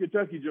Western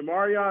Kentucky,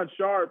 Jamarion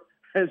Sharp,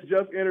 has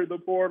just entered the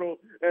portal,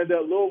 and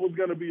that Louisville's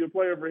going to be a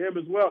player for him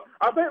as well.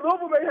 I think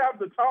Louisville may have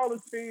the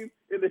tallest team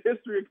in the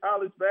history of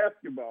college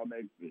basketball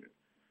next year.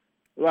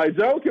 Like,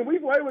 Joe, can we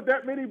play with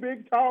that many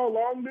big, tall,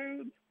 long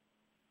dudes?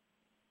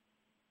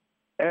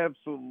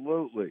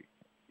 Absolutely.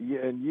 Yeah,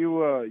 and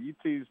you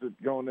teased it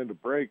going into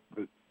break,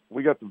 but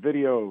we got the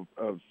video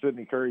of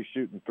Sidney Curry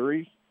shooting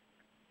threes.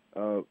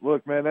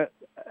 Look, man,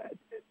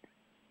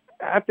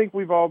 I think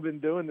we've all been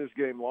doing this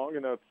game long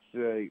enough to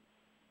say,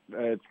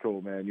 it's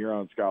cool, man. You're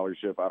on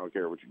scholarship. I don't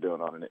care what you're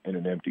doing in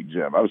an empty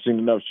gym. I've seen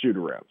enough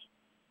shoot-arounds.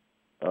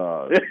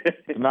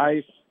 It's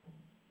nice.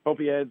 Hope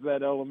he adds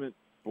that element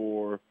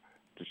to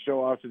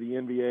show off to the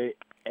NBA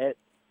at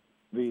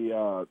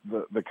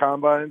the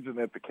combines and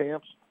at the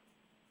camps.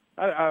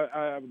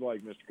 I would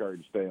like Mr. Curry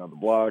to stay on the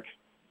block.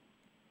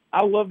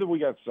 I love that we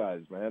got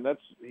size, man.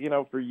 That's,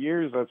 for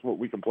years that's what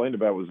we complained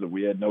about, was that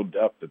we had no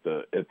depth at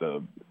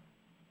the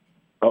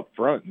up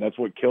front, and that's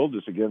what killed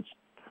us against,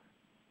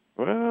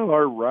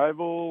 our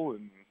rival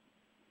and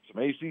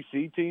some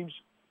ACC teams.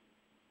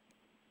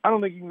 I don't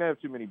think you can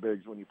have too many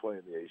bigs when you play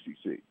in the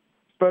ACC,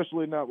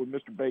 especially not with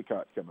Mr.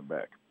 Baycott coming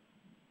back.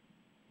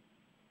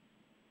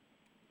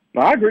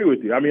 No, I agree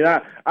with you. I mean,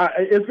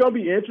 it's going to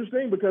be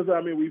interesting because,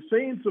 we've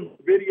seen some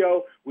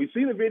video. We've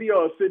seen a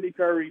video of Sidney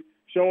Curry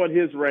showing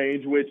his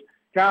range, which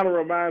kind of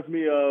reminds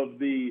me of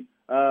the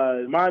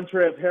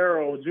Montrezl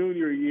Harrell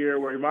Jr. year,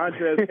 where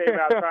Montrezl came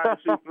out trying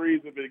to shoot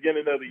threes at the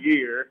beginning of the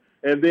year.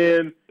 And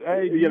then,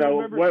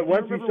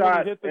 once he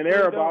shot an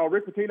air ball,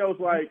 Rick Pitino's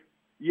like,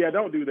 yeah,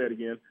 don't do that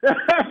again.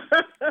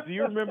 Do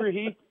you remember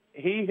he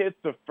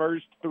hit the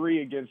first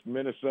three against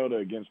Minnesota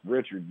against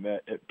Richard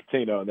at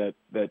Pitino in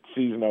that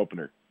season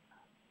opener?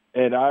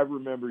 And I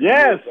remember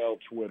USL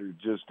Twitter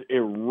just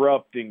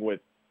erupting with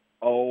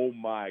oh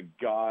my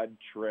God,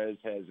 Trez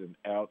has an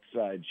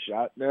outside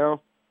shot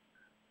now.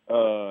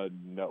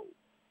 No,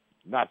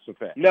 not so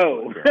fast.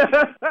 No.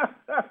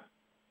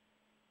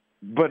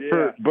 But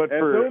Yeah. for as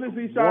soon as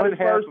he shot his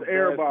first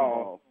air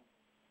ball.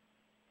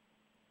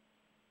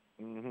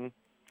 Mm-hmm.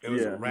 It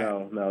was a Yeah,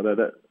 wrap. no,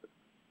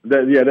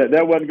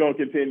 that wasn't going to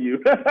continue.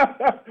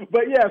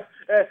 But yes,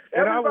 And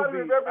I everybody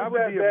would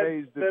remembers be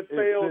amazed that if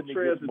failed Sidney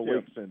Trez gets Malik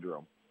attempt.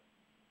 syndrome.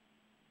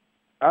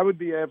 I would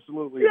be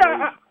absolutely Yeah,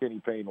 amazed if Kenny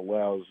Payne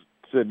allows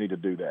Sidney to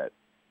do that.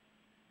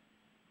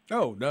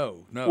 Oh,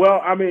 no.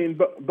 Well, I mean,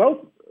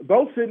 both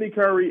Sidney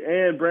Curry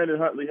and Brandon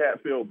Huntley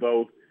Hatfield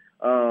both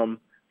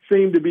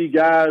seem to be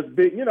guys.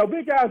 Big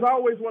guys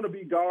always want to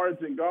be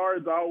guards, and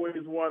guards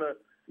always want to,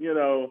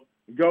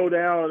 go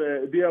down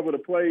and be able to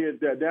play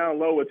it down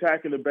low,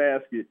 attacking the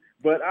basket.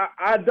 But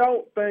I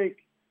don't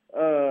think,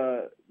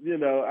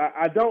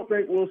 I don't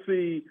think we'll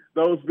see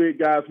those big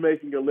guys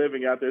making a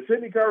living out there.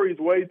 Sidney Curry is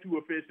way too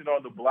efficient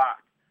on the block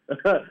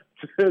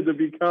to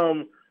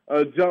become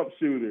a jump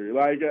shooter.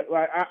 I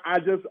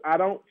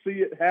don't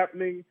see it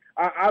happening.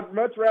 I'd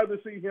much rather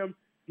see him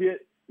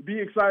be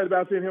excited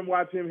about seeing him,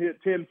 watch him hit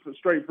 10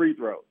 straight free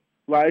throws.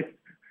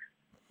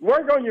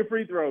 Work on your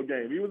free throw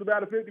game. He was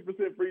about a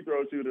 50% free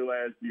throw shooter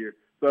last year.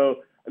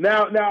 So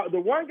now the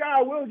one guy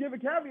I will give a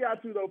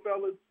caveat to, though,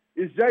 fellas,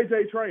 is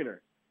J.J.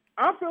 Traynor.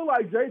 I feel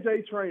like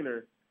J.J.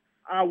 Traynor,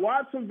 I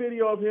watched some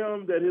video of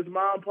him that his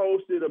mom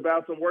posted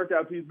about some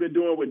workouts he's been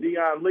doing with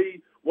Deion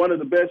Lee, one of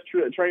the best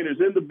trainers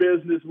in the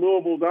business,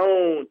 Louisville's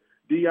own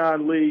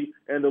Deion Lee,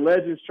 and the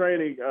Legends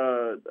Training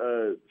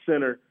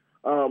Center.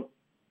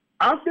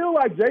 I feel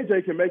like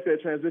J.J. can make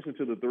that transition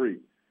to the three.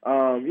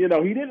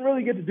 He didn't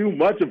really get to do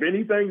much of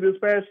anything this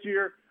past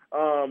year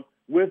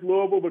with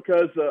Louisville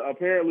because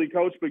apparently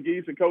Coach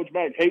McGee and Coach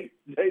Mack hate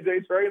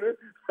J.J. Traynor.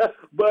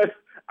 But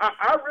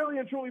I really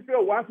and truly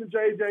feel watching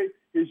J.J.,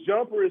 his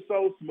jumper is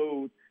so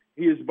smooth.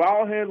 His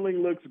ball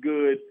handling looks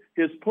good.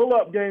 His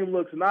pull-up game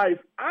looks nice.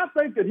 I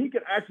think that he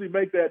can actually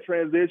make that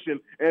transition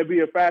and be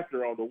a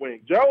factor on the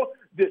wing. Joe,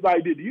 do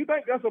you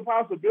think that's a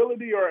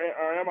possibility or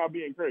am I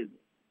being crazy?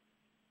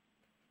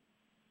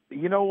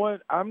 You know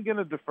what? I'm going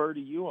to defer to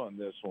you on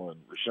this one,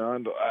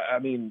 Rashawn. I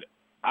mean,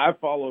 I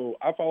follow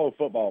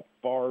football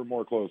far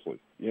more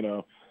closely,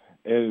 And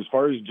as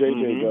far as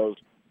JJ goes,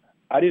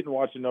 I didn't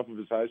watch enough of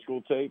his high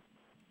school tape,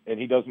 and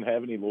he doesn't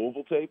have any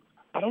Louisville tape.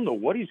 I don't know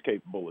what he's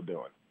capable of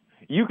doing.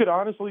 You could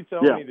honestly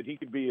tell me that he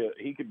could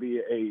be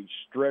a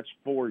stretch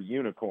 4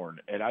 unicorn,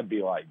 and I'd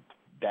be like,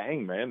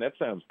 dang, man, that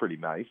sounds pretty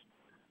nice.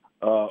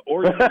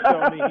 Or you could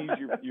tell me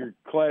he's your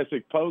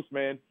classic post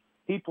man.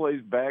 He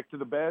plays back to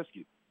the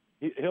basket.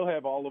 He'll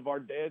have all of our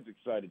dads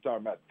excited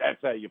talking about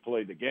that's how you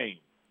play the game.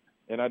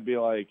 And I'd be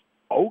like,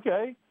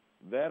 okay,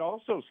 that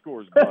also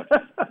scores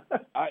buckets.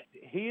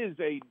 He is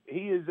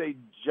a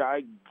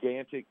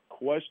gigantic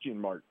question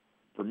mark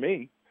for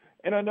me.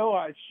 And I know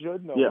I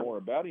should know more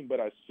about him,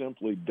 but I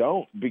simply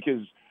don't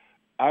because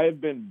I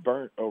have been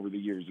burnt over the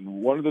years.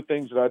 And one of the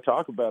things that I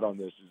talk about on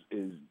this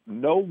is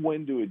know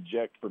when to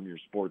eject from your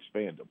sports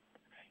fandom.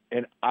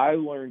 And I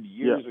learned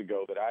years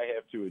ago that I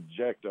have to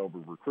eject over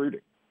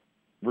recruiting.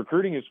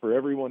 Recruiting is for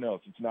everyone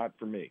else. It's not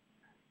for me.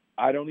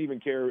 I don't even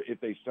care if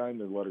they sign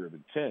their letter of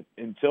intent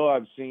until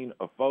I've seen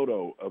a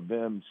photo of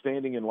them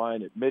standing in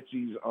line at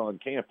Mitzi's on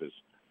campus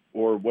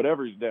or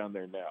whatever's down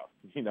there now.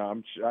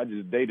 I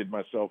just dated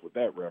myself with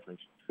that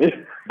reference.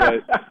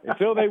 But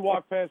until they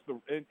walk past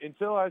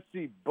until I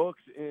see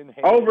books in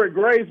hand. Over at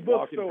Gray's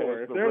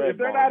Bookstore. If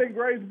they're not in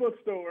Gray's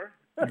Bookstore.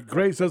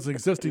 Gray's doesn't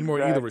exist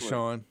anymore either,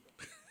 Rashawn.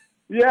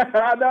 Yeah,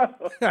 I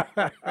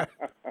know.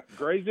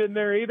 Gray's in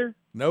there either?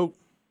 Nope.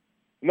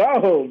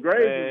 No,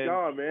 Grace is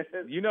gone, man.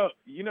 You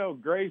know,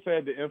 Grace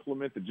had to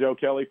implement the Joe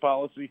Kelly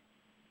policy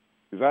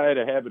because I had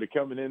a habit of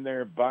coming in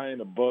there,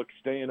 buying a book,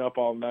 staying up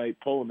all night,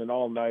 pulling an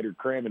all-nighter,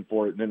 cramming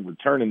for it, and then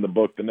returning the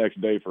book the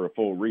next day for a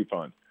full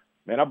refund.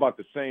 Man, I bought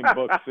the same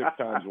book 6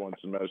 times one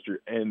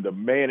semester, and the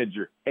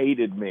manager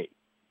hated me.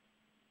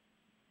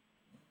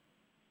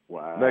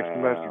 Wow. Next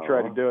semester,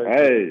 tried to do it.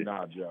 Hey.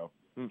 Nah, Joe.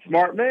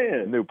 Smart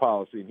man. New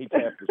policy, and he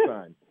tapped the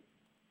sign.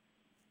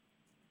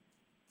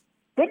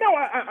 But no,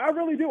 I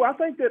really do. I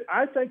think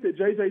that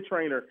J.J.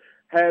 Traynor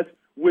has,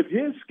 with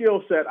his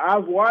skill set,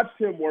 I've watched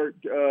him work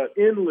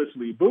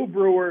endlessly. Boo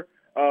Brewer,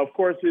 of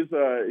course, his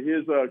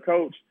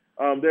coach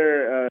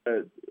there,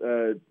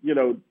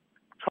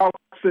 talks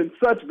in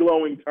such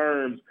glowing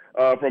terms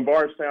from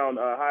Bardstown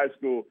High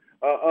School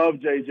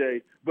of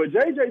J.J. But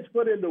J.J.'s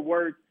put in the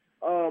work.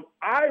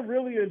 I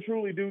really and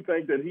truly do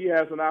think that he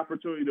has an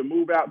opportunity to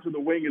move out to the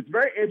wing. It's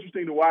very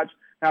interesting to watch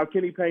how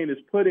Kenny Payne is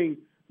putting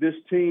this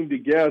team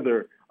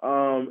together.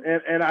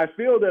 And I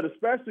feel that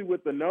especially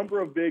with the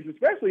number of bigs,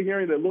 especially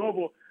hearing that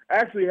Louisville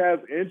actually has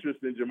interest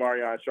in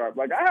Jamarion Sharp,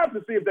 I have to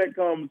see if that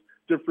comes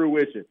to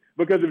fruition.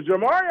 Because if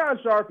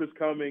Jamarion Sharp is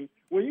coming,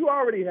 when you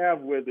already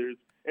have Withers,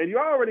 and you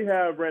already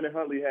have Brandon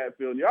Huntley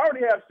Hatfield, and you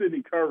already have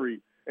Sidney Curry,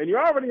 and you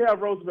already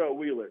have Roosevelt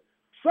Wheeler,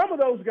 some of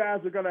those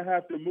guys are going to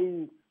have to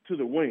move to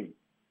the wing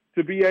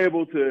to be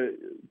able to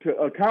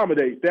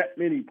accommodate that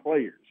many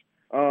players.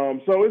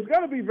 So it's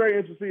going to be very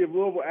interesting if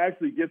Louisville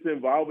actually gets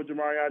involved with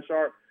Jamarion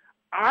Sharp.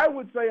 I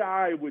would say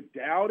I would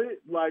doubt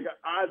it. Like,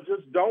 I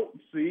just don't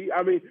see.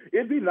 I mean,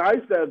 it'd be nice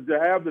to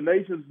have the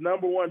nation's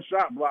 #1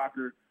 shot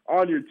blocker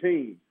on your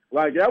team.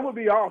 Like, that would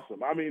be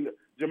awesome. I mean,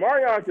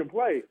 Jamarion can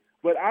play,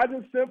 but I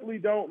just simply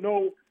don't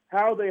know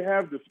how they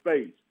have the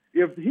space.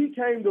 If he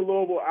came to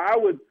Louisville, I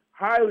would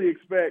highly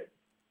expect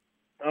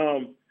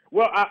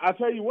I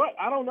tell you what,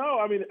 I don't know.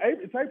 I mean,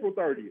 it's April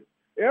 30th.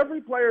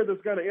 Every player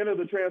that's going to enter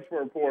the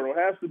transfer portal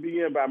has to be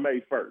in by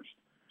May 1st.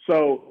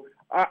 So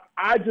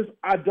I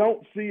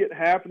don't see it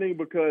happening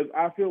because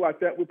I feel like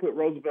that would put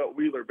Roosevelt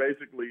Wheeler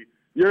basically,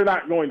 you're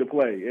not going to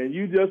play, and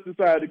you just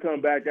decided to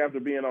come back after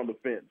being on the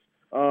fence.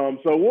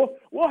 So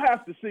we'll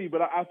have to see,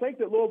 but I think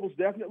that Louisville's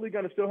definitely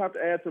going to still have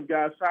to add some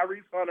guys.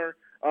 Tyrese Hunter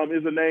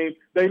is a name.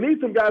 They need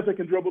some guys that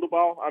can dribble the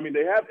ball. I mean,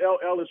 they have El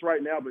Ellis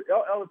right now, but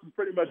El Ellis is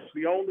pretty much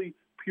the only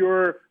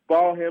pure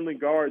ball-handling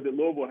guard that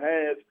Louisville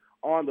has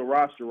on the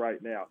roster right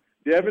now.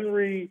 Devin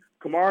Reed,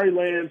 Kamari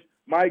Lands,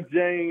 Mike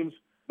James,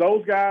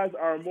 those guys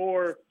are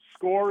more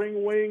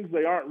scoring wings.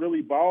 They aren't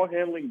really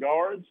ball-handling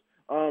guards.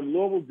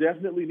 Louisville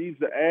definitely needs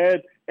to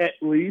add at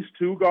least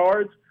 2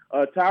 guards.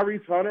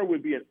 Tyrese Hunter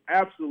would be an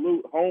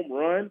absolute home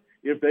run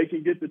if they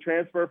can get the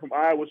transfer from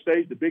Iowa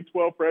State, the Big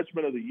 12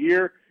 Freshman of the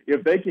Year.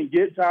 If they can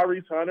get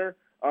Tyrese Hunter,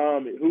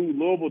 who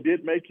Louisville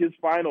did make his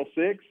final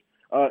 6,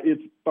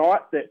 it's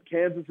thought that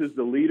Kansas is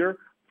the leader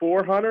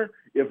for Hunter.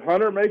 If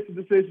Hunter makes the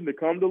decision to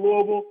come to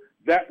Louisville,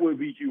 that would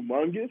be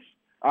humongous.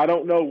 I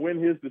don't know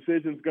when his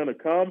decision's going to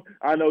come.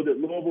 I know that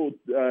Louisville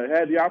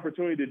had the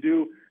opportunity to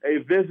do a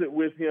visit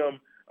with him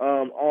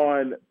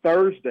on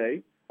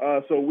Thursday,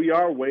 so we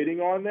are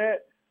waiting on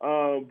that.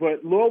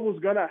 But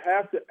Louisville's going to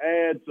have to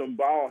add some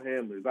ball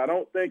handlers. I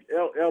don't think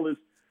El Ellis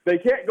 – they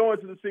can't go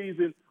into the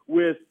season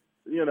with,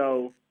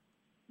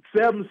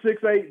 7,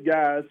 6, 8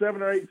 guys,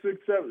 7 or 8, 6,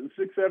 7,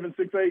 6, 7,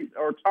 6, 8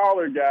 or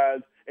taller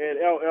guys, and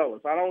El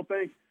Ellis. I don't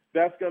think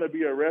that's going to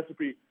be a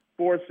recipe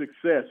for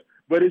success.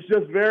 But it's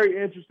just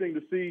very interesting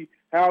to see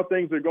how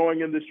things are going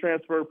in this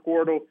transfer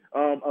portal.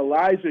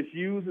 Elijah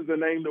Hughes is a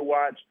name to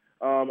watch,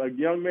 a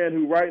young man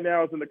who right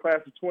now is in the class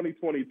of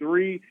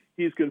 2023.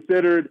 He's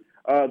considered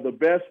the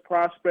best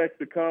prospect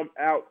to come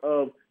out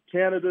of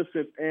Canada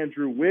since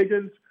Andrew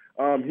Wiggins.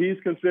 He's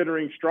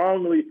considering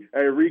strongly a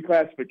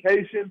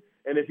reclassification.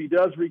 And if he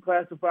does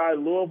reclassify,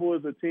 Louisville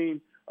is a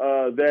team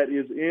that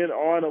is in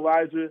on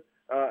Elijah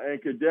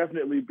and could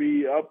definitely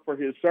be up for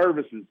his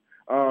services.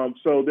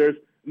 So there's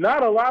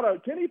not a lot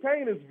of – Kenny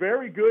Payne is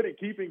very good at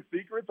keeping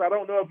secrets. I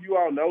don't know if you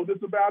all know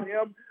this about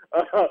him,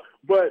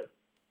 but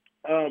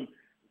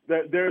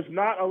there's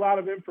not a lot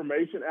of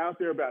information out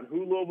there about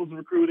who Louisville's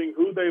recruiting,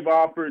 who they've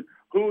offered,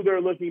 who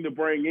they're looking to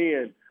bring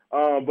in.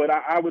 But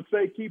I would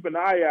say keep an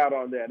eye out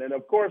on that. And,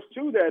 of course,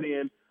 to that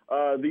end,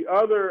 the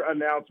other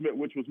announcement,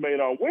 which was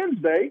made on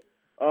Wednesday,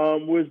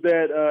 was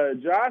that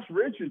Josh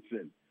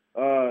Richardson,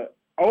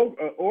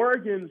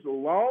 Oregon's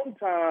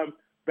longtime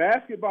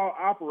basketball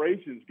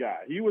operations guy,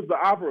 he was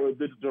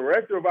the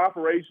director of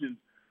operations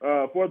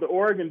for the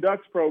Oregon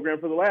Ducks program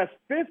for the last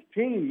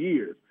 15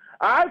 years.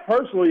 I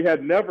personally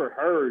had never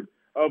heard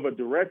of a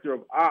director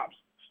of ops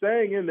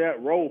staying in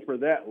that role for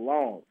that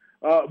long.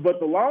 But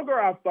the longer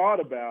I've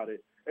thought about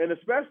it, and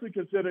especially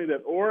considering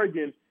that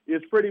Oregon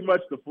is pretty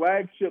much the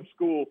flagship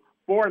school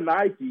for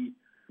Nike,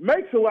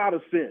 makes a lot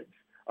of sense.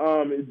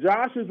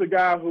 Josh is a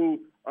guy who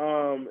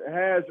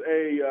has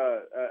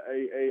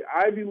a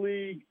Ivy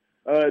League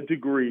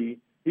degree.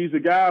 He's a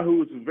guy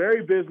who's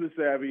very business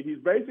savvy. He's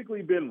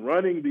basically been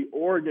running the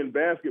Oregon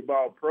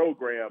basketball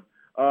program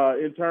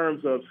in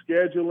terms of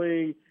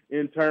scheduling,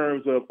 in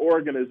terms of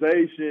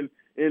organization,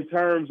 in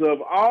terms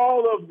of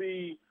all of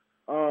the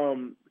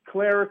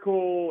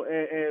clerical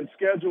and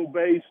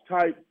schedule-based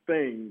type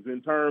things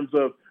in terms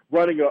of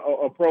running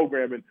a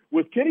program. And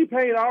with Kenny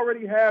Payne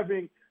already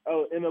having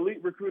an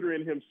elite recruiter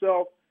in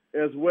himself,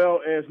 as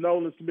well as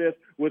Nolan Smith,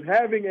 with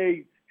having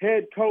a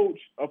head coach,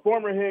 a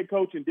former head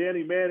coach in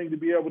Danny Manning to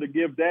be able to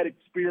give that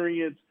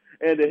experience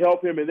and to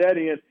help him in that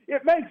end,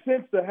 it makes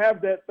sense to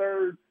have that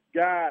third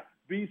guy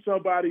be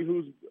somebody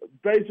who's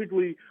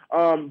basically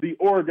the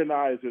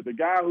organizer, the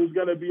guy who's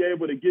going to be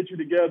able to get you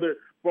together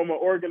from an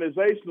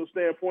organizational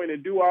standpoint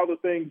and do all the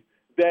things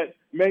that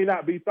may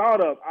not be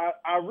thought of.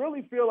 I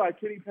really feel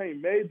like Kenny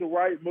Payne made the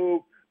right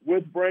move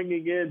with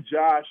bringing in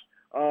Josh,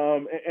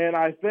 and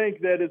I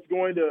think that it's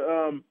going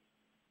to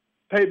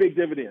pay big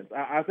dividends.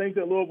 I think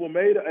that Louisville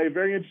made a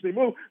very interesting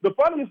move. The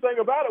funniest thing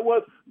about it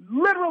was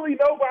literally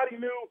nobody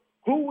knew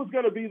who was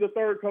going to be the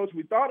third coach.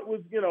 We thought it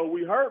was,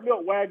 we heard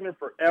Milt Wagner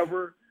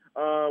forever.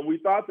 We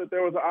thought that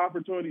there was an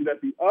opportunity that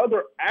the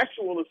other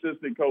actual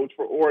assistant coach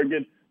for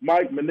Oregon,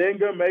 Mike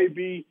Meninga, may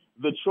be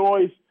the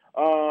choice.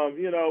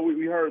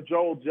 We heard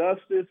Joel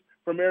Justice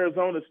from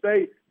Arizona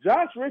State.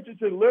 Josh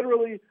Richardson,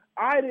 literally,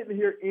 I didn't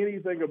hear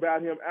anything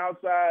about him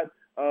outside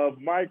of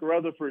Mike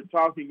Rutherford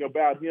talking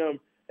about him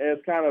as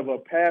kind of a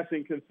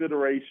passing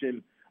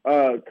consideration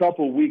a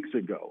couple weeks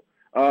ago.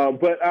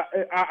 But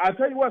I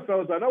tell you what,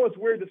 fellas, I know it's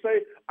weird to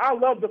say. I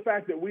love the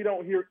fact that we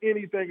don't hear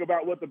anything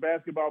about what the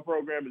basketball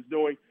program is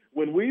doing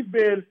when we've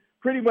been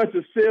pretty much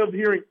a sieve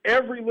hearing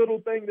every little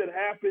thing that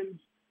happens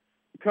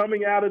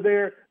coming out of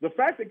there. The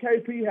fact that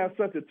KP has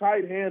such a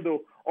tight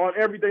handle on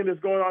everything that's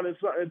going on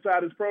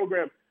inside his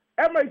program,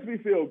 that makes me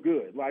feel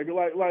good. Like,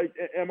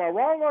 am I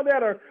wrong on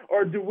that, or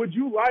would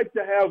you like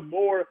to have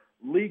more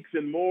leaks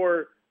and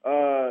more,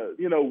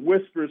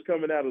 whispers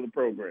coming out of the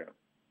program?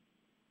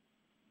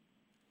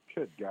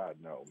 Good God,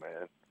 no,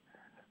 man.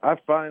 I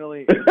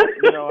finally,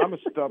 I'm a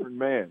stubborn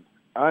man.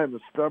 I am a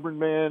stubborn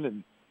man,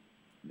 and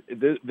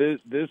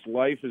this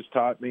life has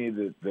taught me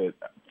that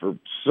for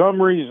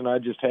some reason I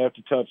just have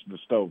to touch the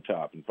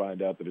stovetop and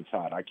find out that it's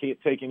hot. I can't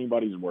take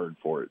anybody's word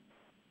for it.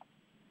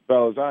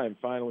 Fellas, I am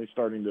finally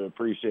starting to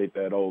appreciate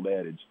that old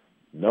adage,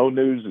 no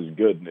news is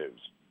good news.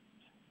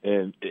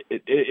 And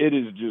it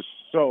is just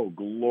so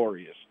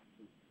glorious.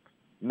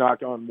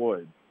 Knock on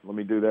wood. Let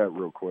me do that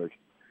real quick.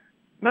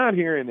 Not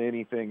hearing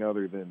anything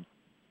other than,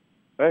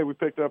 hey, we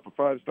picked up a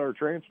 5-star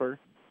transfer.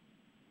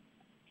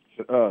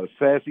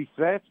 Sassy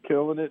Sats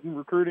killing it and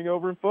recruiting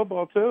over in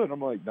football too. And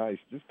I'm like, nice.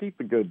 Just keep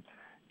the good,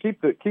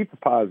 keep the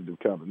positive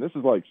coming. This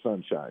is like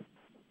sunshine.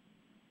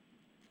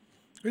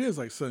 It is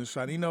like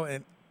sunshine,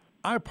 and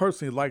I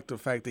personally like the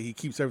fact that he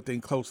keeps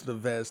everything close to the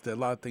vest, that a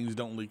lot of things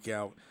don't leak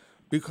out,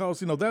 because,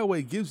 that way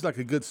it gives like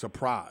a good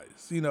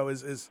surprise.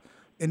 It's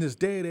in this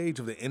day and age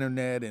of the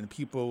internet and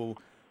people,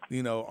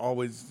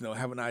 always,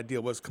 have an idea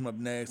what's coming up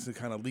next and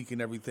kind of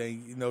leaking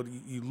everything,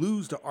 you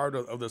lose the art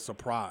of the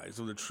surprise,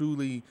 or the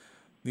truly,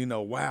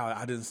 wow,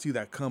 I didn't see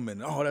that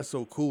coming. Oh, that's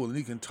so cool. And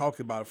you can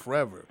talk about it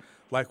forever.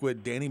 Like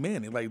with Danny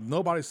Manning, like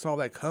nobody saw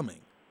that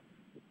coming.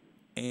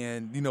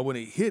 And, when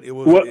it hit, it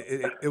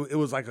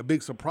was like a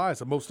big surprise.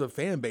 And most of the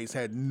fan base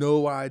had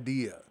no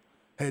idea,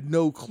 had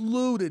no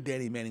clue that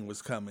Danny Manning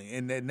was coming.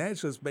 And that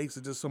just makes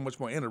it just so much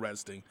more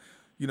interesting,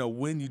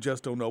 when you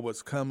just don't know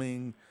what's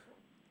coming.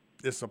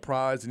 It's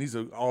surprise, and these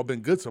have all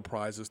been good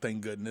surprises,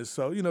 thank goodness.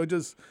 So, it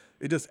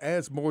just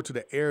adds more to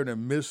the air and the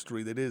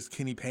mystery that is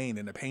Kenny Payne,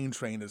 and the Payne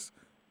train is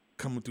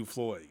coming through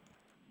Floyd.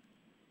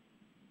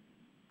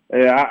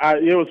 Yeah,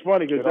 it was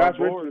funny because Josh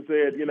Richardson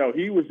said,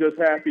 he was just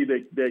happy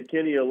that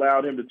Kenny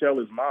allowed him to tell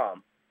his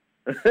mom.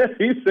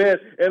 He said,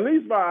 at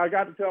least I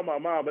got to tell my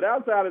mom, but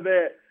outside of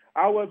that,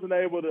 I wasn't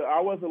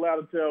allowed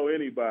to tell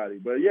anybody.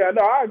 But yeah,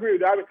 no, I agree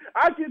with that.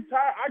 I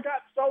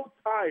got so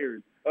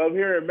tired of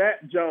hearing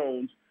Matt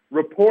Jones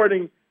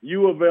reporting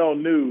U of L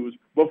news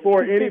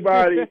before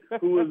anybody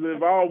who was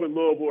involved with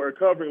Louisville or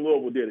covering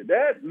Louisville did it.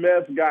 That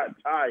mess got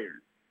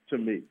tired to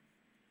me.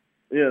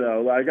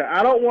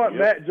 I don't want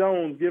Matt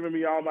Jones giving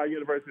me all my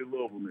University of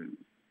Louisville news.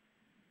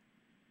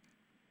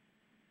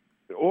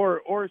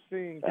 Or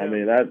seeing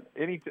him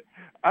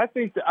I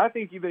think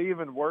the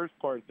even worse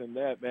part than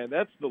that, man,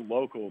 that's the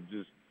local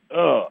just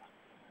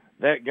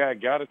that guy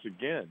got us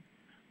again.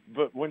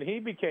 But when he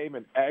became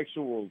an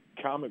actual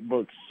comic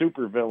book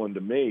supervillain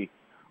to me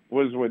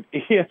was when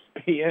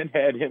ESPN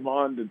had him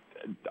on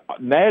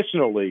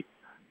nationally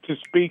to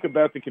speak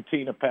about the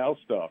Katina Powell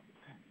stuff.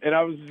 And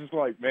I was just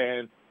like,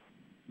 man,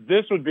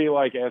 this would be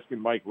like asking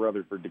Mike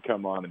Rutherford to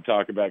come on and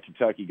talk about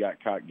Kentucky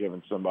got caught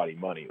giving somebody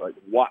money. Like,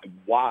 why?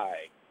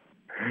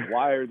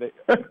 Why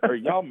are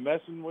y'all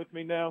messing with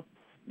me now?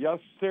 Y'all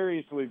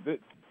seriously,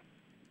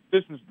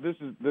 this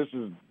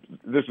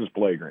is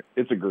flagrant.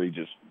 It's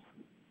egregious.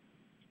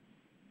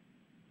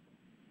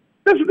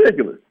 That's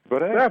ridiculous.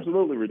 But it's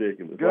absolutely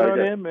ridiculous. Good on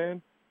him,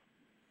 man.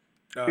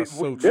 So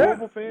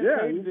Louisville fans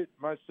hated it,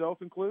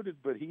 myself included,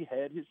 but he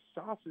had his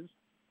sauces.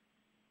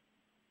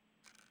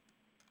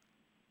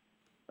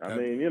 I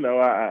mean,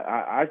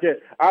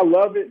 I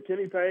love it.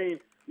 Kenny Payne,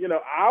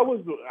 I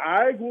will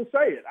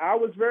say it. I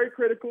was very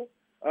critical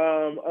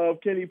of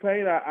Kenny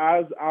Payne.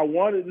 I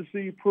wanted to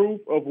see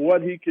proof of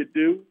what he could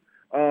do.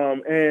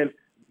 And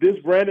this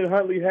Brandon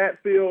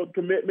Huntley-Hatfield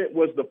commitment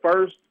was the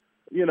first.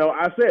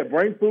 I said,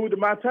 bring food to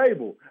my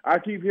table. I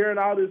keep hearing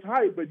all this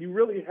hype, but you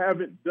really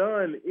haven't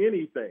done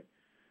anything.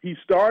 He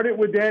started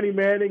with Danny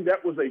Manning.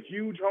 That was a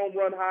huge home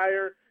run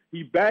hire.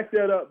 He backed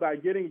that up by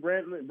getting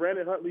Brandon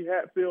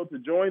Huntley-Hatfield to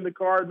join the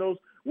Cardinals,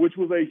 which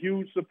was a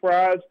huge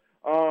surprise.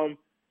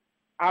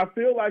 I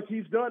feel like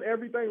he's done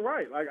everything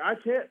right. Like, I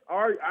can't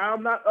argue.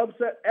 I'm not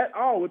upset at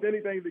all with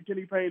anything that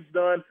Kenny Payne's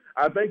done.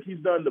 I think he's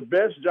done the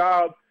best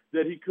job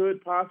that he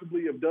could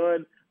possibly have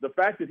done. The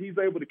fact that he's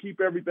able to keep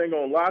everything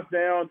on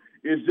lockdown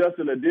is just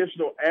an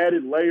additional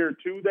added layer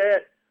to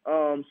that.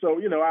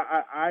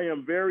 I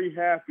am very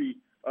happy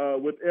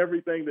with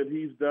everything that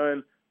he's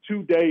done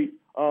to date.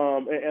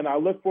 And I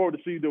look forward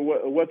to see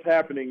what's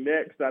happening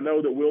next. I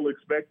know that we'll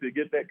expect to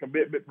get that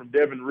commitment from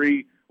Devin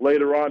Reed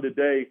later on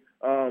today.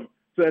 And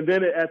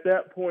then at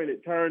that point,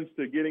 it turns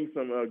to getting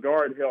some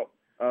guard help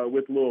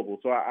with Louisville.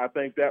 So I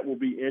think that will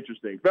be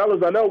interesting.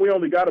 Fellas, I know we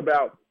only got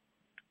about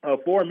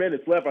 4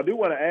 minutes left. I do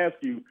want to ask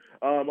you,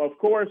 of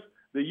course,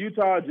 the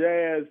Utah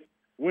Jazz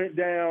went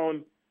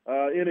down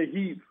in a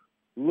heap,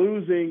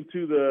 losing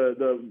to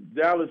the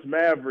Dallas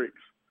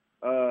Mavericks,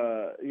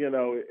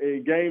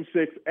 in Game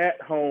 6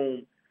 at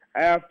home.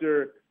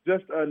 after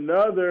just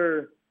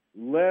another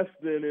less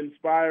than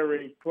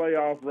inspiring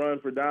playoff run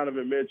for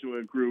Donovan Mitchell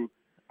and crew.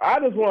 I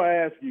just want to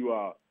ask you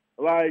all,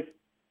 like,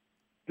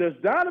 does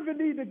Donovan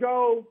need to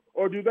go,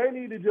 or do they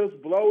need to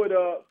just blow it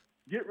up,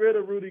 get rid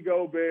of Rudy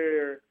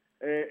Gobert,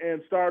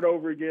 and start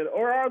over again?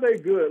 Or are they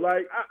good?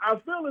 Like, I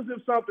feel as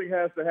if something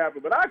has to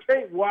happen, but I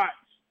can't watch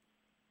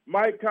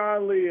Mike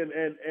Conley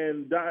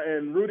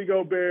and Rudy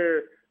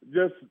Gobert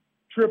just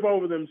trip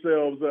over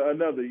themselves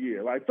another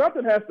year. Like,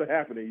 something has to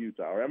happen in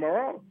Utah. Am I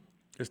wrong?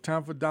 It's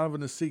time for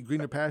Donovan to seek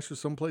greener pastures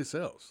someplace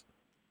else,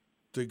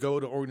 to go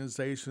to an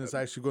organization that's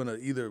actually going to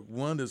either,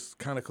 one is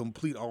kind of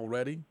complete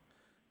already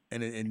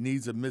and it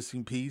needs a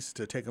missing piece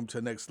to take them to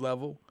the next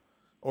level,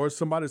 or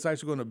somebody that's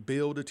actually going to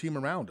build a team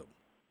around them.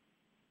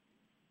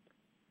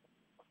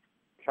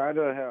 Kind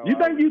of how You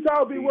think Utah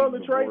would be willing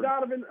to trade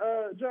Donovan,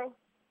 Joe?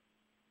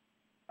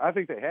 I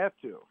think they have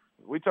to.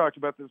 We talked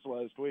about this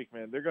last week,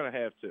 man. They're going to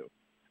have to.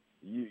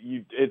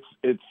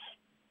 It's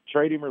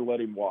trade him or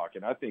let him walk.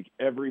 And I think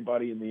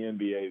everybody in the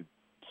NBA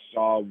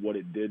saw what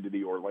it did to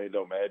the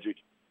Orlando Magic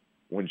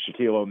when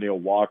Shaquille O'Neal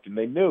walked, and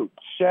they knew.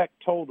 Shaq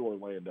told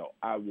Orlando,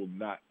 I'm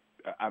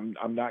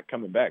not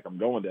coming back. I'm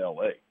going to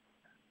LA.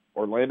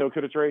 Orlando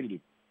could have traded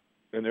him,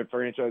 and their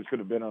franchise could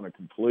have been on a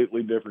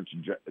completely different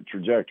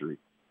trajectory.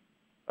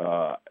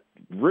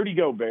 Rudy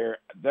Gobert,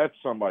 that's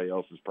somebody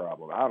else's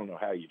problem. I don't know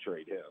how you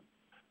trade him.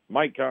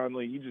 Mike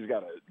Conley, you just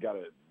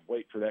gotta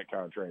wait for that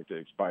contract to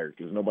expire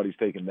because nobody's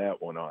taking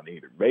that one on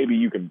either. Maybe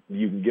you can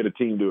get a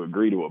team to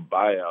agree to a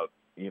buyout,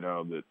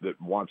 that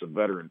wants a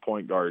veteran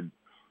point guard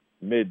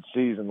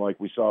mid-season like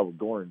we saw with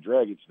Goran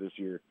Dragic this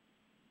year.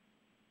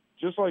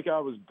 Just like I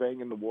was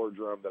banging the war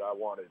drum that I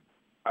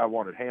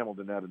wanted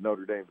Hamilton out of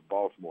Notre Dame to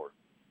Baltimore.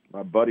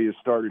 My buddy has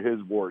started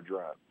his war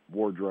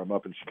drum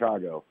up in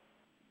Chicago.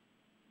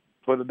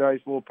 Put a nice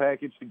little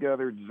package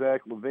together,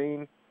 Zach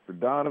LaVine for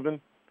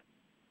Donovan.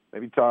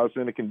 Maybe toss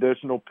in a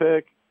conditional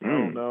pick. I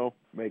don't know.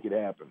 Make it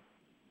happen.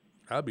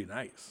 That'd be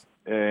nice.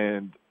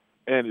 And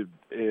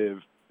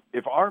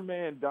if our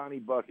man Donnie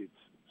Buckets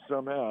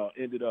somehow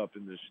ended up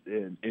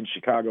in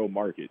Chicago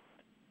market,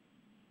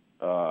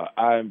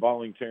 I am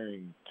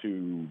volunteering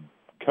to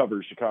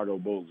cover Chicago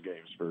Bulls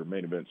games for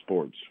Main Event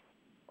Sports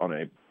on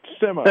a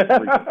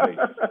semi-frequent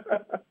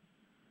basis.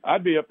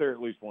 I'd be up there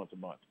at least once a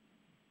month.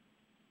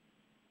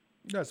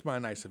 That's my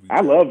nice of you.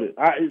 I love it.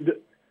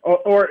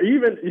 Or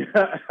even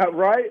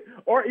right,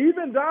 or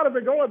even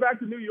Donovan going back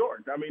to New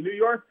York. I mean, New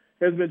York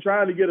has been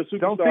trying to get a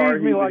superstar. Don't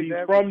tease me like he's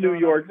that, from Rashawn. New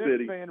York I'm a Knicks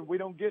City. fan. We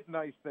don't get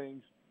nice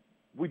things.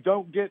 We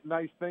don't get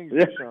nice things,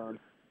 Yeah. Rashawn.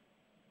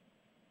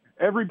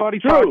 Everybody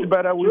talked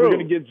about how we were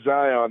going to get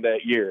Zion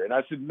that year, and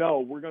I said, no,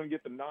 we're going to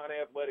get the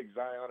non-athletic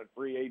Zion at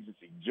free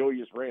agency,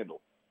 Julius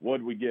Randle.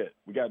 What'd we get?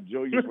 We got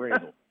Julius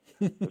Randle.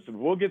 I said,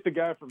 we'll get the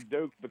guy from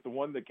Duke, but the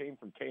one that came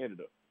from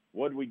Canada.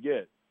 What'd we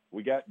get?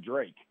 We got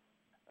Drake.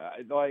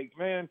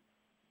 Man,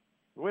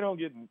 we don't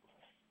get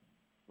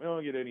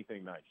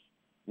anything nice.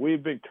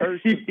 We've been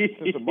cursed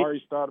since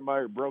Amari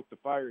Stoudemire broke the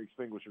fire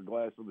extinguisher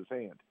glass with his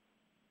hand.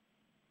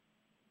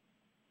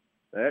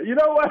 You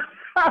know what?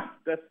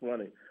 That's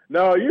funny.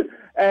 No,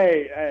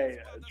 hey,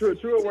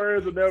 true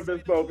words have never been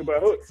spoken,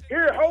 but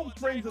here, hope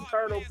springs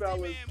eternal,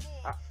 fellas.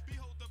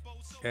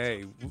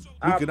 Hey,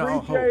 we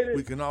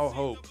can all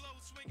hope.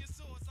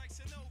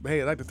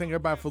 Hey, I'd like to thank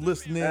everybody for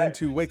listening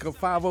to Wake Up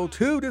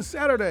 502 this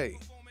Saturday.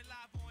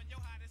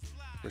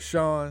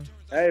 Rashawn.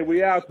 Hey,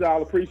 we out,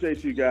 y'all.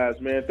 Appreciate you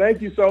guys, man.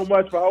 Thank you so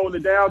much for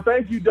holding it down.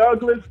 Thank you,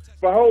 Douglas,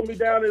 for holding me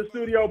down in the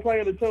studio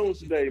playing the tunes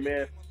today,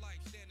 man.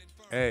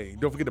 Hey,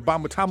 don't forget to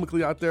bomb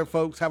atomically out there,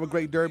 folks. Have a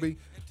great derby.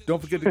 Don't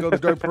forget to go to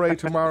the Dirt Parade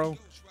tomorrow.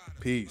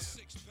 Peace.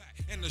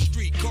 In the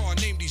street car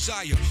named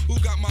Desire, who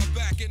got my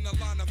back in the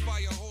line of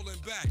fire holding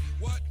back?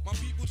 What? My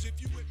peoples,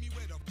 if you with me,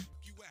 with them.